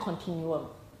time continuum.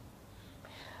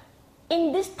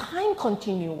 In this time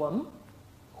continuum,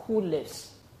 who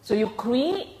lives? So you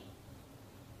create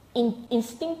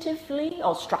instinctively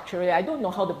or structurally, I don't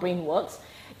know how the brain works,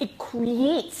 it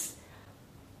creates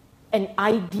an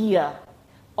idea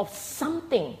of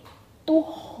something to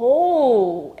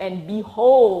hold and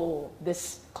behold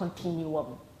this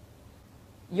continuum.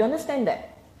 You understand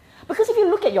that? Because if you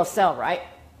look at yourself, right,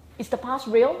 is the past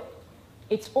real?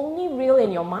 It's only real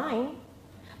in your mind.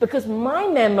 Because my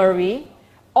memory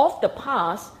of the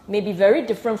past may be very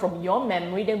different from your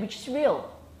memory than which is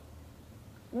real.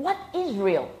 What is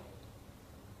real?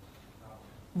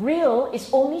 Real is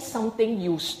only something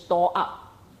you store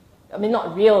up. I mean,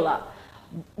 not real.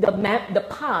 The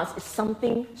past is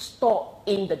something stored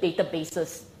in the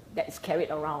databases that is carried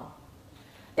around.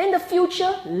 Then the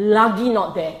future, lagi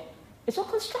not there. It's all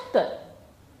constructed.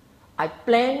 I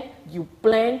plan, you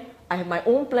plan, I have my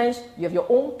own plans, you have your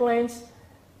own plans,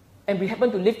 and we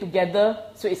happen to live together,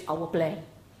 so it's our plan,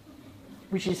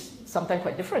 which is sometimes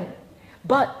quite different.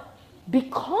 But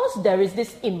because there is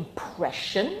this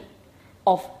impression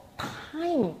of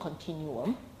time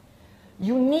continuum,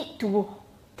 you need to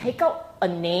take out a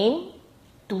name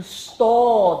to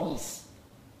store these.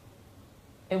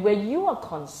 And where you are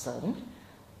concerned,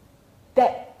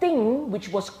 that thing which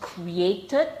was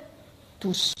created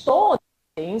to store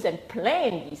things and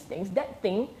plan these things, that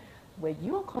thing where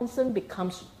you are concerned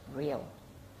becomes real.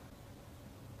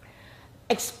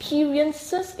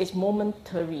 Experiences is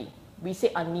momentary. We say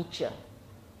anicca.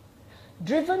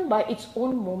 Driven by its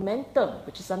own momentum,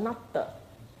 which is anatta.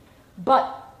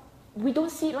 But we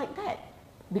don't see it like that.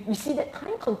 We see that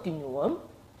time continuum,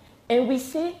 and we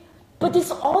say, but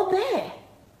it's all there.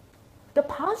 The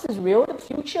past is real, the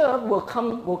future will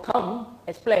come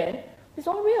as planned. It's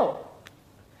all real.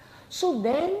 So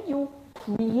then you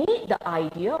create the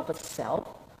idea of a self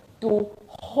to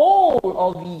hold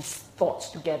all these thoughts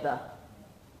together.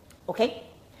 Okay?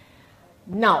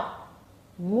 Now,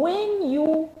 when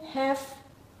you have,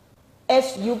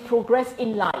 as you progress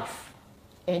in life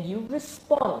and you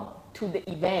respond to the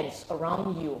events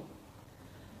around you,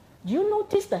 you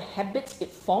notice the habits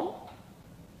it formed?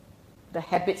 The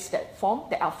habits that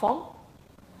are formed?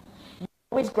 You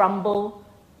always grumble.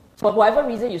 For whatever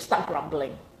reason, you start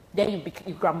grumbling. Then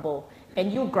you grumble,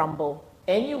 and you grumble,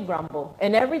 and you grumble,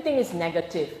 and everything is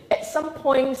negative. At some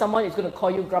point, someone is going to call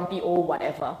you grumpy old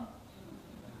whatever.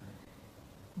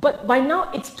 But by now,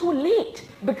 it's too late,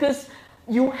 because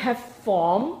you have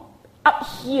formed up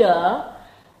here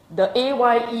the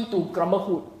AYE to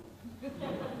grumble.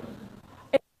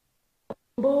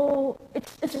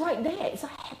 It's right there. It's a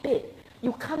habit.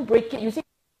 You can't break it. You see,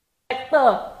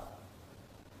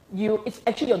 it's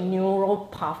actually your neural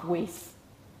pathways,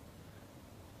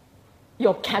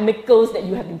 your chemicals that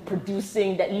you have been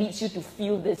producing that leads you to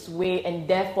feel this way, and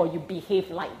therefore you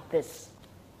behave like this.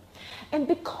 And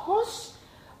because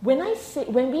when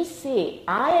we say,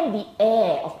 I am the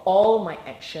heir of all my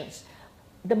actions,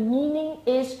 the meaning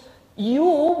is you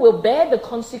will bear the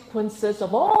consequences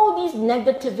of all these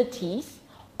negativities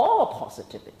or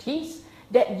positivities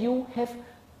that you have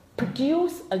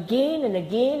produced again and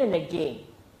again and again.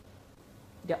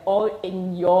 They're all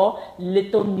in your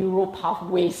little neural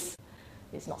pathways.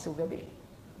 It's not so big.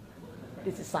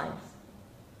 This is science.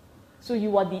 So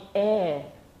you are the heir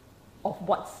of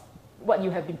what you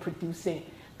have been producing.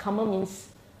 Karma means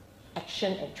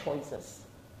action and choices.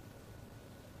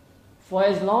 For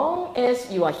as long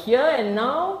as you are here and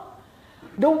now,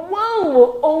 the world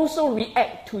will also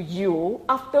react to you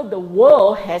after the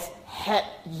world has had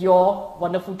your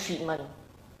wonderful treatment.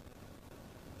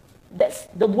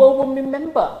 The world will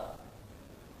remember.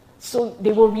 So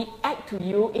they will react to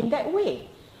you in that way.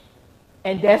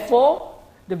 And therefore,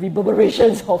 the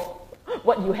reverberations of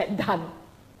what you had done.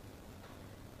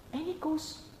 And it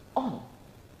goes on,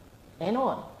 and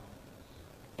on,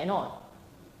 and on.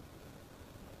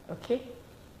 Okay?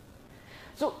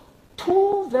 So,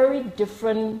 two very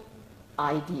different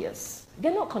ideas.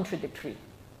 They're not contradictory.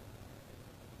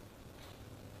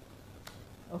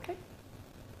 Okay?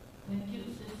 Thank you,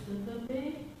 Sister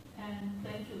Debe, and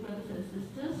thank you, brothers and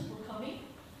sisters, for coming.